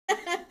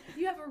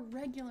have a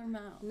regular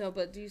mouth. No,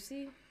 but do you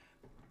see?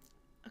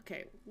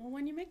 Okay, well,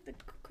 when you make the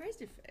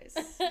crazy face,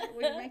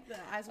 when you make the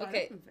eyes wide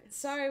open face.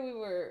 Sorry we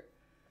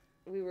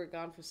were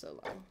gone for so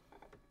long.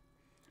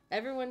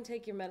 Everyone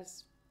take your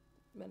medicine.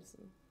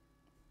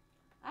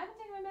 I haven't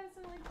taken my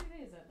medicine in like 2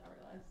 days, I've not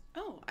realized.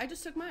 Oh, I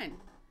just took mine.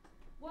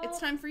 Well, it's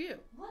time for you.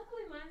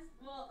 Luckily,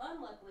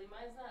 unluckily,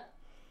 mine's not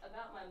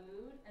about my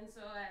mood, and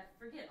so I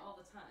forget all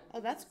the time.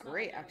 Oh, that's it's not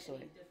great, like actually.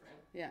 Different.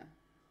 Yeah.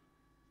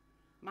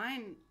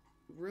 Mine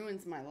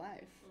ruins my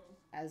life,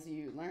 as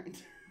you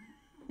learned.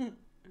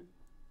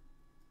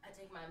 I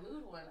take my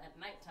mood one at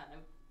nighttime.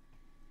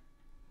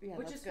 Yeah,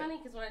 which is good. funny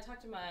because when I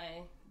talked to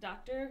my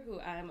doctor, who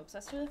I'm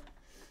obsessed with,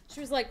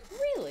 she was like,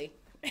 "Really?"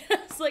 I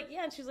was like,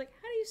 "Yeah." And she was like,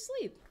 "How do you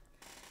sleep?"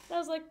 And I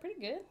was like,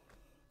 "Pretty good."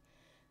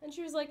 And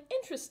she was like,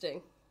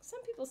 "Interesting.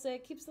 Some people say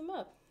it keeps them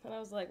up." And I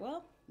was like,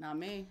 "Well, not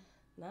me.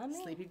 Not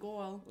me. Sleepy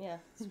girl." Yeah,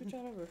 switch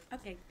on over.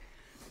 Okay.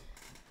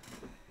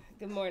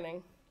 Good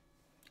morning.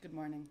 Good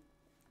morning.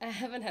 I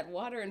haven't had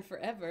water in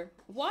forever.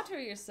 Water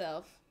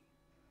yourself.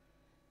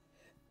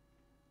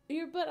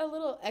 You're but a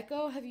little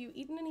echo. Have you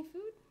eaten any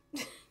food?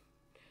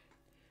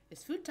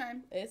 It's food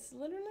time. It's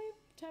literally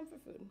time for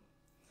food.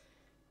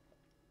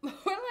 More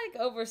like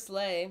over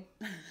sleigh.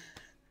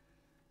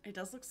 It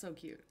does look so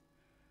cute.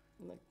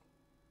 Look.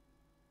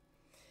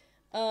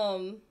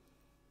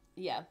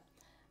 Yeah.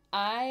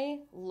 I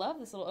love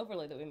this little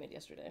overlay that we made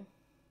yesterday.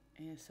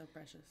 It is so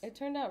precious. It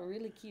turned out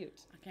really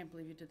cute. I can't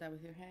believe you did that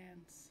with your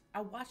hands. I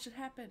watched it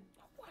happen.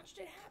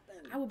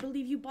 I I would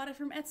believe you bought it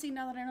from Etsy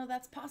now that I know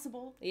that's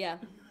possible. Yeah.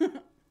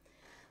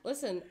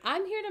 Listen,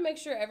 I'm here to make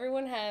sure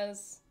everyone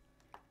has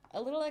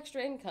a little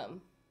extra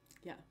income.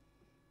 Yeah.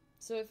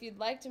 So if you'd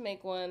like to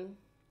make one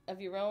of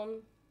your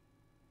own,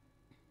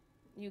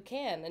 you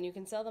can, and you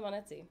can sell them on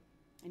Etsy.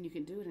 And you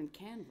can do it in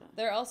Canva.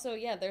 They're also,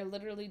 they're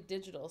literally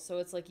digital. So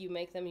it's like you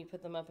make them, you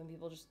put them up, and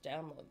people just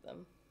download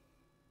them.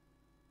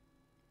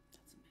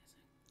 That's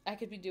amazing. I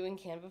could be doing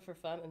Canva for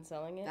fun and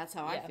selling it. That's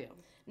how I feel.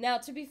 Now,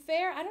 to be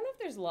fair, I don't know if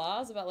there's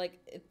laws about,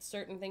 like,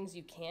 certain things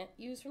you can't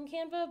use from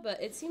Canva,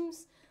 but it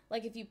seems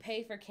like if you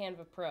pay for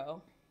Canva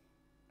Pro,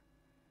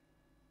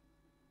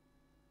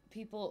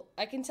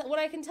 what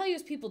I can tell you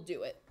is people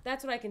do it.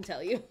 That's what I can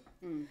tell you.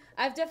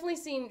 I've definitely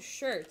seen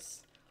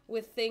shirts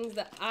with things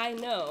that I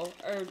know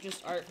are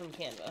just art from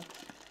Canva.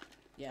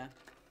 Yeah.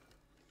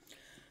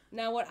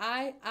 Now, what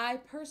I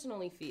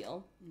personally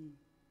feel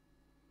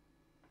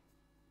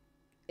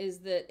is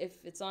that if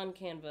it's on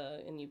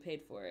Canva and you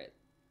paid for it,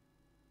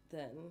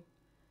 then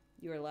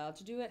you're allowed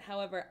to do it.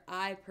 However,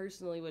 I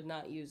personally would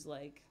not use,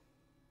 like,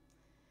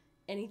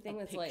 anything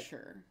that's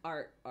picture.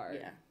 Like art.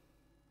 Yeah.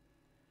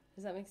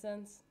 Does that make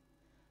sense?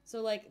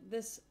 So, like,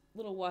 this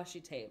little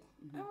washi tape.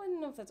 I don't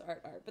even know if that's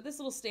art, but this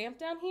little stamp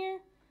down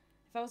here,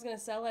 if I was going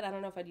to sell it, I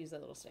don't know if I'd use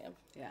that little stamp.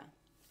 Yeah.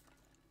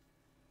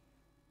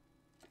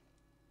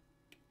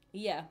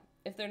 Yeah,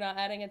 if they're not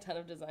adding a ton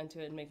of design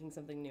to it and making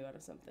something new out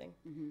of something.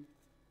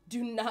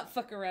 Do not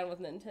fuck around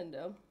with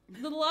Nintendo.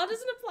 The law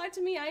doesn't apply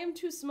to me. I am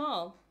too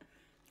small.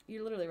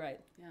 You're literally right.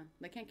 Yeah,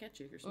 they can't catch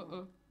you if you're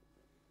small.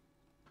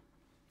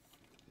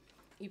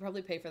 You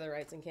probably pay for the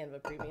rights in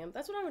Canva Premium.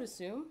 That's what I would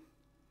assume.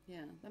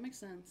 Yeah, that makes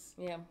sense.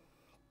 Yeah.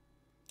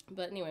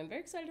 But anyway, I'm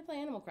very excited to play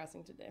Animal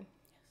Crossing today. Yes.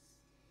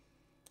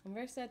 I'm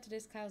very sad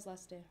today's Kyle's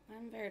last day.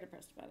 I'm very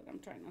depressed about it. I'm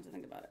trying not to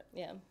think about it.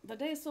 Yeah. The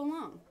day is so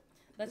long.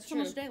 That's There's true.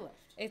 so much day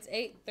left. It's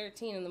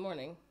 8:13 in the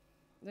morning.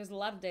 There's a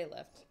lot of day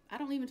left. I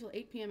don't leave until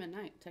 8 p.m. at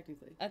night,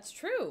 technically. That's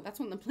true. That's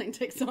when the plane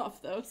takes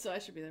off, though, so I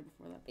should be there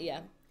before that.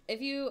 Yeah.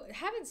 If you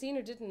haven't seen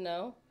or didn't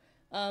know,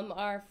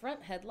 our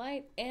front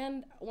headlight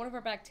and one of our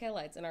back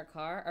taillights in our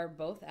car are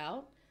both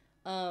out.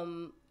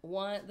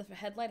 The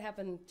headlight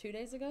happened 2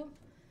 days ago.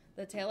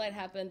 The taillight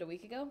happened a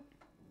week ago.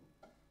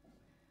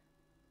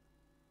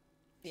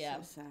 Yeah.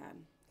 So sad.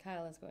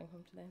 Kyle is going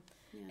home today.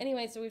 Yeah.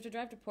 Anyway, so we have to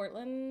drive to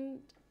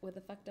Portland with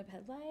a fucked up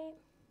headlight.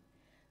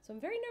 So I'm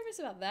very nervous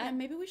about that. And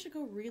maybe we should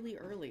go really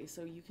early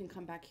so you can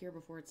come back here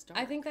before it's dark.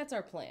 I think that's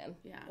our plan.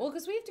 Yeah. Well,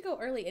 because we have to go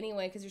early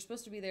anyway, because you're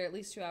supposed to be there at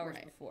least 2 hours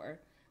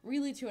before.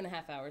 Really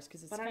 2.5 hours,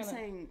 because it's But kind of... I'm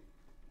saying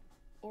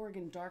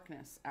Oregon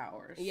darkness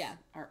hours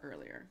are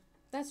earlier.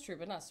 That's true,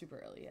 but not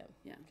super early yet.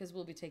 Yeah. Because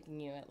we'll be taking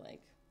you at,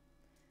 like...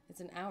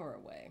 It's an hour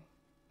away.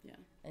 Yeah.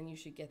 And you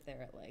should get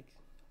there at, like,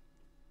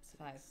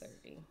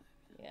 5:30.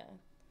 Yeah.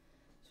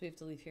 So we have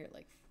to leave here at,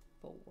 like,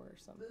 4 or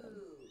something.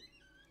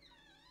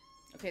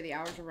 Okay, the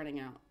hours are running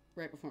out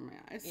right before my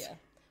eyes. Yeah.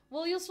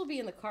 Well, you'll still be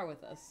in the car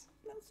with us.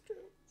 That's true.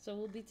 So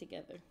we'll be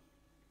together.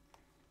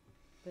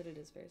 But it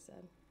is very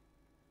sad.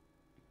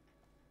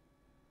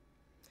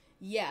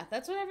 Yeah,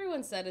 that's what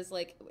everyone said is,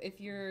 like, if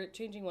you're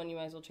changing one, you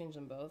might as well change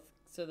them both.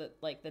 So that,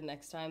 like, the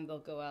next time they'll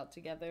go out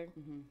together.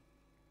 Mm-hmm.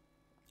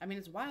 I mean,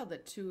 it's wild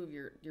that two of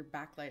your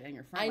backlight and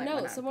your front I light know.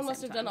 went out Someone at the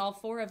must same have time. done all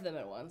 4 of them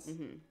at once.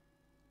 Mm-hmm.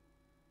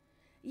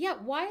 Yeah,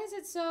 why is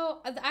it so...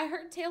 I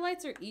heard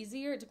taillights are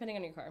easier, depending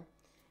on your car.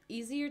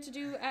 Easier to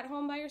do at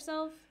home by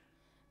yourself.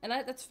 And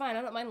that's fine.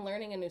 I don't mind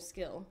learning a new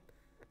skill.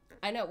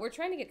 I know. We're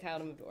trying to get Kyle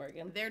to move to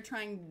Oregon. They're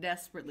trying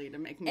desperately to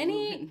make me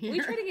move in here. We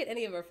try to get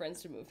any of our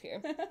friends to move here.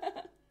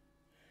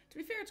 To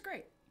be fair, it's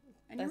great.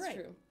 And That's you're right.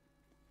 true.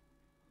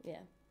 Yeah.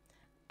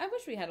 I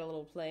wish we had a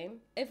little plane.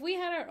 If we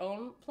had our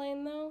own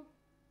plane, though,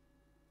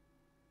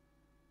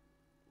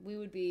 we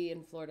would be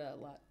in Florida a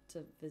lot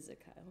to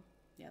visit Kyle.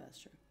 Yeah, that's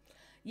true.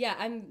 Yeah,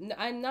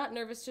 I'm not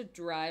nervous to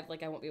drive,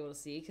 like I won't be able to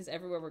see, because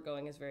everywhere we're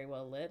going is very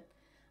well lit.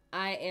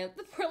 I am...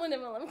 The Portland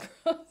MLM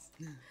cross.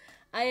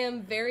 I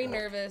am very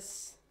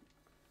nervous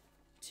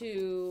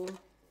to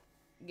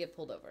get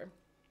pulled over.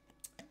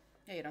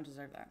 Yeah, you don't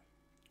deserve that.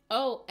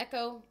 Oh,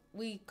 Echo,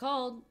 we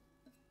called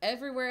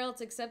everywhere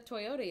else except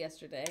Toyota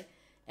yesterday,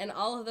 and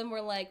all of them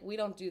were like, we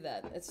don't do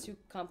that. It's too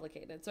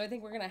complicated. So I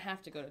think we're going to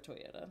have to go to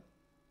Toyota.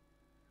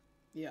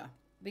 Yeah.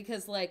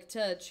 Because, like,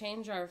 to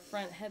change our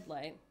front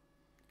headlight,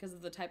 because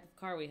of the type of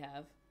car we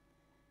have,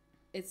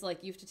 it's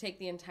like you have to take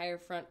the entire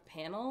front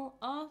panel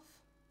off,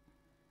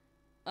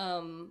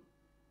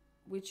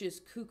 which is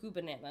cuckoo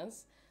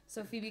bananas.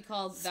 So Phoebe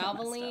called So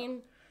Valvoline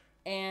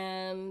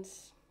and...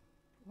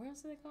 Where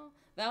else are they called?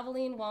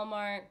 Valvoline,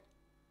 Walmart,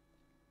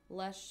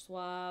 Les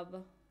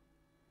Schwab,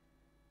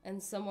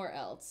 and somewhere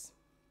else.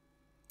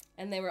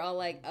 And they were all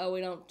like, oh,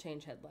 we don't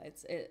change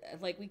headlights.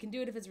 Like, we can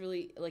do it if it's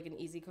really, like, an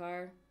easy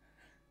car.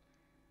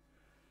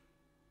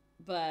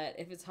 But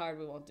if it's hard,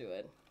 we won't do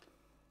it.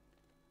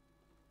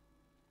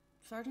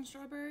 Sergeant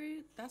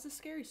Strawberry, that's a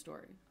scary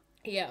story.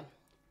 Yeah.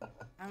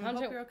 I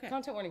hope you're okay.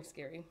 Content warning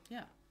scary.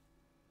 Yeah.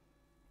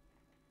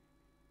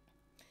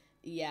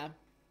 Yeah.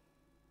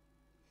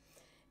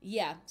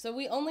 Yeah. So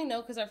we only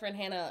know because our friend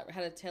Hannah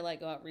had a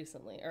taillight go out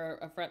recently, or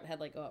a front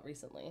headlight go out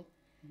recently.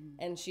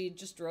 And she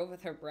just drove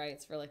with her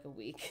brights for like a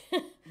week.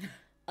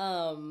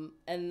 And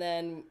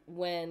then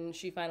when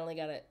she finally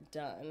got it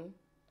done,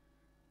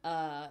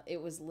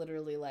 it was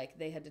literally like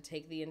they had to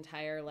take the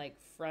entire like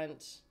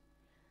front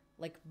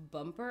like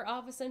bumper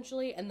off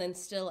essentially, and then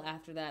still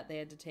after that they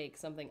had to take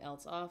something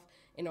else off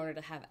in order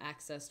to have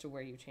access to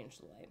where you change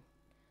the light.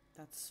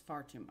 That's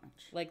far too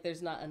much. Like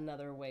there's not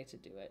another way to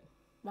do it.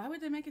 Why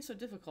would they make it so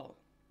difficult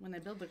when they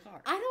build the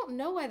car? I don't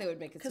know why they would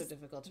make it so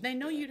difficult to They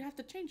know do you'd it. have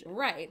to change it.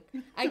 Right.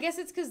 I guess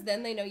it's because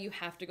then they know you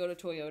have to go to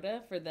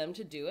Toyota for them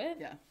to do it.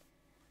 Yeah.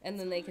 And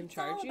then they can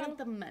charge it's all you. about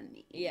the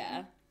money.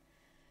 Yeah.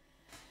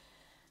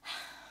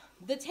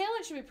 The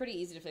taillight should be pretty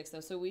easy to fix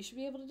though, so we should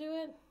be able to do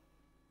it.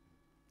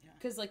 Yeah.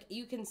 Because like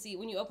you can see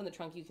when you open the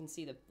trunk, you can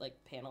see the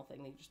like panel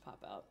thing that you just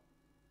pop out.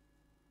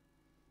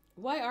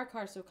 Why are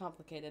cars so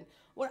complicated?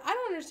 What I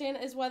don't understand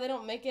is why they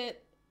don't make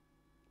it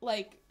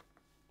like,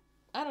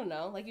 I don't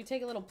know, like you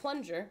take a little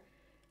plunger,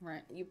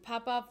 Right. you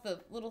pop off the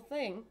little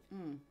thing,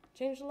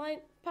 change the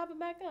light, pop it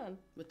back on.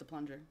 With the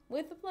plunger.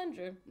 With the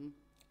plunger.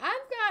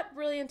 I've got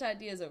brilliant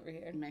ideas over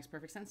here. It makes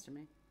perfect sense to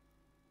me.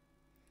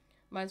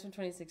 Mine's from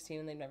 2016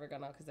 and they've never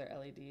gone out because they're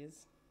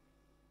LEDs.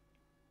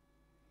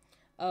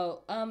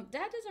 Oh,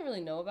 Dad doesn't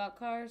really know about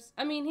cars.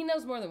 I mean, he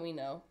knows more than we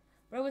know,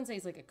 but I wouldn't say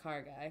he's like a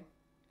car guy.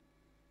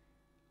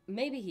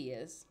 Maybe he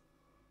is.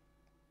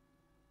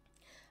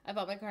 I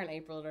bought my car in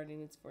April. It already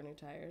needs 4 new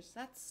tires.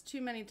 That's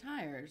too many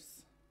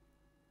tires.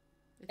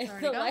 It's If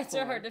already the got lights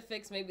 4. are hard to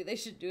fix, maybe they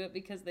should do it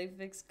because they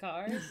fix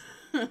cars.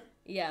 Yeah.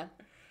 Yeah.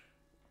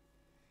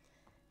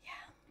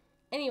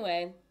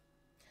 Anyway,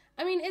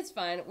 I mean, it's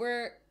fine.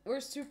 We're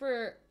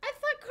super... I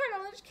thought car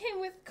knowledge came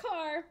with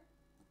car.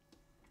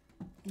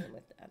 Came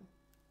with Dad.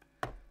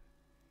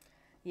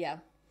 Yeah.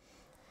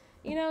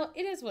 You know,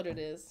 it is what it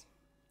is.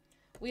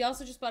 We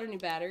also just bought a new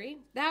battery.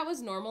 That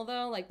was normal,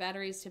 though. Like,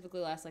 batteries typically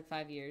last, like,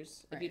 5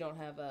 years if you don't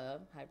have a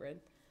hybrid.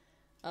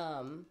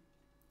 And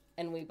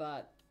we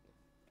bought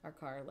our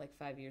car, like,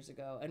 5 years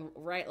ago. And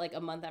right, like, a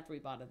month after we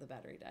bought it, the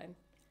battery died.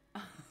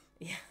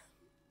 Yeah.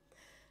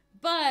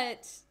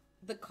 But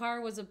the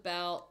car was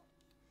about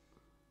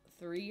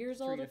 3 years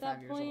old at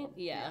that point.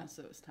 Yeah.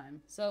 So it was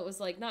time. So it was,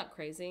 like, not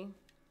crazy.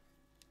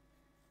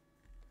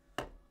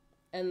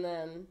 And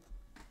then,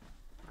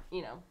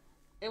 you know,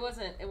 it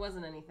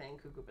wasn't anything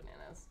cuckoo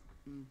bananas.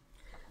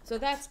 So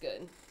that's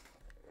good.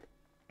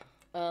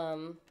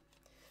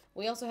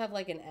 We also have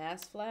like an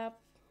ass flap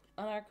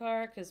on our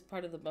car because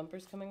part of the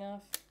bumper's coming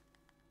off.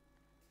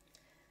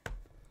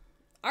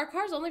 Our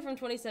car's only from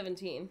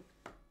 2017.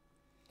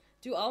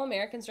 Do all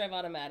Americans drive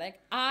automatic?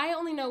 I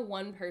only know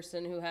one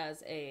person who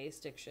has a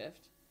stick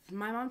shift.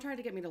 My mom tried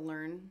to get me to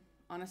learn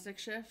on a stick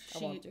shift. I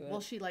won't do it.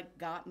 Well, she like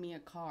got me a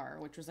car,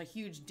 which was a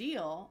huge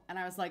deal, and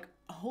I was like,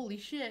 holy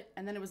shit.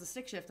 And then it was a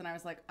stick shift, and I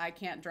was like, I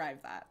can't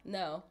drive that.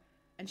 No.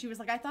 And she was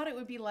like, I thought it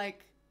would be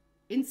like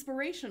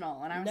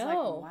inspirational. And I was No.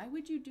 like, why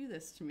would you do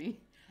this to me?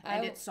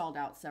 And it stalled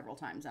out several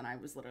times, and I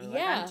was literally like,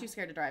 Yeah. I'm too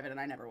scared to drive it, and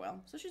I never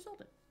will. So she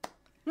sold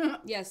it.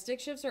 Yeah, stick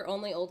shifts are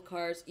only old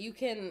cars. You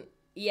can,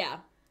 yeah.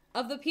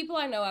 Of the people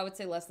I know, I would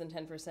say less than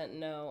 10%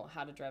 know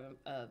how to drive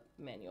a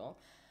manual.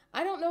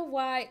 I don't know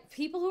why.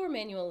 People who are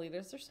manual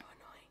leaders, they're so annoying.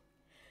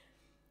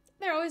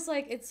 They're always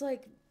like, it's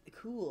like,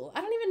 cool.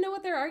 I don't even know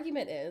what their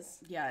argument is.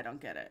 Yeah, I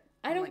don't get it.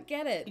 I don't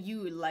get it.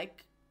 You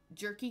like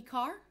jerky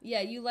car?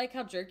 Yeah, you like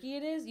how jerky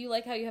it is. You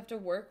like how you have to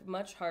work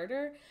much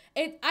harder.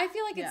 I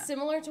feel like it's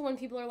similar to when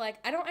people are like,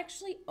 I don't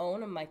actually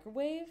own a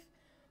microwave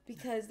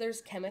because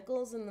there's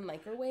chemicals in the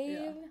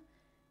microwave.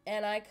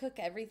 and I cook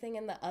everything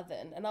in the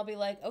oven. And I'll be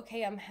like,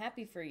 okay, I'm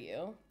happy for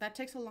you. That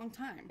takes a long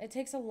time. It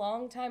takes a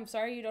long time.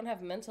 Sorry you don't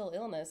have mental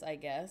illness, I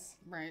guess.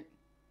 Right.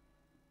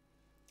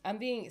 I'm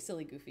being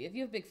silly goofy. If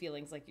you have big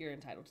feelings, like, you're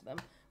entitled to them.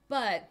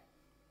 But,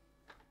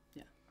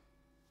 yeah.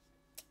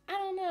 I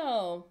don't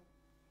know.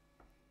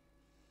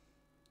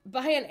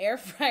 Buy an air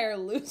fryer,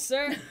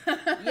 loser.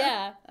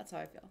 Yeah. That's how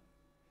I feel.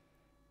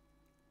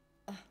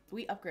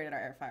 We upgraded our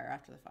air fryer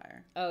after the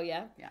fire. Oh,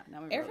 yeah? Yeah.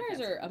 Now we Air fryers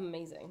are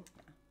amazing.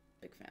 Yeah.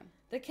 Big fan.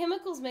 The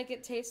chemicals make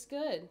it taste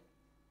good.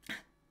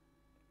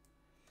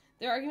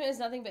 Their argument is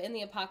nothing but in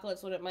the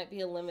apocalypse when it might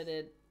be a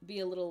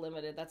little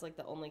limited. That's like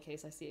the only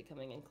case I see it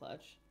coming in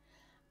clutch.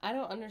 I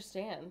don't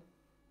understand.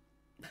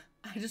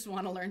 I just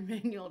want to learn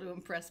manual to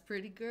impress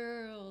pretty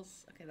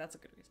girls. Okay, that's a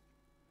good reason.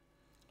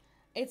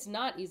 It's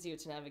not easier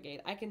to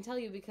navigate. I can tell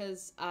you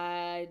because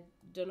I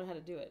don't know how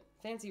to do it.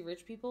 Fancy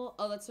rich people.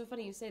 Oh, that's so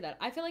funny you say that.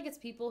 I feel like it's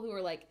people who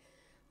are like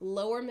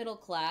lower middle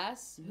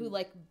class who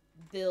like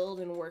build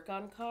and work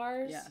on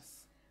cars.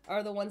 Yes.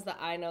 Are the ones that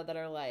I know that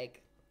are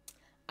like,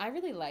 I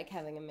really like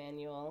having a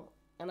manual.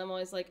 And I'm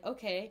always like,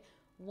 okay,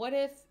 what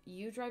if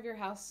you drive your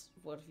house?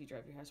 What if you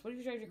drive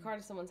your car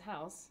to someone's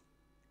house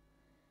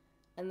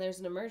and there's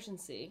an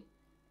emergency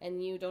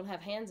and you don't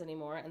have hands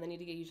anymore and they need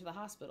to get you to the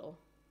hospital?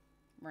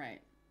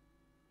 Right.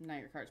 Now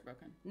your car's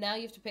broken. Now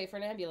you have to pay for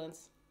an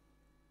ambulance.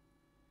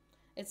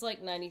 It's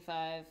like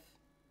 95%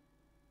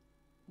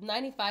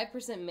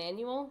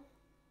 manual.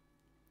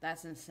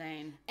 That's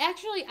insane.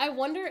 Actually, I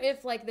wonder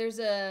if like there's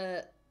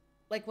a,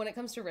 like when it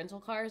comes to rental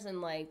cars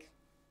in like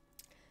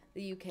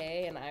the UK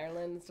and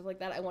Ireland and stuff like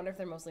that, I wonder if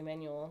they're mostly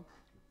manual.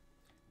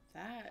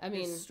 That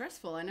is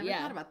stressful. I never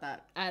thought about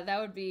that. That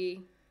would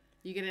be...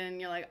 You get in and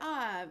you're like,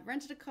 I've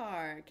rented a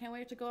car. Can't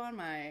wait to go on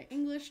my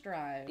English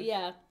drive.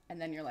 Yeah. And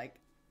then you're like,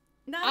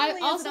 not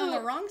only is it on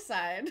the wrong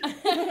side.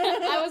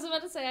 I was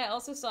about to say, I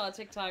also saw a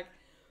TikTok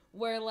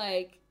where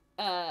like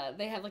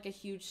they have like a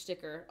huge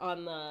sticker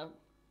on the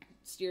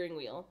steering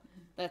wheel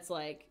that's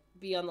like,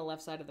 be on the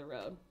left side of the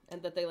road,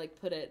 and that they like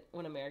put it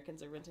when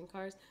Americans are renting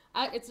cars.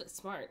 It's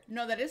smart.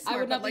 No, that is smart. I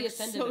would not but, be like,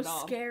 offended so at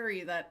all.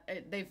 Scary that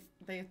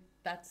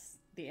that's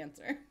the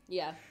answer.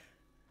 Yeah.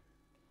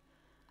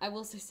 I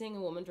will say seeing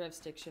a woman drive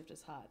stick shift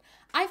is hot.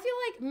 I feel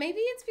like maybe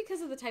it's because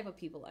of the type of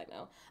people I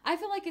know. I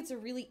feel like it's a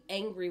really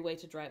angry way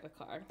to drive a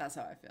car. That's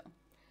how I feel.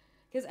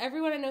 Because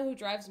everyone I know who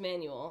drives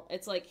manual,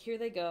 it's like, here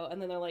they go,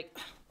 and then they're like,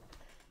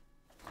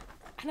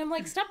 and I'm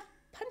like, stop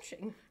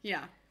punching.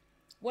 Yeah.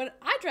 When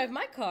I drive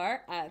my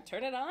car, I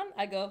turn it on,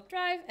 I go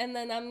drive, and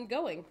then I'm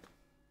going.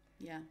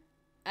 Yeah.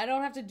 I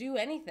don't have to do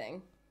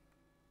anything.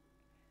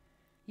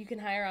 You can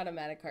hire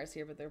automatic cars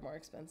here, but they're more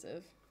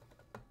expensive.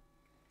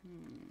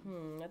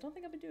 I don't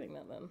think I'll be doing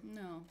that then.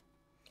 No.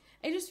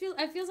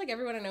 It feels like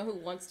everyone I know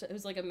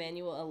who's like a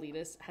manual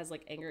elitist has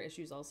like anger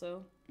issues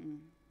also.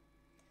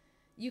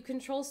 You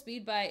control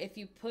speed by if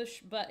you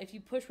push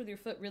with your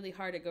foot really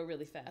hard, it go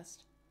really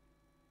fast.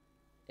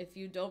 If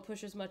you don't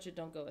push as much, it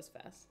don't go as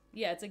fast.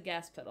 Yeah, it's a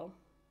gas pedal.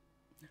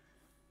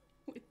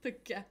 With the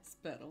gas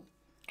pedal.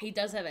 He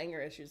does have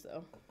anger issues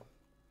though.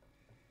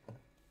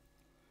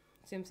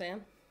 See what I'm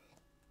saying?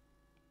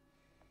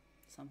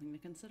 Something to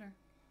consider.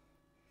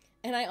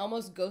 And I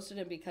almost ghosted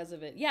him because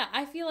of it. Yeah,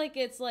 I feel like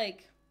it's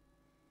like...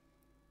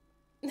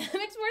 That makes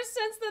more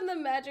sense than the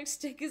magic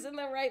stick is in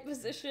the right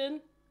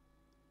position.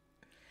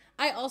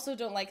 I also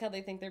don't like how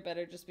they think they're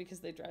better just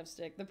because they drive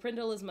stick. The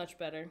Prindle is much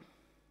better.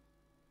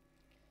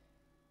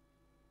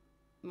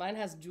 Mine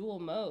has dual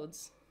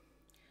modes.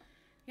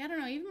 Yeah, I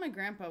don't know. Even my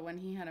grandpa, when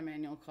he had a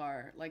manual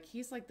car, like,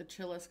 he's like the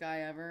chillest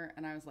guy ever.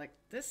 And I was like,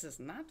 this is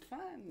not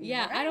fun.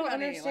 Yeah, I don't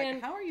understand.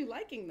 Like, how are you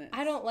liking this?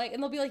 I don't like,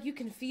 and they'll be like, you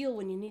can feel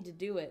when you need to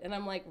do it. And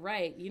I'm like,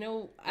 right, you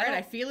know.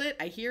 I feel it.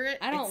 I hear it.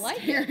 I don't it's like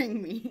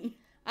scaring me.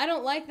 I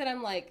don't like that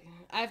I'm like,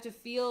 I have to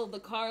feel the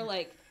car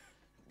like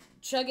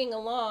chugging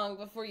along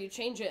before you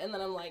change it. And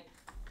then I'm like,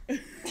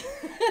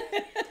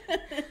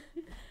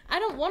 I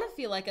don't want to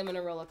feel like I'm in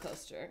a roller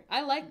coaster.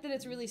 I like that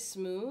it's really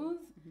smooth.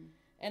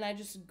 And I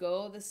just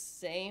go the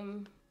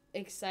same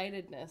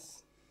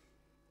excitedness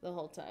the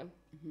whole time.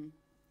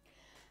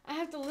 I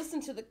have to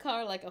listen to the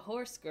car like a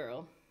horse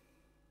girl.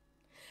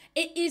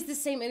 It is the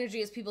same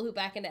energy as people who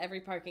back into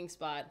every parking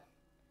spot.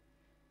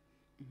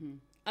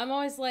 I'm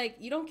always like,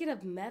 you don't get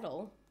a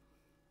medal.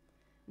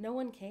 No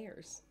one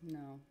cares.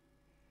 No.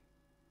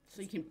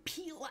 So you can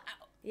peel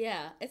out.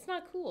 Yeah, it's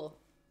not cool.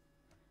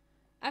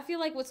 I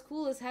feel like what's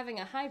cool is having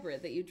a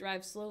hybrid that you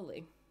drive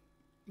slowly.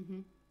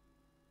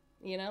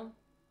 You know?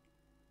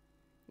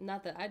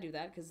 Not that I do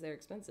that because they're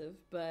expensive,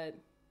 but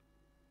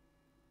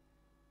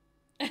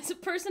as a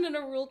person in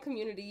a rural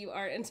community, you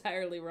aren't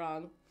entirely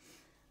wrong.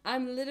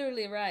 I'm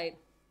literally right.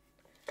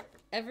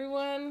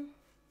 Everyone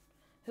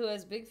who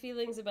has big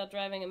feelings about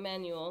driving a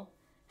manual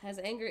has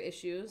anger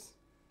issues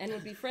and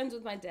would be friends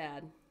with my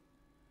dad.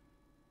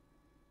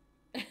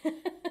 If you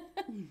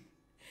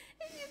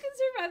can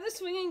survive the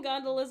swinging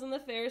gondolas and the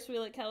Ferris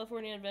wheel at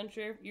California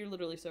Adventure, you're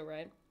literally so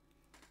right.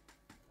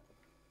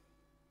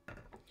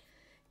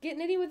 Get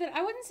nitty with it.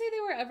 I wouldn't say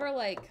they were ever,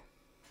 like,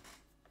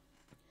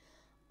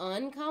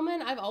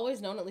 uncommon. I've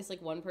always known at least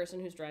like one person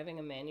who's driving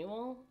a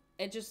manual.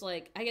 It just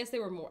like I guess they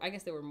were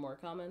more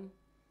common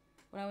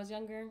when I was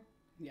younger.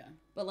 Yeah.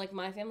 But like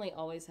my family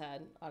always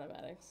had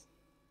automatics.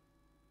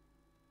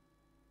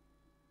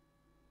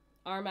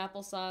 Arm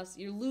applesauce,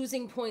 you're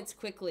losing points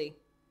quickly.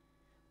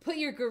 Put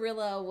your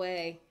gorilla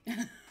away.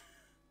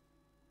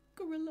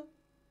 Gorilla.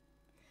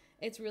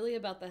 It's really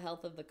about the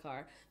health of the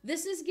car.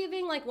 This is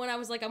giving, like, when I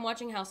was like, I'm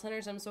watching House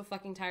Hunters, I'm so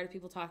fucking tired of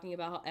people talking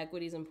about how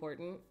equity is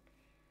important.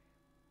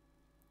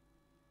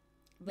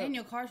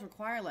 Manual cars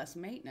require less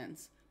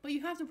maintenance, but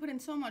you have to put in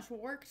so much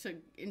work to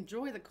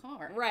enjoy the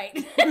car.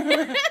 Right.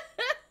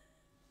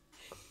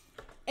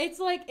 It's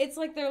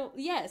like they're,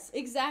 yes,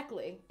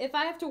 exactly. If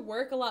I have to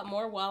work a lot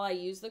more while I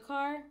use the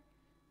car,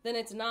 then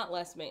it's not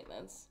less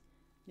maintenance.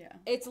 Yeah.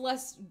 It's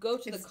less go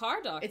to the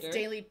car doctor. It's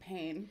daily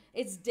pain.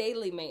 It's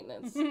daily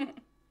maintenance.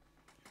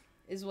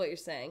 Is what you're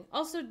saying.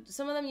 Also,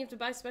 some of them you have to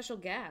buy special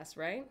gas,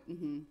 right?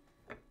 Mm-hmm.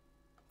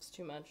 It's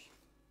too much.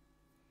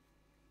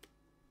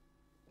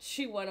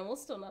 She won and we're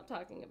still not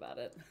talking about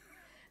it.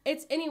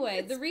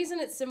 The reason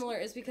it's similar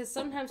is because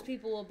sometimes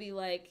people will be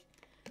like,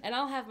 and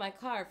I'll have my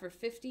car for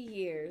 50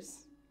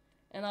 years,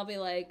 and I'll be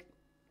like,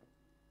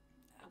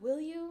 will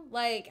you?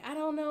 Like, I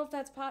don't know if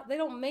that's they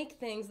don't make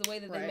things the way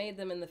that they made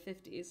them in the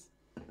 50s.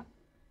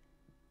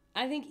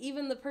 I think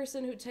even the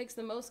person who takes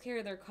the most care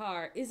of their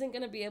car isn't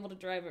going to be able to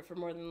drive it for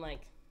more than,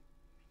 like,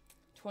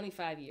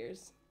 25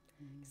 years.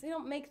 Because they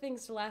don't make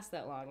things to last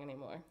that long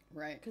anymore.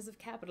 Right. Because of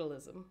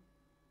capitalism.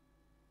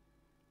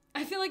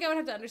 I feel like I would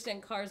have to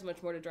understand cars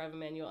much more to drive a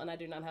manual, and I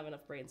do not have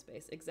enough brain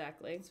space.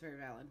 Exactly. It's very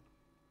valid.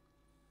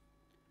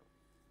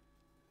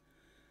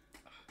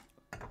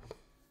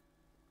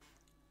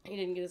 He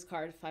didn't get his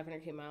car to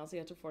 500k miles. He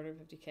got to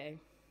 450k.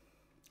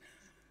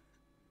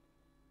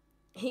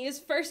 He is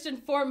first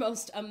and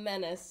foremost a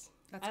menace.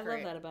 That's I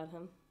great. love that about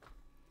him.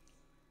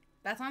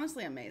 That's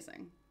honestly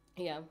amazing.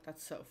 Yeah.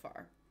 That's so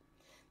far.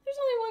 There's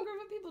only one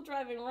group of people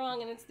driving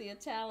wrong, and it's the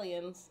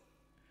Italians.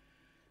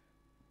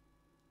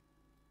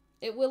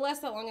 It will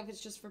last that long if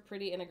it's just for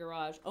pretty in a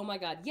garage. Oh my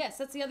god. Yes,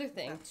 that's the other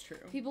thing. That's true.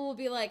 People will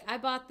be like, I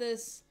bought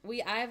this.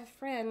 I have a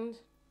friend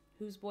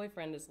whose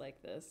boyfriend is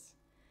like this.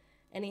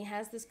 And he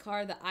has this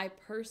car that I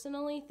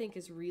personally think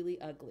is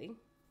really ugly.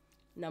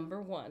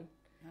 Number one.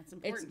 That's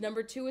important. It's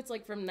number two, it's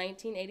like from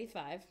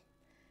 1985.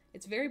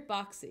 It's very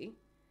boxy.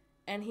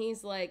 And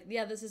he's like,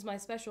 yeah, this is my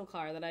special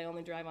car that I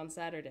only drive on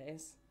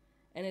Saturdays.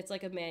 And it's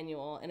like a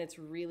manual, and it's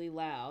really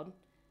loud.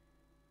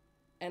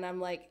 And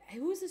I'm like,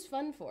 who is this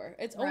fun for?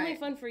 It's only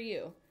fun for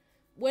you.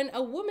 When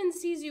a woman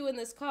sees you in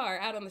this car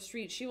out on the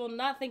street, she will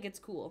not think it's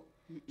cool.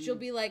 Mm-mm. She'll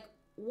be like,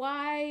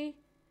 why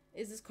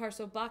is this car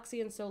so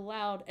boxy and so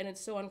loud and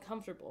it's so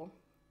uncomfortable?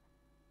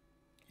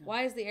 Yeah.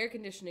 Why is the air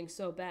conditioning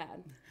so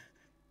bad?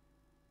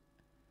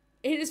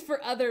 It is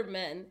for other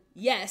men.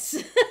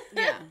 Yes.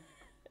 Yeah.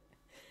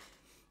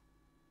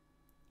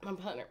 My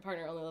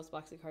partner only loves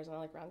boxy cars, and I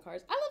like round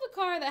cars. I love a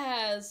car that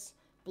has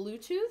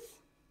Bluetooth,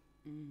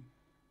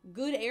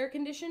 good air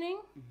conditioning,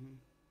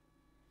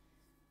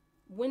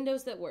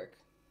 windows that work,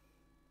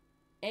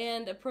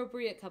 and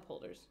appropriate cup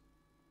holders.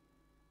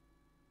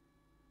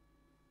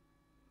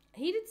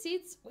 Heated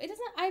seats,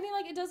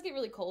 it does get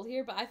really cold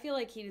here, but I feel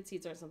like heated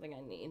seats aren't something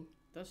I need.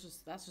 That's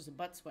just a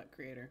butt sweat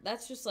creator.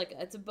 That's just like,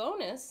 it's a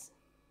bonus.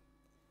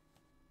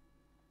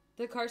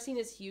 The car scene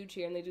is huge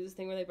here, and they do this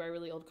thing where they buy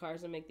really old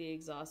cars and make the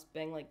exhaust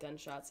bang like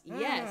gunshots.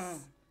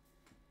 Yes!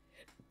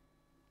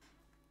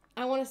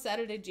 I want a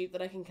Saturday Jeep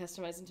that I can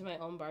customize into my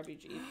own Barbie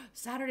Jeep.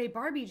 Saturday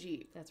Barbie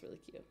Jeep. That's really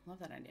cute. Love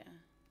that idea.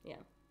 Yeah.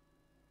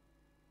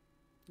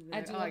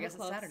 I do. I guess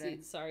it's Saturday.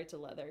 Seats, sorry to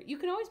leather. You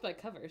can always buy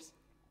covers.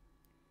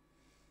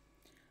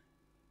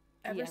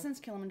 Ever since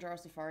Kilimanjaro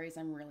Safaris,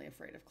 I'm really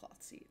afraid of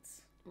cloth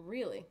seats.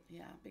 Really?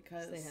 Yeah,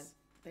 because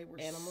they were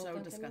so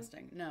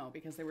disgusting. No,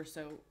 because they were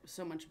so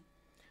much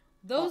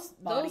those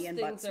body and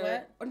things butt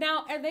sweat.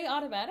 Now, are they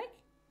automatic?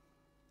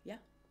 Yeah.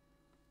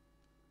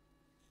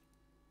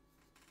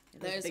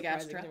 They're big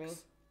ass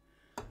trucks.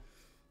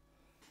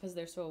 Because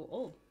they're so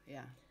old.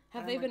 Yeah.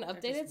 Have they been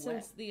updated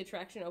since the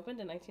attraction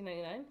opened in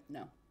 1999?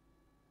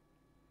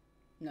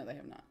 No, they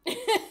have not.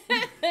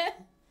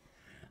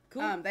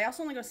 Cool. They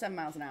also only go 7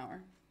 miles an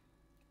hour.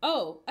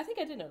 Oh, I think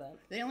I did know that.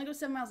 They only go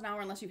 7 miles an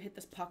hour unless you hit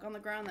this puck on the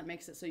ground that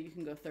makes it so you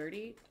can go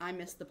 30. I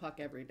miss the puck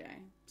every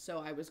day.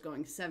 So I was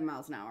going 7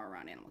 miles an hour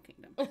around Animal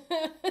Kingdom.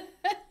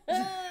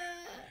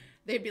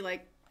 They'd be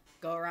like,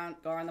 go around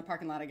the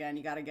parking lot again.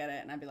 You got to get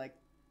it. And I'd be like,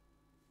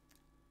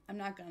 I'm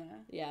not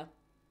gonna. Yeah.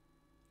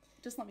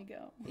 Just let me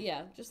go.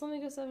 Yeah, just let me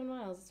go 7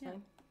 miles. It's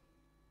fine.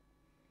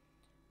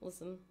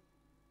 Listen.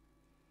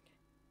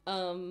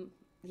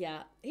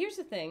 Yeah. Here's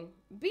the thing.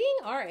 Being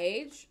our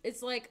age,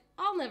 it's like,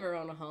 I'll never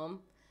own a home.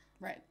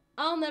 Right.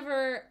 I'll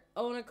never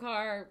own a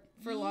car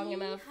for long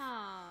enough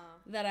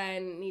that I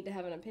need to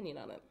have an opinion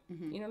on it.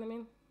 Mm-hmm. You know what I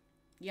mean?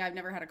 Yeah, I've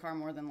never had a car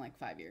more than like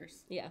 5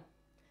 years. Yeah.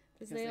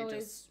 Because they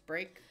always just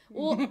break.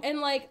 Well,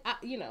 and like,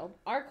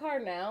 our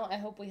car now, I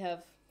hope we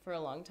have for a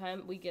long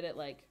time, we get it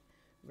like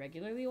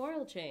regularly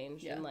oil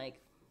changed. Yeah. And like,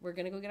 we're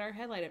going to go get our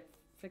headlight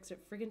fixed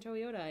at freaking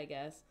Toyota, I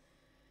guess.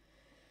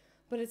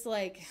 But it's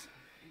like,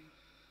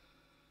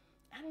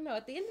 I don't know.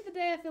 At the end of the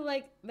day, I feel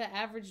like the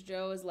average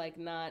Joe is like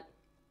not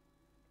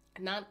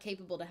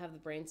capable to have the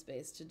brain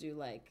space to do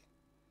like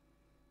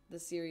the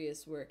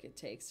serious work it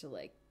takes to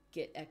like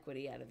get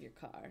equity out of your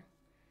car.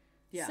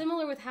 Yeah.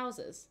 Similar with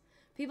houses.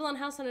 People on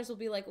House Hunters will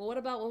be like, well, what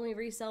about when we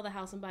resell the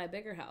house and buy a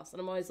bigger house? And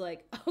I'm always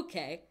like,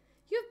 okay,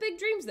 you have big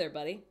dreams there,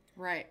 buddy.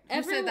 Right.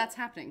 Who said that's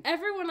happening?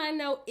 Everyone I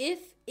know,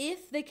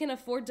 if they can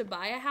afford to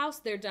buy a house,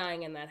 they're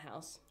dying in that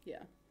house.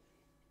 Yeah.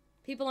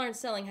 People aren't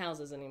selling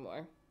houses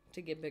anymore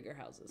to get bigger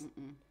houses.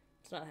 Mm-mm.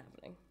 It's not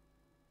happening.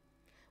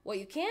 What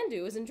you can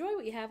do is enjoy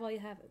what you have while you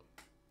have it.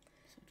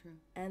 So true.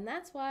 And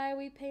that's why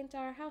we paint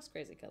our house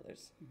crazy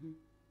colors. Mm-hmm.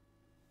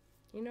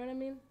 You know what I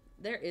mean?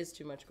 There is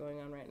too much going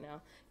on right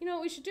now. You know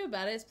what we should do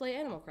about it is play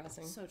Animal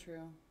Crossing. So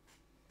true.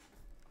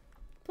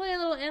 Play a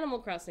little Animal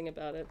Crossing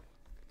about it.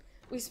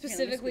 We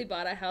specifically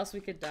bought a house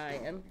we could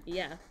die in.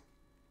 Yeah.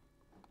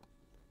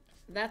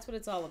 That's what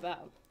it's all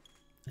about.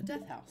 A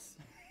death house.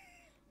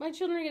 My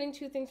children are getting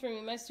two things from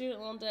me. My student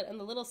loan debt and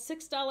the little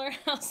 $6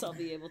 house I'll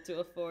be able to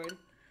afford.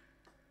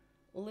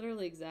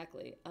 Literally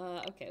exactly.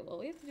 Okay, well,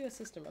 we have to do a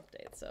system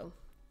update, so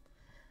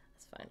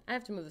that's fine. I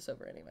have to move this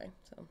over anyway,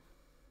 so.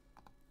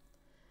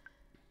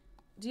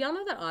 Do y'all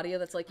know that audio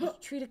that's like, you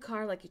treat a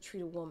car like you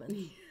treat a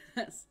woman?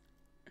 Yes.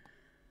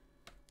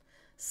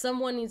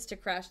 Someone needs to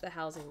crash the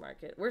housing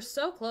market. We're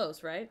so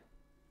close, right?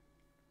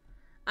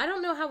 I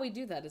don't know how we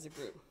do that as a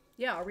group.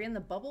 Yeah, are we in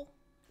the bubble?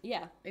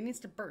 Yeah. It needs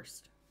to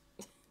burst.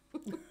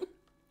 With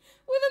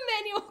a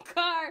manual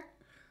car.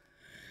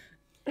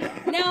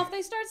 Now, if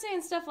they start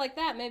saying stuff like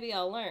that, maybe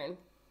I'll learn.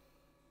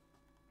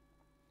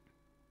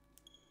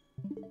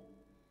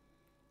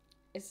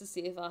 It's to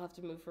see if I'll have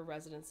to move for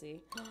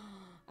residency.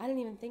 I didn't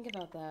even think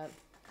about that.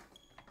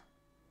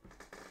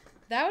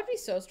 That would be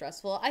so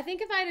stressful. I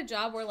think if I had a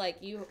job where, like,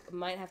 you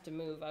might have to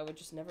move, I would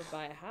just never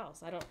buy a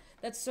house.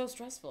 That's so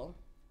stressful.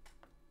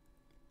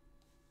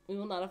 We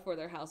will not afford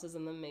their houses,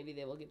 and then maybe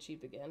they will get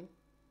cheap again.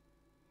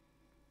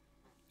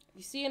 If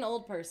you see an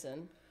old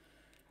person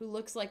who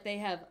looks like they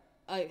have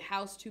a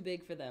house too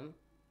big for them,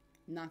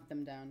 knock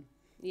them down.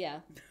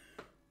 Yeah.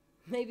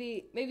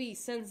 Maybe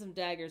send some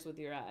daggers with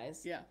your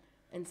eyes. Yeah.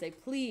 And say,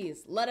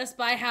 please, let us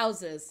buy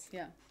houses.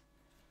 Yeah.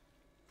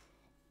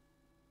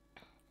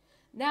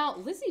 Now,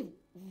 Lizzie,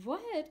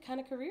 what kind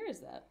of career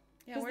is that?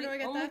 Yeah, where do I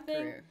get that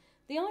career?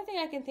 The only thing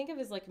I can think of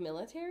is, like,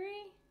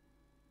 military.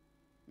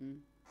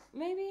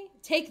 Maybe?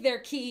 Take their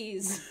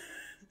keys.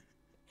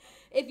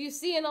 If you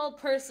see an old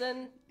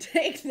person...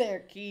 Take their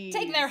keys.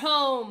 Take their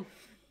home.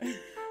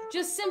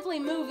 Just simply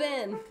move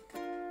in.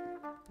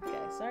 Okay,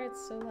 sorry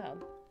it's so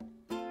loud.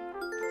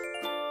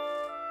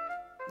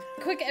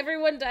 Quick,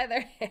 everyone dye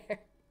their hair.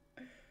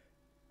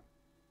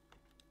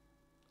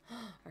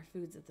 Our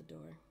food's at the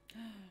door.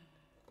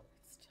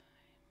 It's time.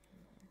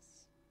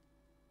 Nice.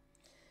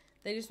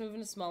 They just moved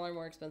into smaller,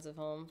 more expensive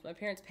homes. My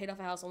parents paid off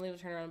a house only to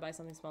turn around and buy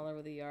something smaller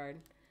with a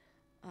yard.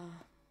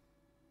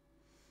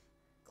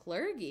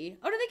 Clergy?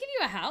 Oh, did they give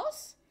you a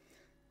house?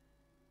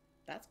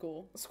 That's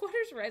cool.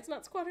 Squatters' rights,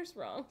 not squatters'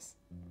 wrongs.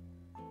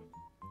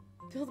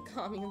 Build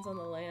communes on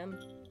the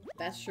land.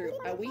 That's true.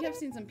 We have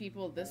seen some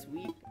people this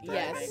week.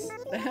 Yes.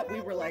 That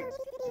we were like...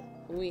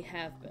 We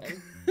have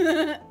been.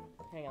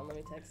 Hang on, let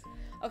me text.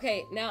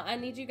 Okay, now I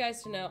need you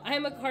guys to know. I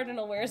am a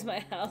cardinal. Where's my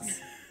house?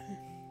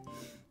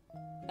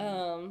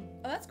 Oh,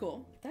 that's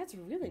cool. That's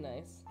really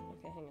nice.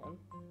 Okay, hang on.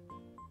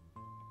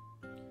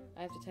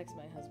 I have to text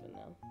my husband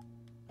now.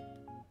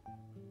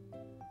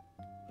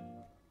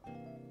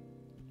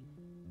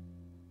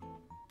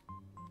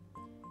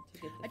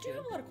 I do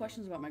have a lot of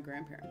questions about my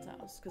grandparents'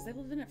 house because they've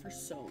lived in it for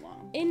so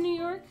long. In New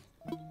York?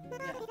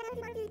 Yeah.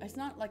 It's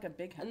not like a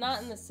big house.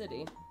 Not in the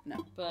city.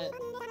 No. But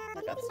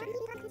like upstate.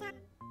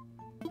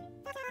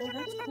 Oh,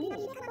 that's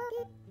cool.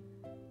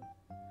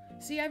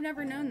 See, I've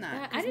never known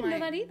that. I didn't know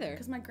that either.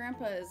 Because my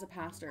grandpa is a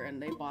pastor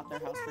and they bought their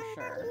house for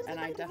sure. And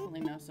I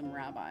definitely know some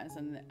rabbis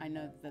and I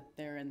know that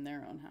they're in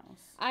their own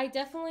house. I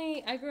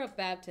grew up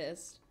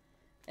Baptist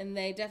and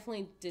they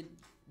definitely did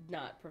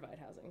not provide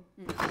housing.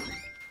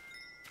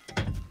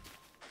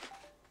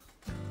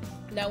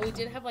 Now, we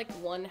did have, like,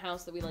 one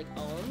house that we, like,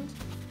 owned,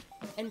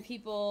 and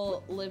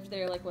people lived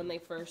there, like, when they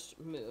first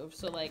moved.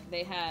 So, like,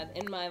 they had,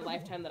 in my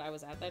lifetime that I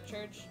was at that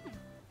church,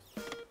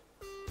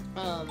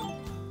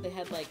 they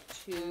had, like,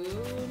 2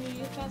 new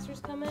youth pastors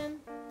come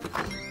in,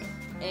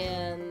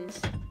 and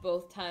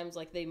both times,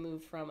 like, they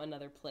moved from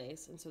another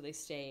place, and so they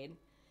stayed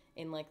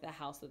in, like, the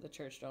house that the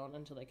church owned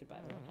until they could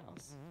buy their own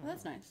house. Oh,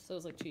 that's nice. So it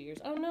was, like, 2 years.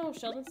 Oh, no,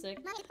 Sheldon's sick.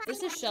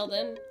 This is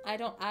Sheldon. I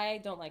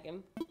don't like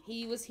him.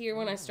 He was here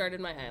when I started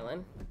my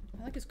island.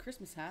 I like his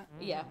Christmas hat.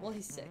 Yeah, well,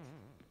 he's sick.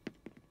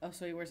 Oh,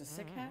 so he wears a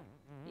sick hat?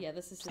 Yeah,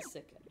 this is his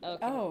sick hat.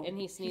 Okay. Oh, and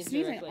he sneezed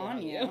he's directly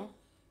on you.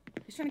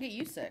 He's trying to get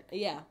you sick.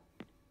 Yeah.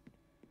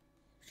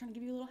 He's trying to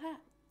give you a little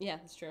hat. Yeah,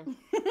 that's true.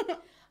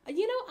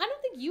 You know, I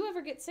don't think you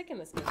ever get sick in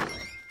this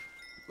country.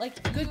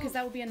 Like, good, because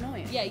that would be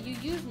annoying. Yeah, you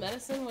use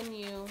medicine when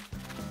you...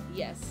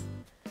 Yes.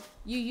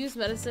 You use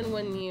medicine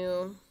when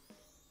you...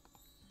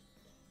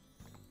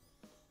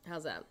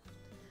 How's that?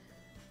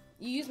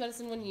 You use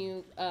medicine when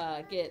you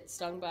get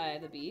stung by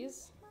the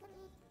bees.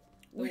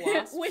 The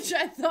wasps. Which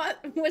I thought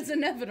was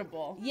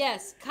inevitable.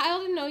 Yes.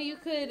 Kyle didn't know you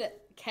could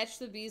catch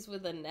the bees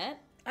with a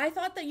net. I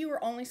thought that you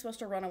were only supposed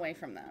to run away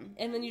from them.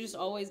 And then you just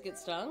always get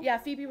stung? Yeah,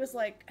 Phoebe was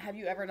like, have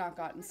you ever not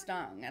gotten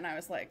stung? And I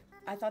was like,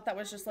 I thought that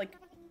was just like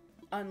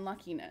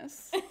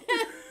unluckiness.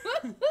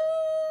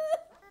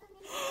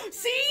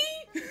 See?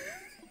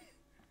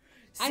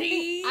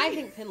 See? I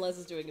think Pinless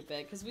is doing a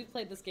bit because we've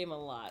played this game a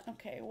lot.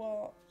 Okay,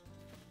 well,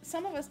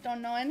 some of us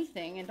don't know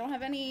anything and don't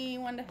have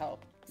anyone to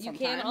help. You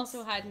can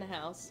also hide in the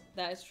house.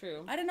 That is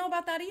true. I didn't know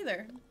about that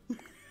either.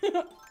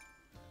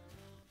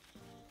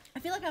 I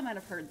feel like I might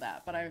have heard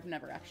that, but I've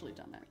never actually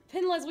done it.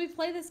 Pinless, we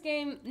play this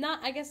game,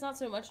 I guess not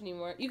so much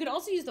anymore. You could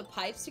also use the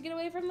pipes to get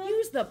away from them.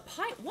 Use the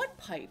pipe? What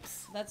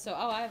pipes? That's so,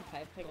 I have a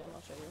pipe. Hang on,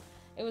 I'll show you.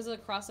 It was a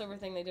crossover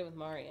thing they did with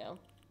Mario.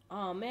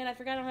 Oh man, I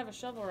forgot I don't have a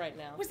shovel right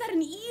now. Was that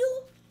an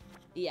eel?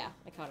 Yeah,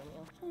 I caught an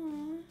eel.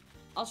 Aww.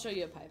 I'll show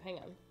you a pipe, hang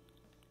on.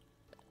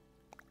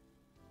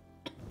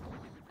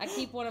 I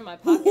keep one in my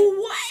pocket.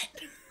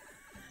 What?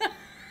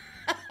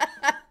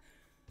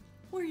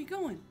 Where are you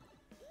going?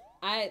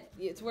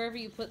 It's wherever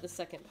you put the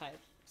second pipe.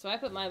 So I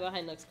put mine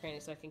behind Nook's Cranny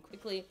so I can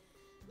quickly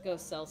go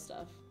sell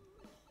stuff.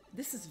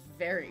 This is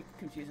very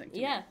confusing to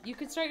me. Yeah, you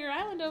could start your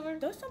island over.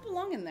 Those don't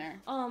belong in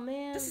there. Oh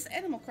man. This is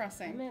Animal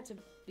Crossing. I meant to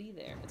be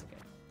there. It's okay.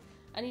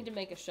 I need to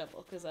make a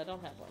shovel because I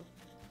don't have one.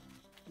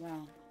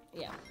 Wow.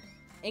 Yeah.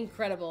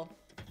 Incredible.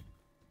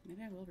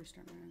 Maybe I will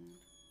restart my island.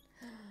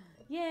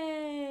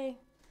 Yay!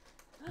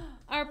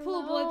 Our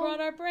pool boy brought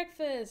our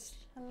breakfast.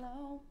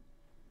 Hello.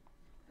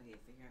 Okay,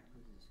 figure out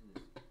who is.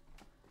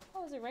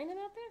 Oh, is it raining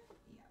out there?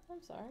 Yeah.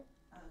 I'm sorry.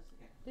 Oh, that's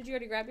okay. Did you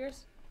already grab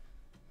yours?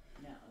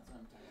 No, that's what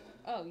I'm talking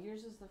about. Oh,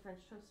 yours is the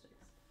French toast sticks.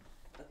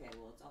 Okay,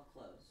 well, it's all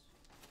closed.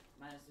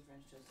 Minus the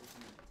French toast sticks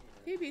and the potato.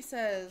 Phoebe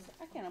says,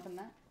 I can't open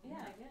that.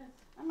 Yeah, I guess.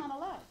 I'm not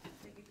allowed. I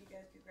think if you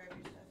guys could grab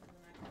your stuff and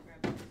then I can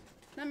grab it.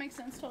 That makes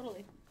sense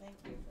totally. Thank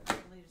you.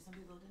 Apparently to some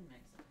people it didn't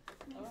make sense.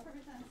 Makes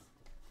perfect sense.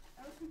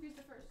 I was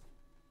confused at first,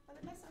 but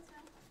it makes sense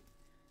now.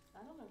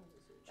 I don't know what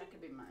this is. That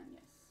could be mine,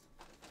 yes.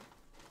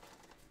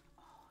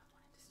 Oh, I wanted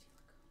to steal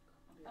a Coke.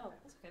 I'll be right Oh, back.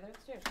 that's okay. They're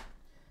upstairs.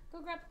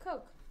 Go grab a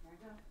Coke. There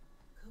you go.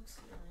 Coke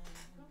stealing.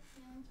 Coke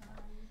stealing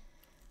time.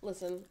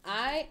 Listen,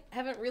 I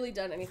haven't really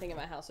done anything in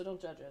my house, so don't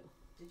judge it.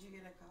 Did you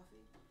get a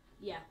coffee?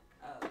 Yeah.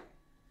 Oh, okay.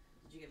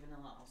 Did you get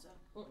vanilla also?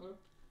 Mm-mm.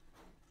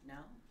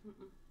 No?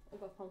 Mm-mm. I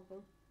got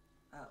pumpkin.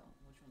 Oh,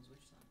 which one's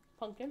which then?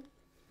 Pumpkin?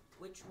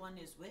 Which one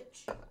is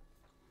which?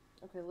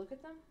 Okay, look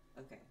at them.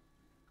 Okay.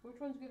 Which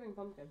one's giving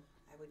pumpkin?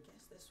 I would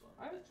guess this one.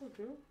 I but would so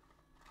too.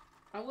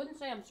 I wouldn't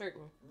say I'm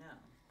certain. no.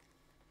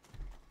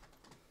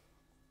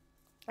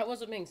 I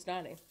wasn't being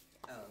snotty.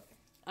 Oh, okay.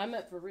 I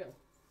meant for real.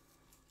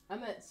 I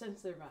meant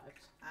since their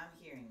vibes. I'm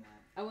hearing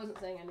that. I wasn't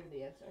saying I knew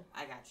the answer.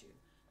 I got you.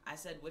 I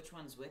said which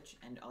one's which,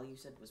 and all you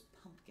said was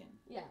pumpkin.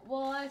 Yeah,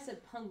 well, I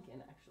said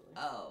pumpkin, actually.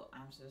 Oh,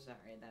 I'm so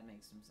sorry. That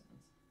makes some sense.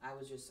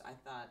 I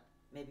thought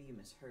maybe you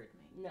misheard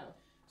me. No,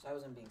 So I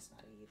wasn't being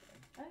snotty either.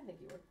 I didn't think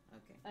you were.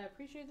 Okay. I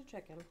appreciate the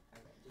check-in. Okay.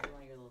 Did you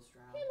want your little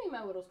straw? Hand me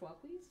my whittle straw,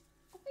 please.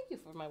 Oh, thank you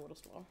for my whittle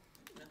straw. I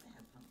didn't know they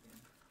had pumpkin.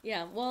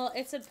 Yeah, well,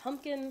 it said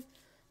pumpkin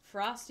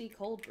frosty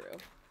cold brew.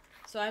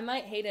 So I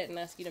might hate it and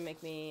ask you to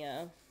make me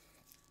a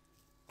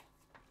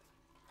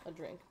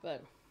drink,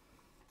 but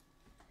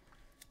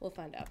we'll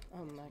find out.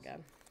 Oh my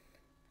god.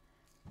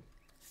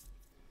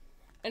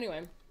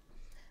 Anyway,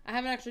 I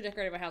haven't actually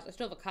decorated my house. I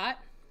still have a cot.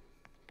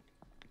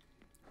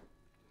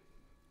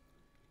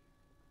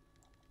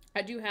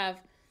 I do have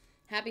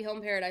Happy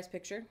Home Paradise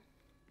picture.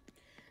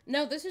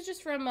 No, this is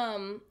just from,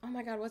 oh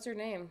my god, what's her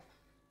name?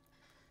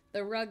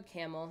 The rug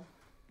camel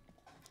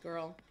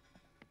girl.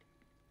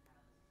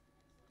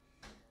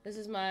 This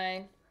is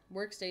my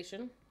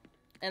workstation.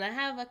 And I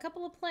have a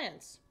couple of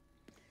plants.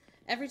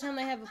 Every time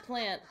they have a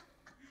plant,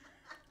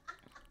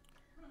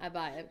 I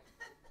buy it.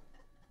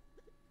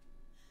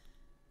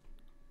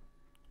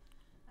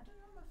 I don't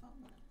know my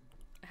phone went.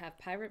 I have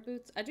pirate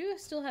boots. I do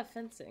still have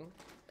fencing.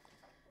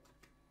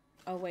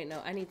 Oh, wait,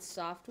 no. I need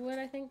softwood,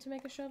 I think, to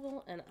make a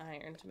shovel, and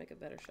iron to make a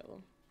better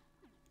shovel.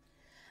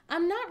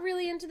 I'm not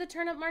really into the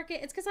turnip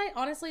market. It's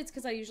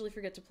because I usually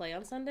forget to play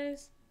on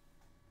Sundays.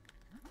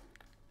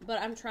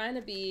 But I'm trying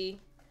to be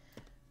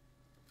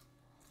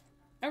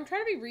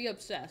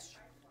re-obsessed.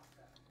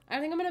 I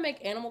think I'm going to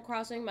make Animal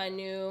Crossing my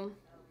new...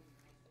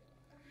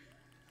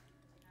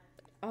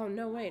 Oh,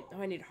 no, wait.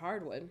 Oh, I need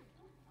hardwood.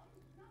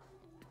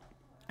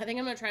 I think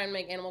I'm going to try and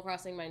make Animal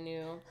Crossing my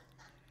new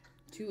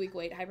 2-week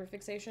wait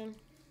hyperfixation.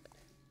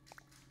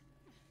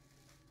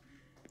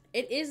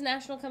 It is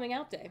National Coming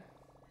Out Day.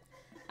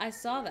 I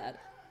saw that.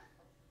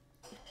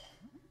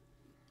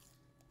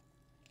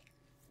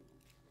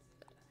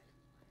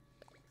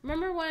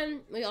 Remember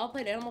when we all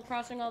played Animal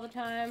Crossing all the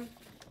time?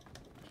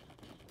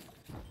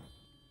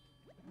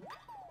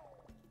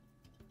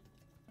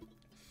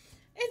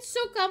 It's so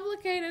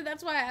complicated.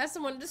 That's why I asked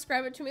someone to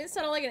describe it to me. It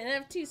sounded like an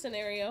NFT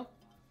scenario.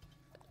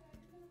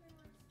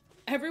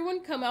 Everyone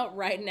come out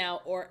right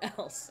now or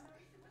else.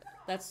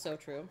 That's so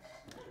true.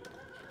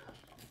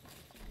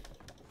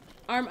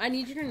 I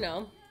need you to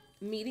know,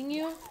 meeting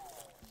you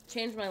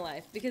changed my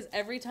life because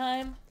every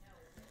time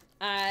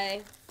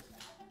I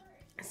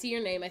see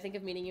your name, I think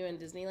of meeting you in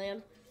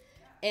Disneyland,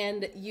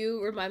 and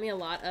you remind me a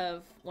lot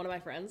of one of my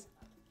friends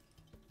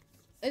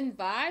in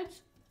vibes,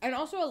 and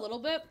also a little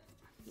bit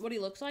what he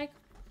looks like.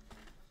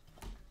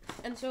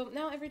 And so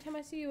now every time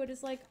I see you, it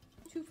is like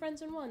two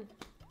friends in one.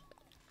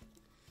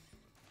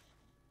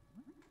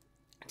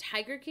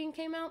 Tiger King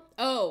came out?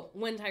 Oh,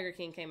 when Tiger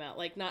King came out.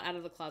 Like, not Out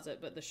of the Closet,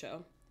 but the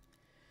show.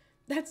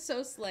 That's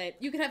so slay.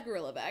 You can have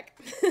Gorilla back.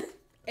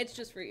 It's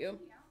just for you.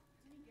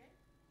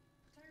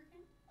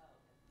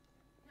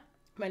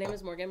 My name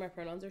is Morgan. My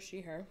pronouns are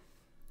she, her.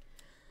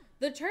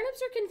 The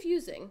turnips are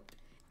confusing.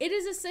 It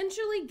is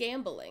essentially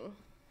gambling.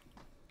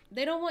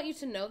 They don't want you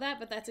to know that,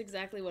 but that's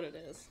exactly what it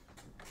is.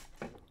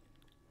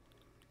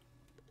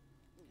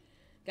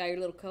 Got your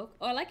little Coke?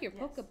 Oh, I like your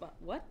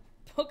what?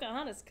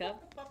 Pocahontas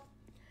cup.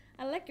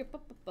 I like your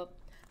pop.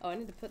 Oh, I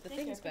need to put the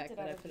things back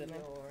that I put in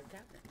there.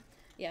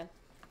 Yeah.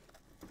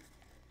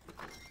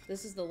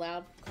 This is the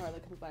loud car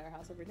that comes by our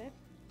house every day.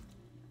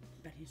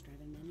 Bet he's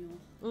driving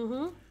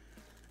manual.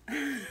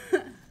 Mm-hmm.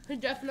 He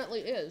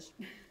definitely is.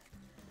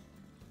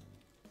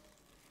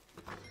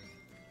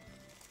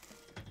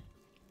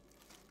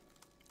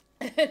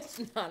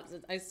 It's not.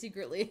 I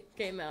secretly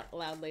came out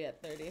loudly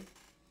at 30.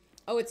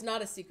 Oh, it's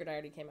not a secret. I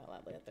already came out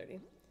loudly at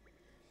 30.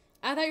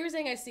 I thought you were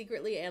saying I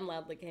secretly and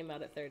loudly came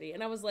out at 30.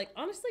 And I was like,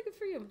 honestly, good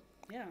for you.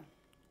 Yeah.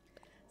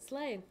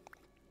 Slay.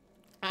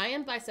 I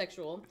am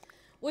bisexual,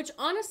 which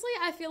honestly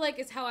I feel like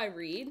is how I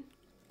read.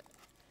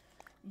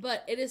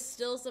 But it is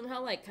still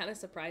somehow like kind of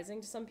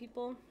surprising to some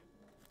people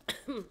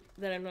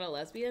that I'm not a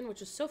lesbian,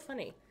 which is so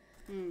funny.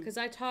 Because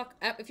I talk,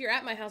 if you're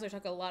at my house, I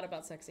talk a lot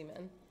about sexy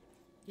men.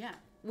 Yeah.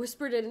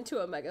 Whispered it into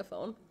a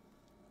megaphone.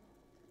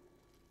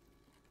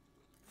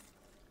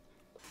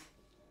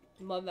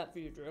 Love that for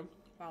you, Drew.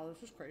 Wow,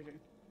 this is crazy.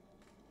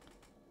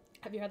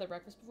 Have you had the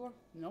breakfast before?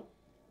 Nope.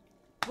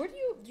 Where do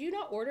you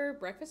not order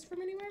breakfast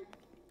from anywhere?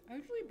 I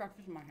usually eat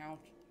breakfast in my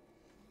house.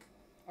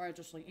 Or I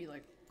just like eat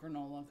like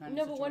granola kind of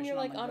No, but when you're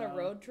like on a go.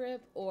 road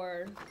trip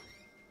or...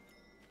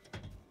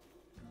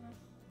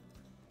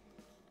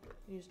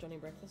 You just don't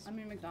eat breakfast? I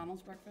mean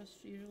McDonald's breakfast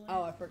usually.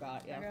 Oh, I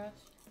forgot, yeah. I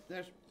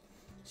guess.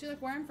 See,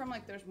 like where I'm from,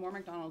 like there's more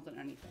McDonald's than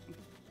anything.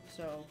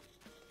 So...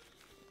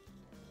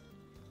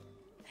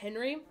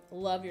 Henry,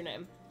 love your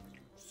name.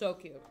 So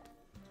cute.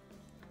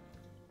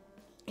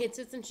 It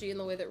sits in she in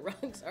the way that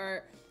rugs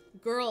are...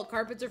 Girl,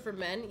 carpets are for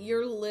men.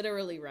 You're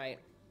literally right.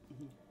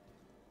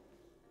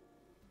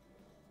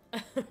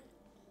 Mm-hmm.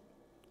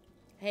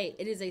 Hey,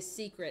 it is a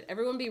secret.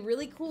 Everyone be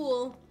really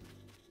cool.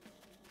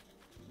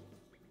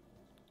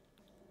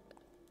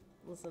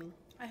 Listen.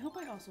 I hope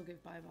I also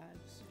give bi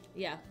vibes.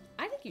 Yeah,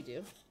 I think you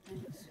do.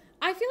 Thanks.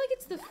 I feel like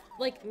it's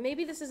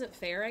maybe this isn't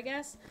fair, I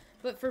guess,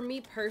 but for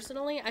me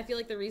personally, I feel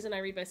like the reason I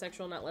read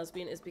bisexual, not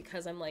lesbian, is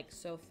because I'm, like,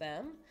 so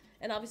femme.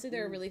 And obviously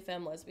there are really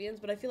femme lesbians,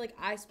 but I feel like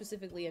I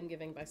specifically am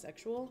giving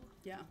bisexual.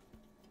 Yeah.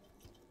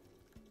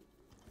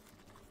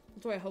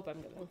 That's what I hope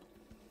I'm giving.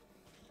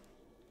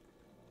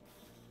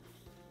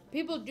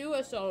 People do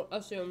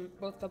assume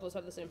both couples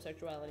have the same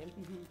sexuality.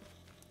 Mm-hmm.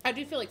 I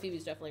do feel like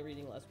Phoebe's definitely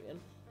reading lesbian.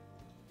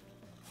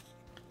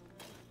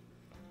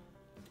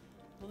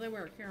 Well, they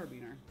wear a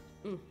carabiner.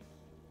 Mm.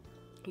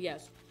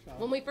 Yes. So.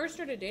 When we first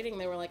started dating,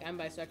 they were like, I'm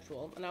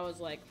bisexual. And I was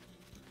like...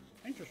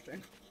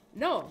 Interesting.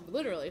 No,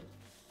 literally.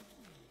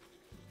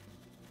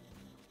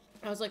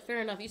 I was like,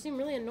 fair enough. You seem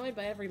really annoyed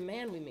by every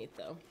man we meet,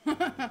 though.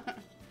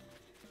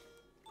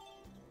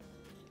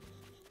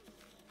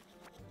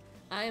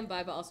 I am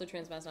bi, but also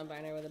trans,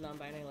 non-binary with a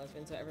non-binary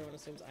lesbian, so everyone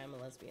assumes I am a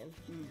lesbian.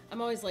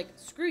 I'm always like,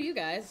 screw you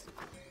guys.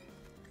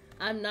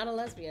 I'm not a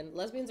lesbian.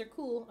 Lesbians are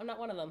cool. I'm not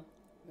one of them.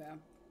 Yeah.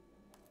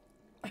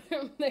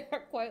 They are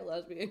quite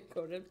lesbian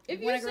coded.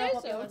 If when you I grow say up,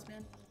 I'll be a so.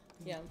 lesbian.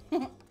 Yeah.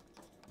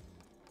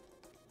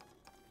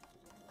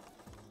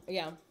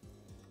 Yeah.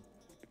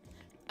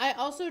 I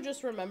also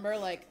just remember,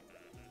 like,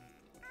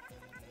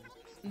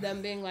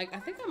 them being like, I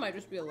think I might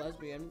just be a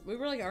lesbian. We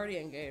were, like, already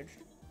engaged.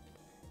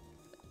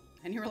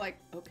 And you were like,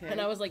 okay. And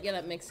I was like, yeah,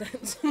 that makes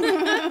sense.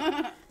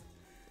 It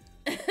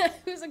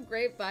was a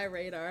great bi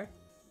radar.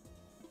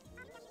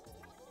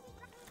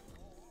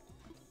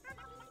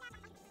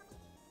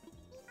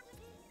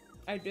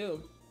 I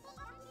do.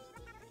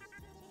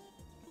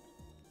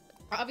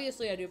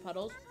 Obviously, I do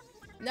Puddles.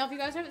 Now, if you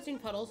guys haven't seen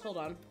Puddles, hold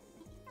on.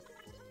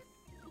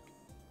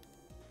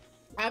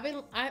 I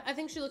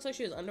think she looks like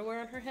she has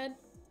underwear on her head.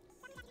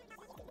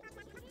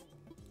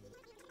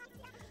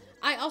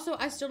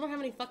 I still don't have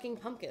any fucking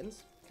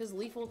pumpkins. Because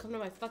Leaf won't come to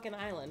my fucking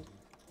island.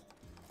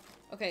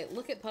 Okay,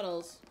 look at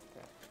Puddles.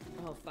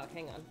 Oh, fuck,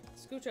 hang on.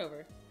 Scooch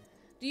over.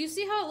 Do you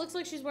see how it looks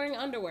like she's wearing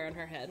underwear on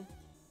her head?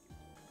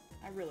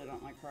 I really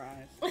don't like her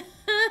eyes.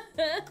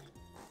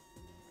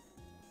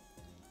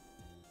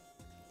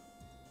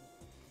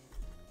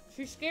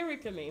 She's scary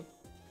to me.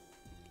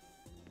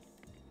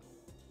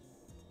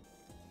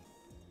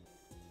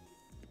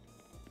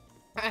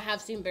 I have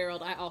seen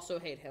Barreled. I also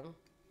hate him.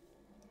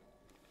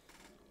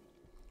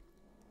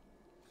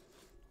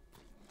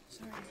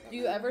 sorry. Do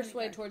you ever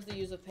sway towards the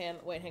use of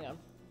Wait, hang on.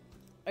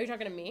 Are you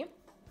talking to me?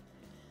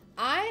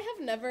 I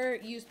have never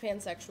used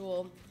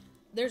pansexual.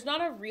 There's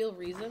not a real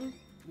reason.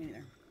 Me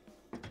neither.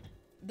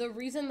 The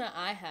reason that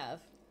I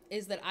have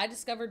is that I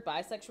discovered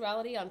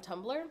bisexuality on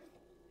Tumblr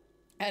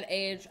at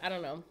age, I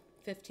don't know,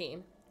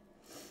 15.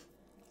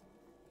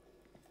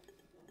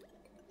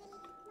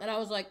 And I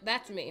was like,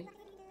 that's me.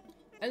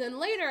 And then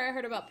later I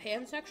heard about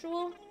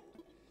pansexual.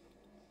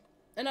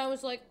 And I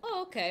was like,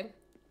 oh, okay.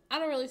 I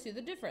don't really see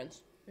the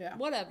difference. Yeah.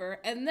 Whatever.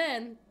 And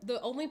then the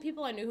only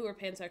people I knew who were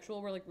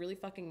pansexual were like really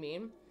fucking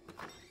mean.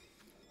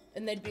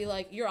 And they'd be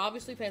like, you're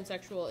obviously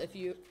pansexual if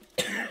you...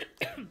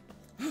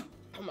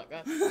 oh my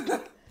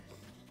god.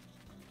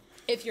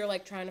 If you're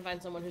like trying to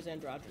find someone who's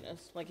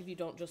androgynous. Like if you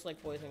don't just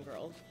like boys and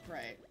girls.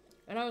 Right.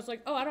 And I was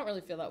like, oh, I don't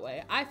really feel that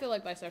way. I feel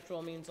like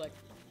bisexual means like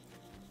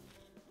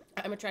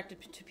I'm attracted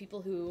to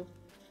people who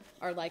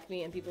are like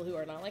me and people who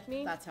are not like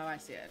me. That's how I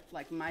see it.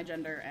 Like my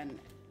gender and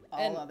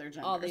all other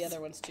genders. All the other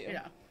ones too.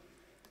 Yeah.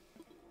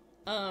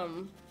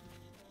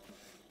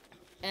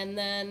 And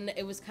then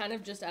it was kind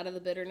of just out of the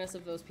bitterness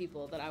of those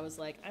people that I was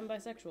like, I'm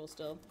bisexual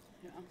still.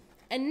 Yeah.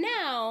 And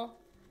now,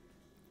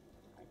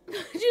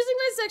 choosing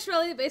my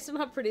sexuality based on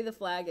how pretty the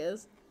flag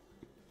is.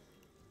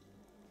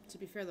 To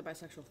be fair, the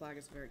bisexual flag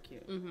is very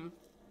cute. Mm-hmm.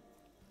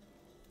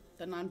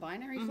 The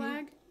non-binary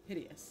flag,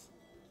 hideous.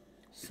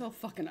 So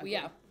fucking ugly.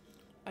 Yeah.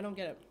 I don't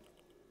get it.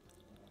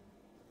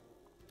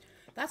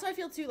 That's how I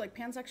feel too. Like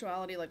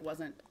pansexuality, like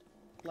wasn't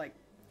like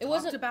It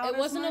wasn't. about It as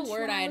wasn't a much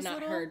word when I had was not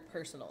little. heard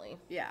personally.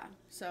 Yeah.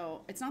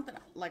 So it's not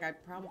that like I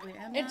probably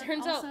am. It that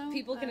turns also, out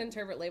people can but-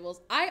 interpret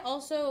labels. I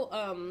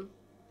also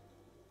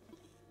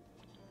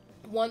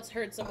once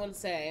heard someone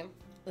say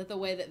that the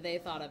way that they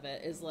thought of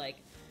it is like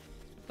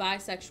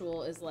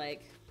bisexual is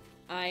like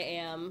I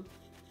am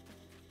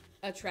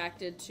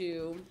attracted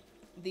to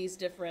these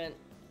different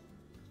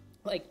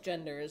like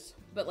genders,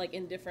 but like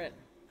in different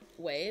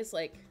ways.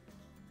 Like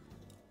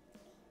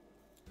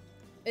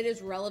it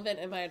is relevant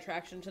in my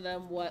attraction to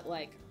them what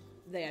like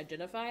they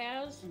identify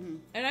as. Mm-hmm.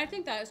 And I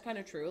think that is kind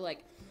of true.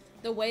 Like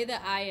the way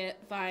that I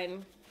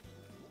find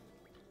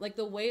like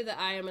the way that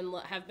I am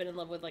have been in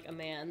love with like a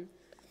man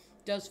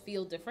does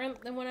feel different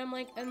than when I'm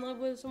like in love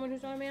with someone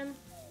who's not a man.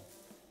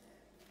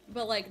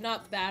 But like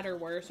not bad or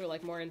worse or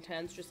like more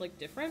intense, just like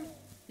different.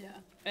 Yeah.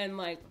 And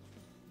like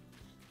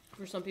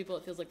for some people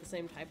it feels like the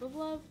same type of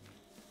love.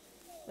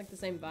 Like the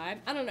same vibe.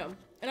 I don't know.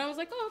 And I was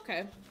like, oh,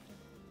 okay.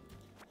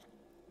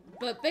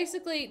 But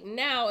basically,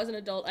 now, as an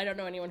adult, I don't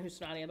know anyone who's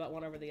snotty about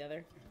one over the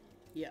other.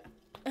 Yeah.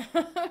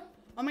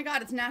 Oh my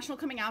god, it's National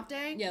Coming Out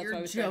Day? Yeah, that's You're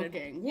why we started.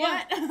 joking.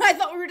 Yeah. What? I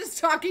thought we were just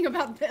talking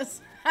about this.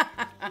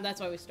 And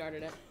that's why we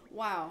started it.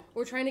 Wow.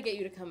 We're trying to get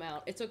you to come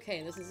out. It's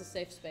okay. This is a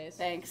safe space.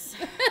 Thanks.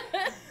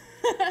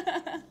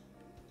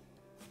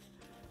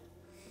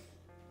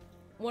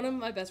 One of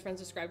my best friends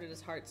described it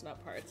as hearts,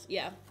 not parts.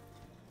 Yeah.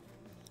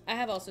 I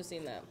have also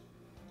seen that.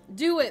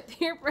 Do it.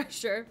 Peer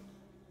pressure.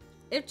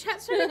 If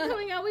chat started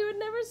coming out, we would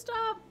never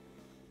stop.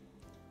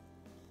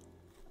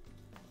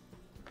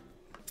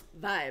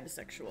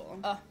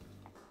 Vibesexual.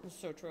 That's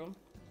so true.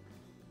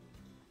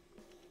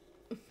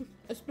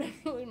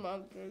 Especially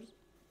monsters.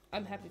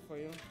 I'm happy for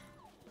you.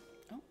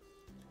 Oh.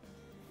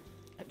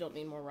 I don't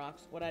need more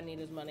rocks. What I need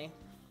is money.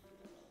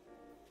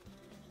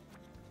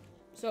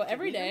 So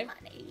every day,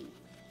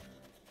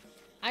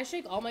 I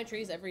shake all my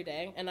trees every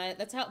day, and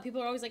that's how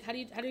people are always like, how do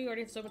you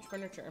already have so much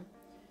furniture?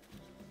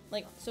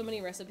 Like, so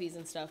many recipes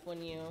and stuff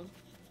when you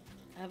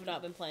have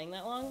not been playing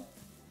that long.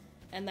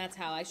 And that's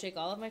how I shake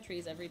all of my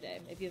trees every day,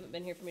 if you haven't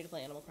been here for me to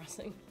play Animal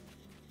Crossing.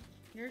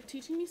 You're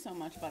teaching me so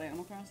much about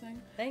Animal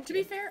Crossing. Thank To you.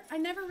 be fair, I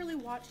never really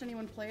watched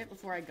anyone play it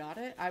before I got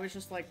it. I was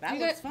just like, that Do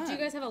you looks guys, fun. do you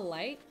guys have a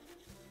light?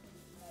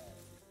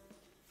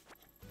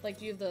 Like,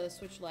 do you have the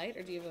Switch Lite,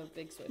 or do you have a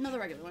big Switch? No, the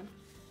regular one.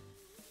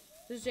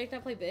 Does Jake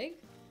not play big?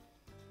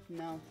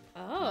 No. Oh.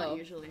 Not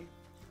usually.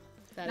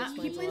 That Not,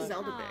 he explains a plays lot.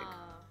 Zelda big,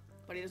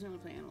 but he doesn't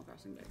really play Animal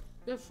Crossing big.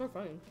 That's so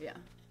funny. Yeah.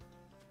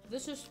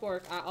 This is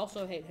Spork. I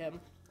also hate him.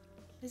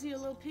 Is he a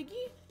little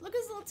piggy? Look at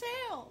his little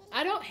tail.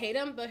 I don't hate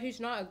him, but he's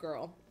not a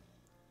girl.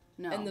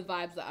 No. In the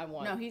vibes that I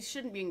want. No, he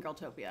shouldn't be in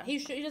Girltopia. He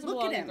doesn't Look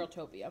belong at in him.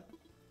 Girltopia.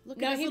 Look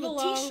No, at his he little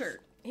belongs.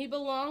 t-shirt. He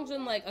belongs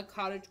in like a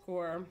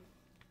cottagecore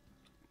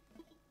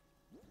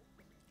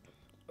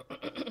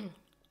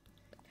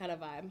kind of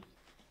vibe.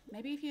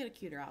 Maybe if he had a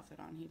cuter outfit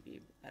on, he'd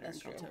be better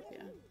That's in true.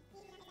 Girltopia.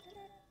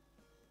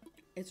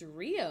 It's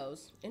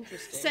Rio's.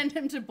 Interesting. Send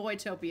him to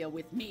Boytopia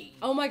with me.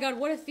 Oh my god,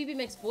 what if Phoebe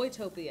makes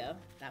Boytopia?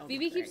 That would be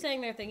Phoebe great. keeps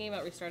saying they're thinking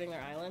about restarting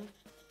their island.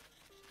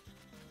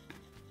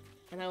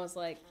 And I was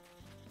like,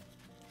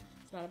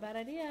 it's not a bad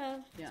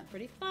idea. Yeah. It's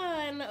pretty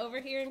fun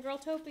over here in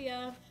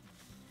Girltopia.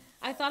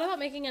 I thought about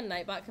making a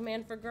Nightbot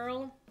command for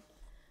girl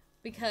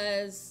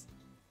because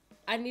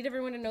I need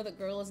everyone to know that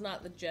girl is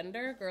not the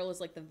gender. Girl is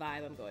like the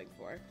vibe I'm going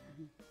for.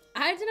 Mm-hmm.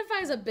 I identify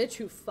as a bitch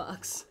who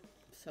fucks.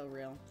 So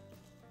real.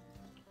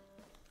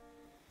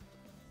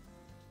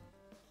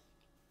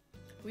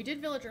 We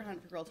did villager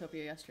hunt for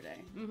Girltopia yesterday,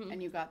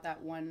 and you got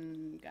that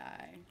one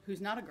guy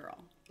who's not a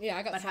girl, Yeah,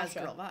 I got but Sasha.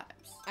 has girl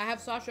vibes. I have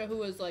Sasha who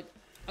was like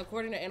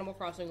according to Animal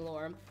Crossing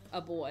lore,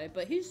 a boy,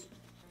 but he's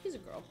a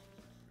girl.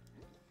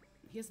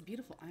 He has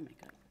beautiful eye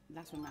makeup.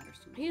 That's what matters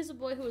to me. He is a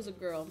boy who is a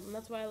girl, and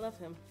that's why I love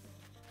him.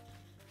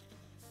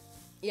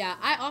 Yeah,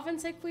 I often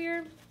say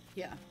queer.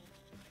 Yeah.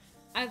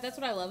 That's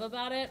what I love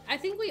about it. I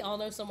think we all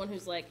know someone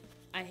who's like,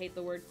 I hate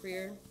the word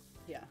queer.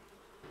 Yeah.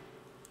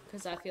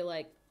 Because I feel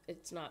like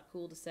it's not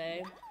cool to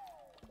say.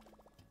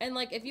 And,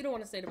 like, if you don't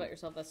want to say it about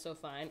yourself, that's so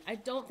fine. I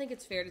don't think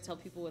it's fair to tell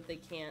people what they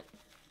can't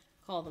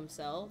call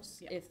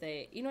themselves if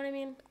they... You know what I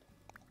mean?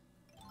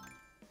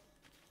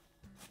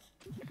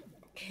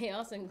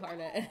 Chaos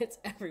incarnate, and it's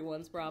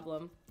everyone's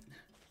problem.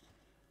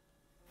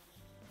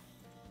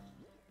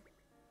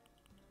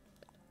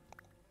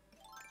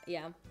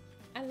 Yeah.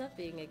 I love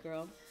being a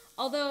girl.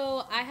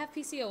 Although, I have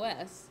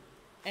PCOS,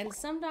 and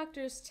some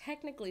doctors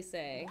technically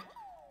say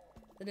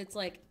that it's,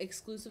 like,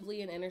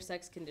 exclusively an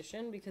intersex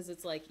condition because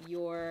it's, like,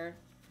 your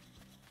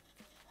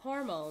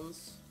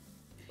hormones,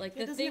 like,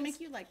 the doesn't things... it make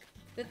you, like,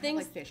 the have,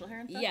 things, like, facial hair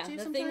and stuff, yeah, too,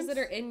 the sometimes? things that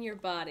are in your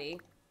body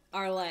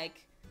are,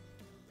 like,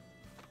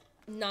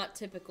 not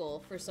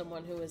typical for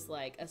someone who is,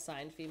 like,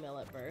 assigned female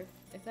at birth,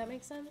 if that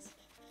makes sense.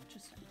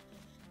 Interesting.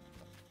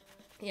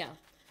 Yeah.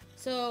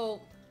 So...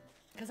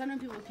 Because I know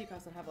people with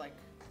PCOS that have, like...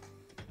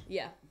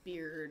 Yeah.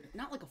 Beard.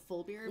 Not, like, a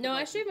full beard. No, but, I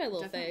like, shave my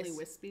little definitely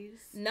face. wispies.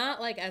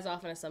 Not, like, as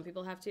often as some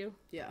people have to.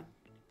 Yeah.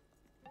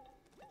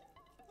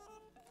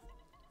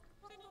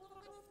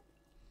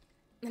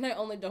 And I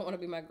only don't want to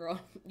be my girl.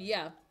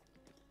 Yeah.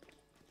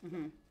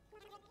 Mm-hmm.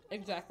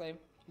 Exactly.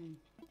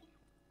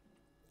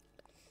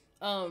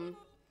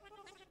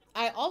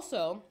 I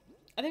also,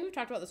 I think we've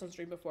talked about this on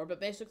stream before, but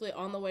basically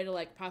on the way to,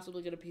 like,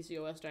 possibly get a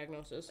PCOS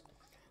diagnosis,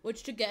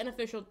 which to get an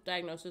official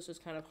diagnosis is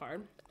kind of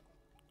hard.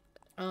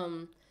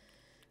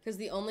 Because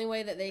the only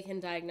way that they can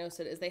diagnose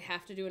it is they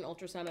have to do an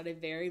ultrasound at a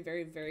very,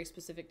 very, very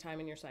specific time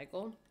in your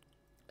cycle.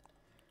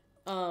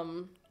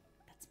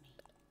 That's me.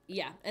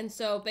 Yeah, and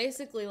so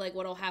basically, like,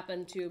 what'll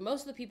happen to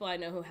most of the people I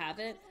know who have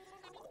it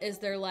is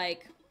they're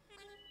like,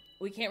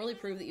 we can't really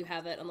prove that you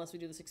have it unless we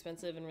do this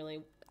expensive and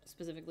really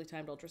specifically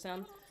timed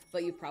ultrasound,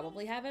 but you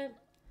probably have it.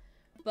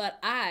 But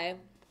I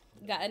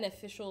got an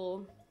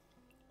official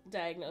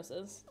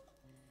diagnosis,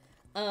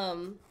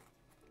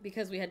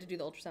 because we had to do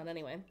the ultrasound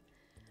anyway.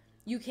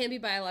 You can be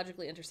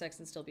biologically intersex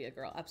and still be a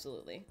girl,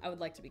 absolutely. I would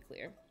like to be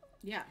clear.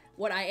 Yeah.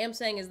 What I am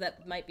saying is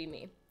that might be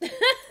me.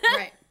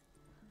 Right.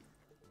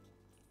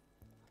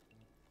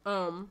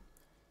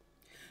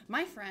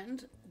 My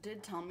friend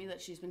did tell me that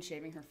she's been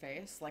shaving her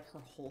face, like her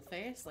whole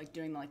face, like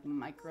doing like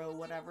micro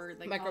whatever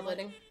they call it.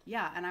 Microblading?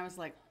 Yeah, and I was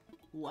like,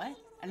 what?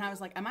 And I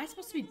was like, am I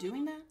supposed to be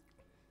doing that?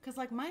 Because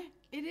like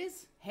it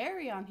is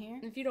hairy on here.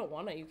 If you don't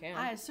want it, you can.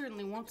 I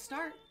certainly won't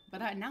start,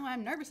 but now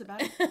I'm nervous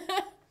about it.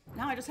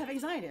 Now I just have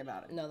anxiety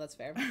about it. No, that's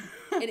fair.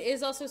 It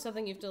is also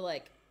something you have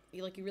to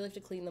you really have to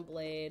clean the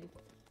blade.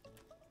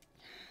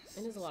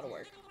 It is a lot of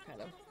work,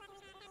 kind of.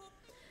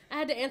 I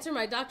had to answer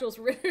my doctoral's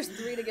Ritter's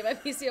 3 to get my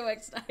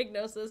PCOS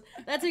diagnosis.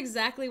 That's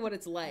exactly what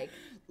it's like.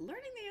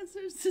 Learning the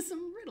answers to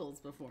some riddles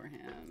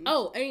beforehand.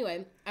 Oh,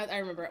 anyway, I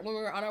remember when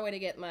we were on our way to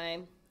get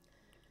my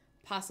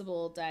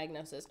possible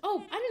diagnosis.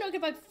 Oh, I didn't know I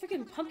could buy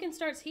freaking pumpkin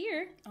starts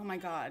here. Oh my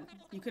god.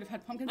 You could have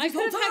had pumpkins I this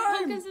whole could have had time!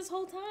 pumpkins this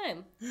whole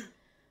time.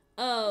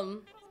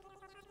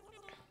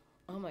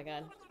 Oh my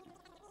god.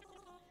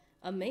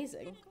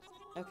 Amazing.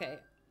 Okay.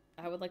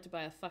 I would like to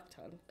buy a fuck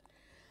ton.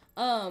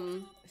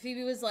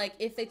 Phoebe was like,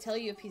 if they tell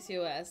you a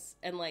PCOS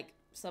and like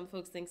some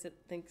folks think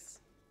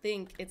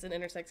it's an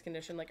intersex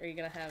condition, like, are you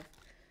gonna have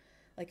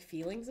like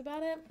feelings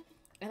about it?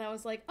 And I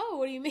was like, oh,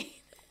 what do you mean?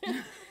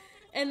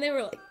 And they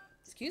were like,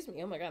 excuse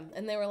me, oh my god.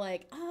 And they were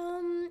like,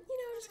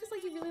 just because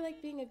like you really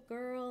like being a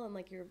girl and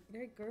like you're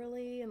very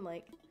girly and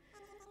like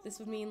this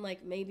would mean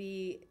like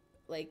maybe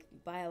like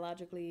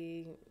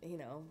biologically,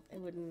 it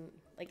wouldn't,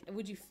 like,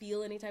 would you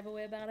feel any type of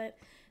way about it?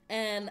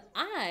 And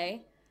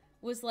I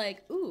was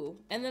like, ooh.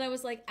 And then I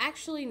was like,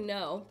 actually,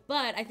 no.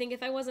 But I think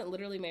if I wasn't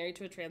literally married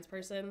to a trans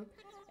person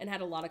and had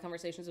a lot of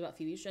conversations about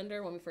Phoebe's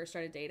gender when we first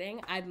started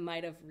dating, I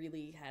might have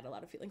really had a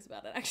lot of feelings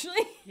about it,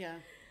 actually. Yeah.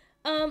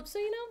 So,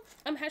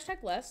 I'm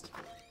 #blessed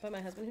by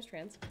my husband who's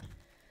trans.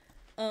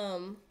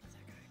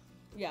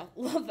 Yeah,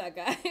 love that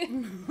guy.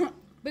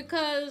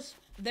 Because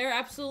they're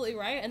absolutely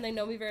right, and they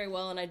know me very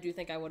well, and I do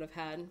think I would have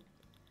had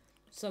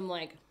some,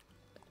 like,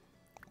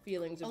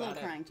 feelings about it. A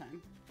little crying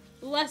time.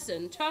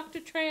 Lesson, talk to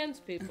trans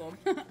people.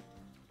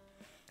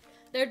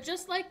 They're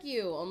just like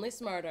you, only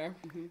smarter.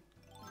 Mm-hmm.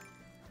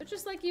 They're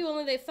just like you,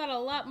 only they've thought a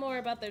lot more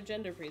about their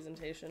gender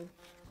presentation.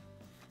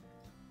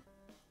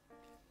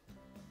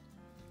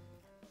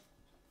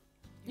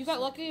 You got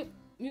lucky.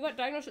 You got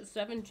diagnosed at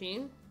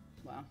 17.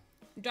 Wow.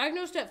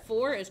 Diagnosed at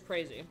 4 is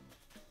crazy.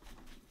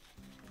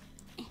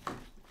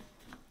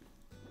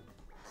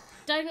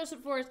 Diagnosed at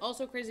 4 is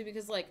also crazy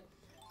because, like,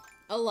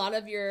 a lot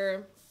of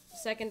your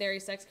secondary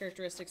sex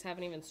characteristics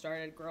haven't even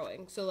started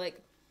growing. So, like,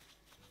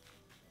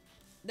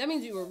 that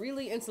means you were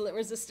really insulin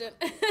resistant.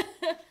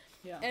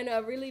 Yeah. And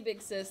a really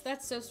big cis.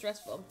 That's so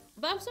stressful.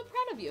 But I'm so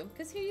proud of you,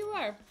 because here you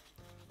are,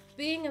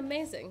 being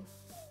amazing.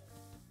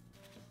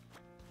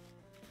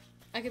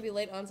 I could be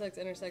late on sex,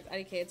 intersex,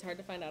 IDK. It's hard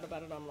to find out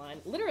about it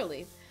online.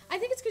 Literally. I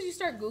think it's because you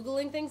start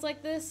Googling things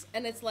like this,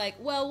 and it's like,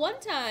 well, one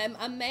time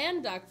a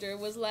man doctor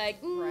was like,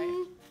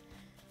 Right.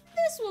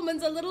 this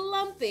woman's a little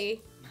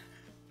lumpy.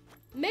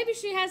 Maybe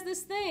she has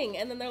this thing.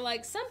 And then they're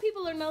like, some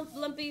people are not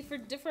lumpy for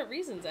different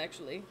reasons,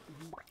 actually.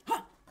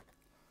 Huh.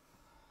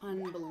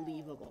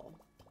 Unbelievable.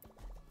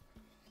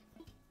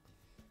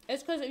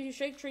 It's because if you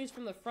shake trees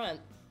from the front,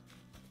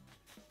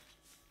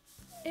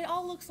 It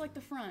all looks like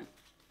the front.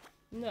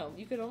 no,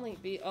 you could only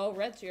be, oh,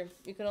 Red's here.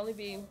 You could only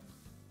be,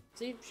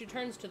 see, she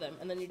turns to them,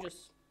 and then you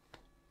just,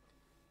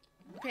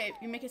 Okay,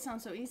 you make it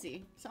sound so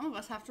easy. Some of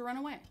us have to run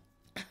away.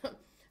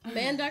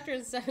 man doctor in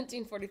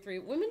 1743.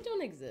 Women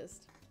don't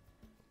exist.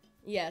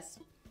 Yes.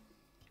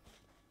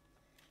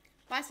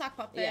 Bye, sock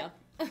puppet.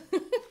 Yeah.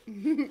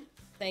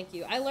 Thank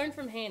you. I learned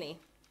from Hanny,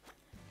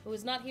 who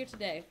is not here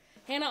today.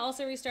 Hannah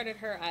also restarted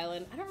her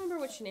island. I don't remember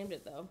what she named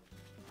it, though.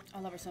 I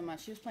love her so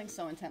much. She was playing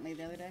so intently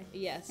the other day.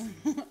 Yes.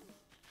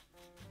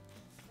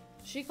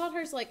 She called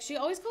hers, like, she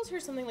always calls her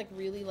something, like,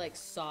 really, like,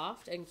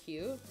 soft and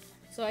cute.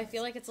 So I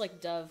feel like it's, like,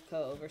 Dove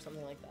Cove or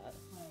something like that.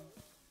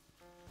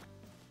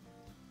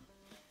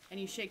 And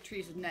you shake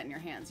trees with net in your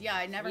hands. Yeah,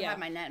 I never Yeah. had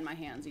my net in my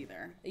hands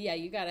either. Yeah,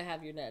 you gotta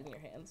have your net in your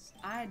hands.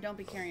 I don't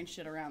be carrying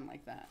shit around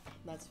like that.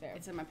 That's fair.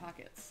 It's in my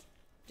pockets.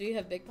 Do you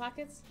have big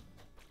pockets?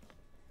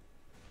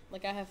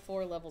 Like, I have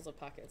 4 levels of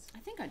pockets. I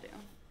think I do.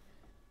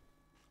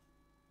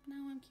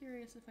 Now I'm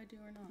curious if I do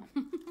or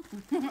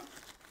not.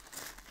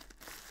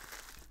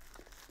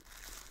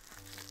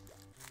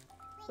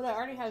 But that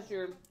already has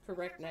your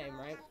correct name,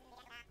 right?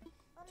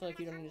 So, like,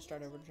 you don't need to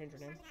start over to change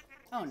your name?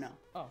 Oh, no.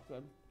 Oh,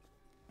 good.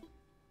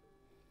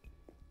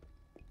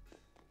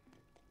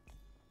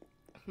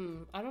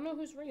 I don't know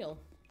who's real.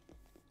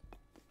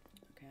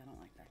 Okay, I don't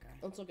like that guy.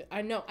 Let's look at,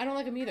 I know, I don't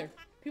like him either.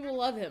 People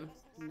love him.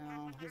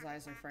 No, his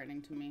eyes are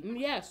frightening to me.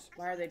 Yes,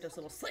 Why are they just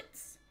little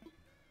slits?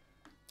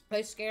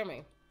 they scare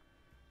me.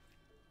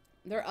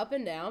 They're up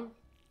and down.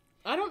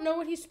 I don't know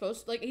what he's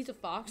supposed to, like, he's a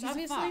fox, He's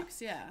obviously. a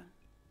fox, yeah.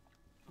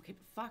 Okay,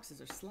 but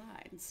foxes are sly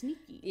and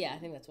sneaky. Yeah, I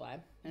think that's why.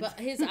 But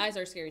his eyes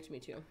are scary to me,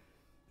 too.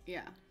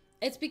 Yeah.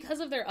 It's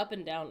because of their up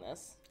and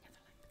downness.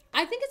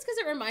 I think it's because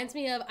it reminds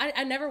me of,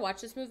 I never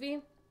watched this movie,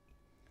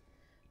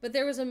 but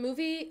there was a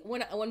movie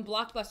when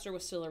Blockbuster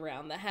was still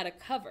around that had a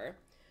cover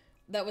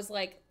that was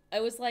like,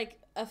 it was like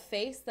a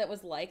face that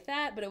was like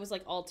that, but it was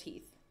like all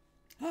teeth.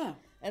 Huh.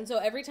 And so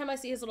every time I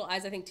see his little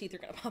eyes, I think teeth are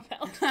going to pop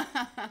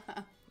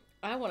out.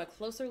 I want a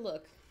closer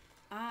look.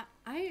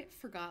 I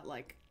forgot,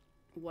 like,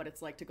 what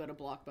it's like to go to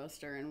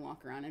Blockbuster and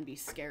walk around and be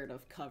scared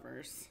of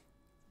covers.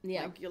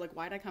 Yeah. Like, you're like,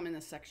 why'd I come in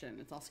this section?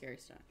 It's all scary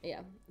stuff. Yeah.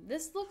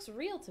 This looks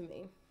real to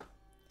me.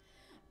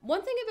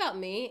 One thing about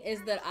me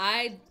is that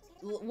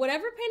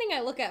whatever painting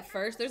I look at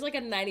first, there's like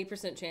a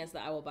 90% chance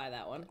that I will buy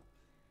that one.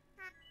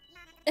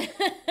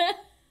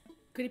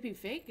 Could it be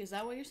fake? Is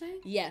that what you're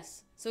saying?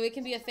 Yes. So it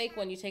can be a fake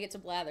one. You take it to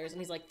Blathers,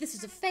 and he's like, this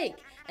is a fake.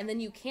 And then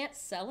you can't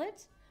sell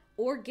it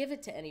or give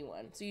it to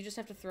anyone. So you just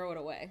have to throw it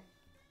away.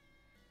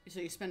 So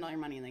you spend all your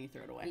money and then you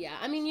throw it away. Yeah.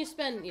 I mean, you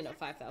spend,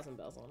 5,000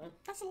 bells on it.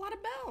 That's a lot of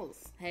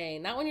bells. Hey,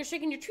 not when you're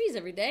shaking your trees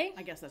every day.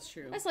 I guess that's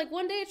true. That's like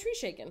one day of tree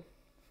shaking.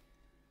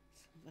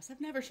 Unless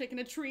I've never shaken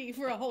a tree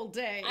for a whole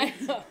day. I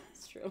know.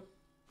 It's true.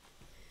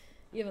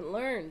 You haven't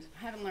learned.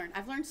 I haven't learned.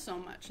 I've learned so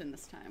much in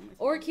this time.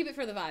 Or keep it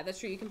for the vibe. That's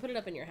true. You can put it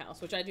up in your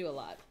house, which I do a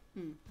lot.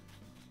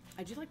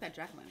 I do like that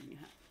jack-o'-lantern you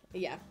have.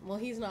 Yeah. Well,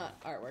 he's not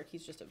artwork.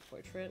 He's just a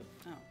portrait.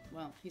 Oh,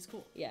 well, he's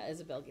cool. Yeah,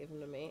 Isabel gave him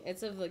to me.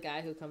 It's of the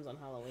guy who comes on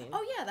Halloween.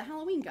 Oh, yeah, the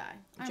Halloween guy.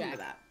 I remember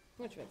Jack. that.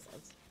 Which makes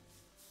sense.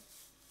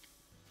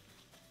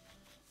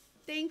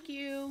 Thank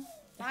you.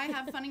 Bye.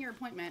 Have fun in your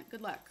appointment.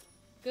 Good luck.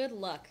 Good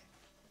luck.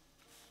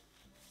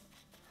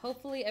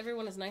 Hopefully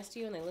everyone is nice to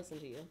you and they listen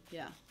to you.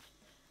 Yeah.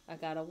 I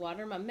gotta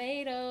water my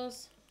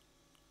tomatoes.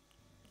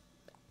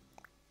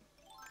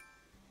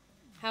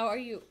 How are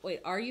you?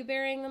 Wait, are you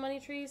burying the money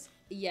trees?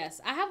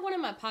 Yes. I have one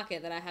in my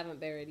pocket that I haven't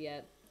buried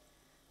yet.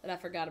 That I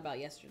forgot about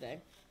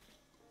yesterday.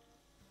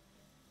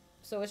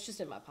 So it's just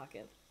in my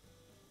pocket.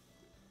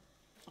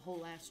 A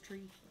whole ass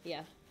tree.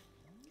 Yeah.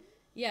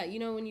 Yeah,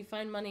 when you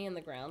find money in the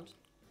ground,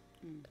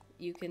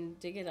 you can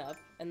dig it up,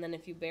 and then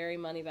if you bury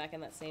money back in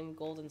that same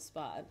golden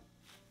spot,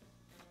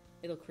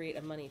 it'll create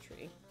a money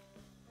tree.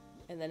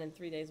 And then in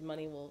 3 days,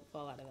 money will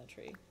fall out of that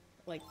tree.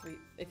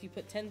 If you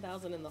put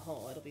 10,000 in the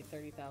hole, it'll be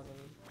 30,000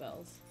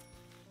 bells.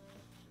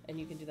 And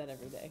you can do that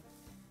every day.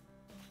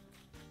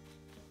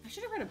 I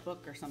should have read a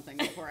book or something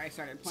before I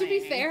started To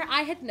playing. be fair,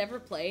 I had never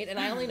played, and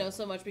I only know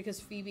so much because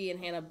Phoebe and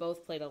Hannah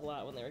both played a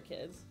lot when they were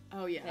kids.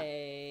 Oh, yeah.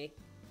 Hey,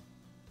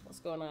 what's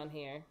going on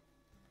here?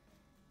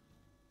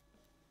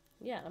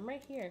 Yeah, I'm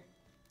right here.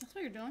 That's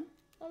what you're doing.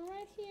 I'm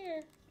right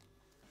here.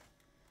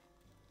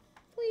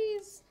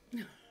 Please.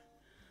 Please.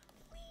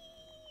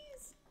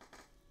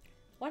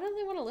 Why don't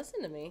they want to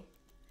listen to me?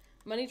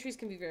 Money trees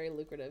can be very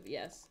lucrative,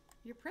 yes.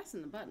 You're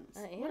pressing the buttons.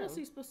 I What am. else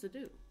are you supposed to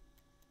do?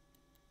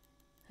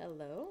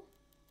 Hello?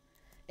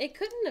 It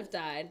couldn't have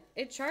died.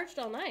 It charged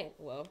all night.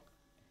 Whoa.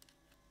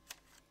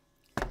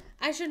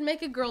 I should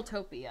make a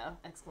Girltopia!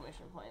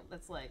 Exclamation point.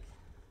 That's like...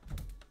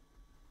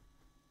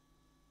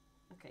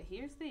 Okay,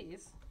 here's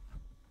these.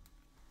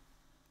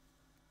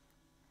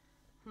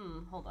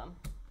 Hold on.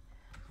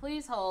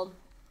 Please hold.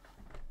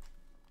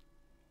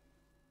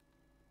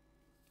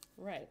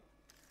 Right.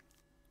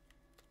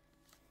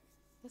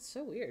 That's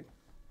so weird.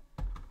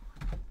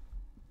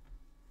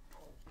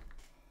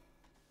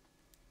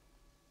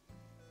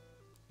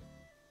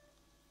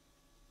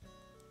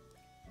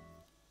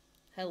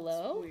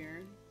 Hello? It's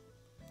weird.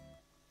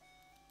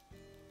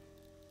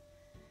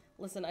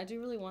 Listen, I do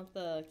really want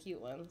the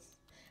cute ones.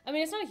 I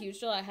mean, it's not a huge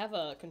deal. I have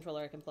a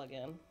controller I can plug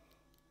in.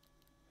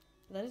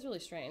 But that is really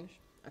strange.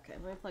 Okay,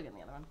 let me plug in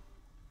the other one.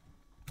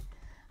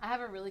 I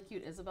have a really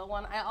cute Isabel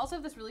one. I also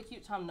have this really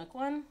cute Tom Nook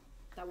one.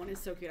 That one is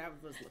so cute. I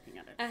was looking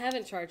at it. I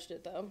haven't charged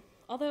it, though.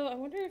 Although, I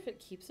wonder if it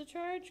keeps a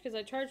charge, because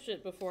I charged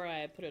it before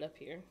I put it up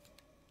here.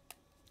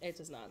 It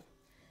does not.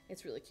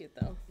 It's really cute,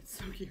 though. It's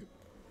so cute.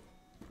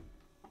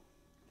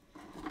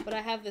 But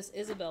I have this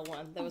Isabel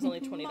one that was only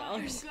 $20.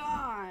 My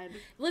God.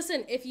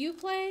 Listen, if you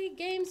play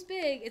games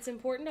big, it's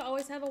important to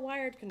always have a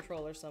wired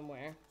controller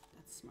somewhere.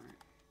 That's smart.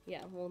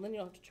 Yeah, well, then you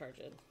don't have to charge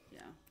it.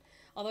 Yeah.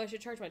 Although I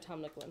should charge my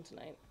Tom Nook one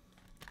tonight.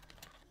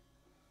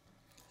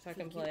 So I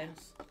can play.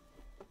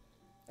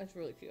 It's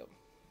really cute.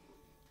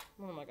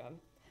 Oh my god.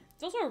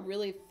 It's also a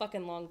really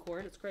fucking long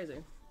cord. It's crazy.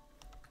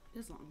 It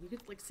is long. You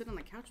could like sit on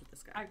the couch with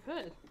this guy. I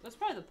could. That's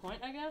probably the point,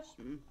 I guess.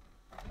 Mm.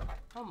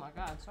 Oh my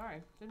god, sorry.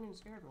 Didn't mean to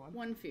scare everyone.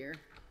 One fear.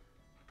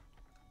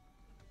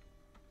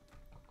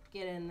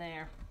 Get in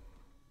there.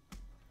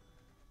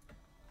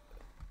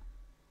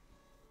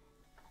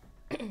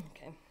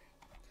 Okay.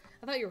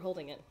 I thought you were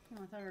holding it.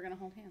 Oh, I thought we were gonna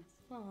hold hands.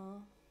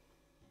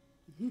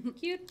 Aww.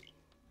 Cute.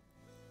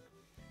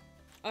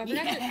 Oh,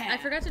 I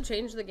forgot to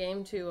change the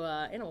game to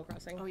Animal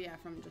Crossing. Oh yeah,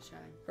 from just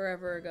chatting.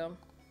 Forever ago.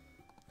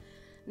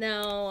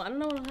 Now, I don't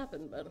know what'll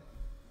happen, but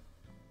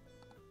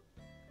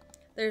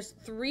there's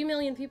 3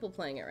 million people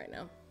playing it right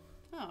now.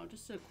 Oh,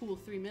 just a cool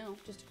 3 mil.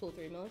 Just a cool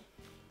 3 million.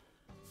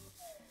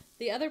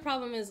 The other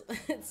problem is,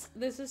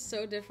 this is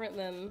so different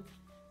than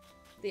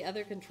the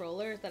other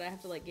controller that I have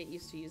to like get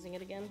used to using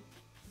it again,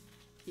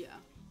 Yeah.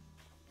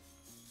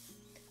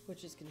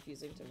 which is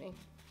confusing to me.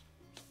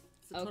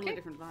 It's a totally Okay.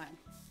 different vibe.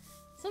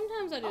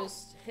 Sometimes I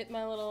just hit my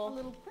A little.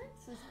 little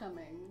prince is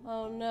coming.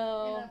 Oh In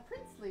no. a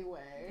princely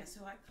way. Guess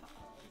who I called?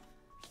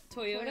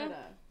 Toyota?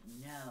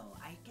 No,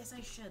 I guess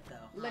I should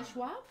though. Le huh?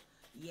 Schwab?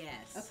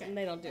 Yes. Okay. And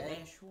they don't do Les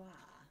it. Schwa.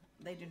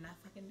 They do not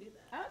fucking do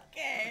that.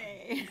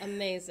 Okay.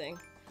 Amazing.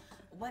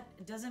 What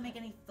doesn't make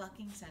any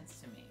fucking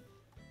sense to me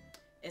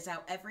is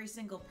how every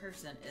single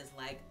person is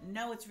like,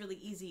 no, it's really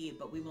easy,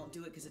 but we won't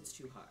do it because it's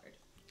too hard.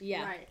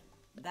 Yeah. Right.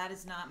 That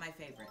is not my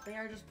favorite. They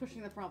are just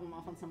pushing the problem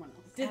off on someone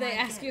else. Did And they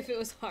I ask get you if it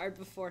was hard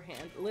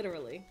beforehand?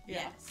 Literally.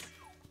 Yeah. Yes.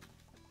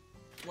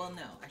 Well,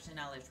 no, actually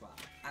not Les Schwab.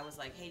 I was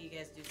like, hey, do you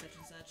guys do such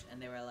and such?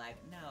 And they were like,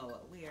 no,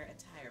 we're a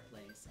tire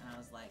place. And I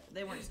was like,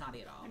 they weren't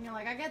snotty at all. And you're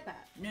like, I get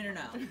that. No.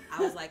 I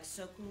was like,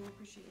 so cool,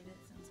 appreciate it,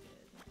 sounds good.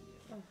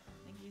 Thank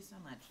you. Thank you so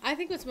much. I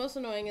think what's most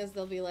annoying is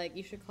they'll be like,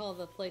 you should call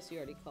the place you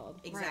already called.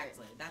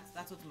 Exactly.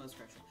 That's what's most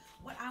frustrating.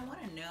 What I want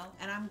to know,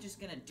 and I'm just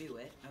gonna do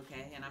it,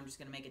 okay? And I'm just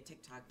gonna make a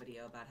TikTok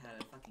video about how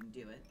to fucking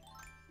do it.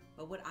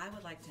 But what I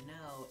would like to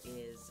know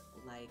is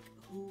like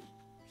who,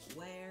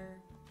 where,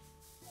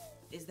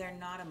 is there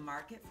not a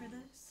market for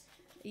this?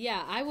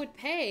 Yeah, I would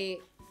pay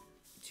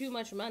too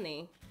much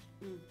money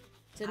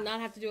to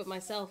not have to do it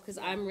myself because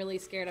I'm really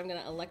scared I'm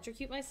going to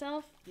electrocute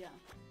myself Yeah.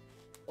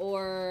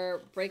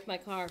 or break my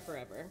car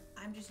forever.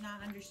 I'm just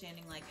not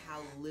understanding like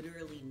how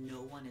literally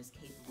no one is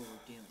capable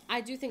of doing it.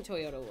 I do think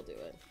Toyota will do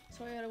it.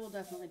 Toyota will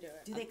definitely do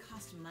it. Do they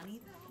cost money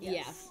though?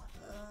 Yes.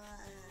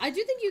 I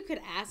do think you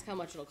could ask how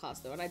much it'll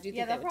cost though, and I do think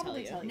Yeah, they they'll would tell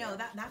probably you. tell you. No,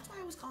 that's why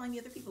I was calling the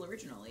other people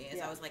originally. Is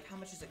Yeah. I was like, how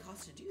much does it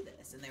cost to do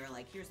this? And they were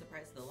like, here's the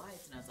price of the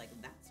lights. And I was like,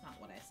 that's not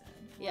what I said.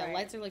 Yeah, Right.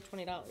 lights are like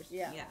 $20.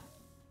 Yeah. Yeah.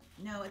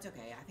 No, it's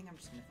okay. I think I'm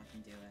just gonna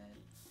fucking do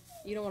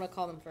it. You don't want to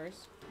call them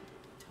first?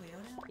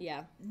 Toyota?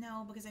 Yeah.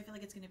 No, because I feel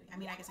like it's gonna be. I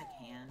mean, I guess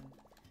I can.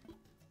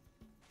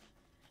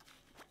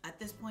 At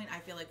this point, I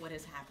feel like what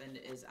has happened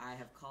is I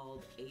have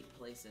called 8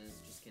 places.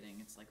 Just kidding,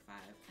 it's like 5,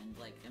 and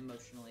like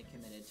emotionally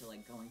committed to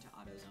like going to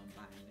AutoZone,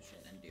 buying the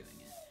shit, and doing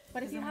it.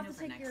 But if 'Cause you then we have know to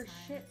for take next your time-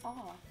 shit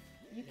off,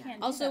 you Yeah. can't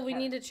do Also, that we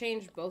part. need to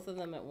change both of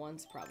them at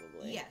once,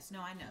 probably. Yes,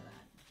 no, I know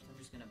that. So I'm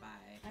just gonna buy.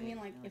 I mean,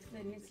 8, like, and if it's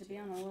it needs to be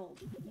on a little,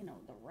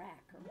 the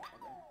rack or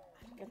whatever,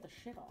 get the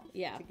shit off.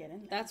 Yeah, To get in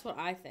there. that's what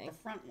I The think.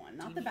 front one, Do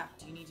not you the need- back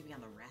Do one. you need to be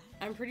on the rack?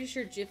 I'm pretty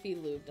sure Jiffy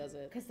Lube does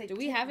it. Because Do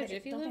we have a they,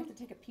 Jiffy don't they Lube? have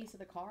to take a piece of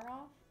the car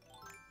off?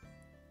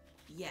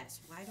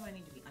 Yes. Why do I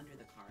need to be under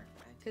the car?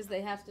 Because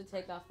they have to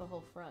take off the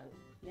whole front.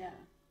 Yeah.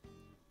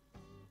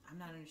 I'm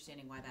not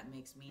understanding why that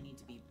makes me need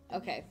to be.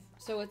 Okay,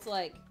 so it's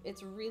like,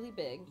 it's really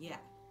big. Yeah.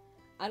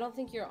 I don't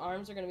think your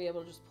arms are going to be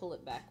able to just pull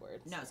it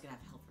backwards. No, it's gonna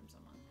have help from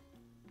someone.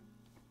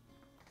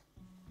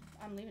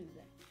 I'm leaving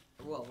today.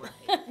 Well, right.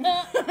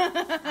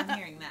 I'm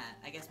hearing that.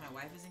 I guess my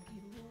wife isn't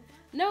capable of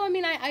that. No, I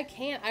mean, I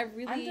can't. I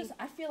really...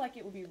 I feel like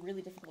it would be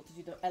really difficult to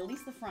do at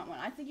least the front one.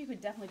 I think you could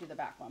definitely do the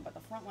back one, but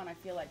the front one, I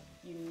feel like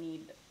you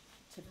need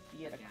to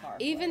be at a car.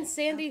 Even place.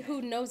 Sandy, Okay.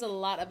 who knows a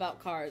lot about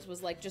cars,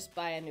 was like, just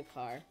buy a new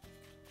car.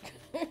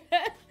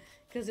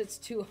 Because it's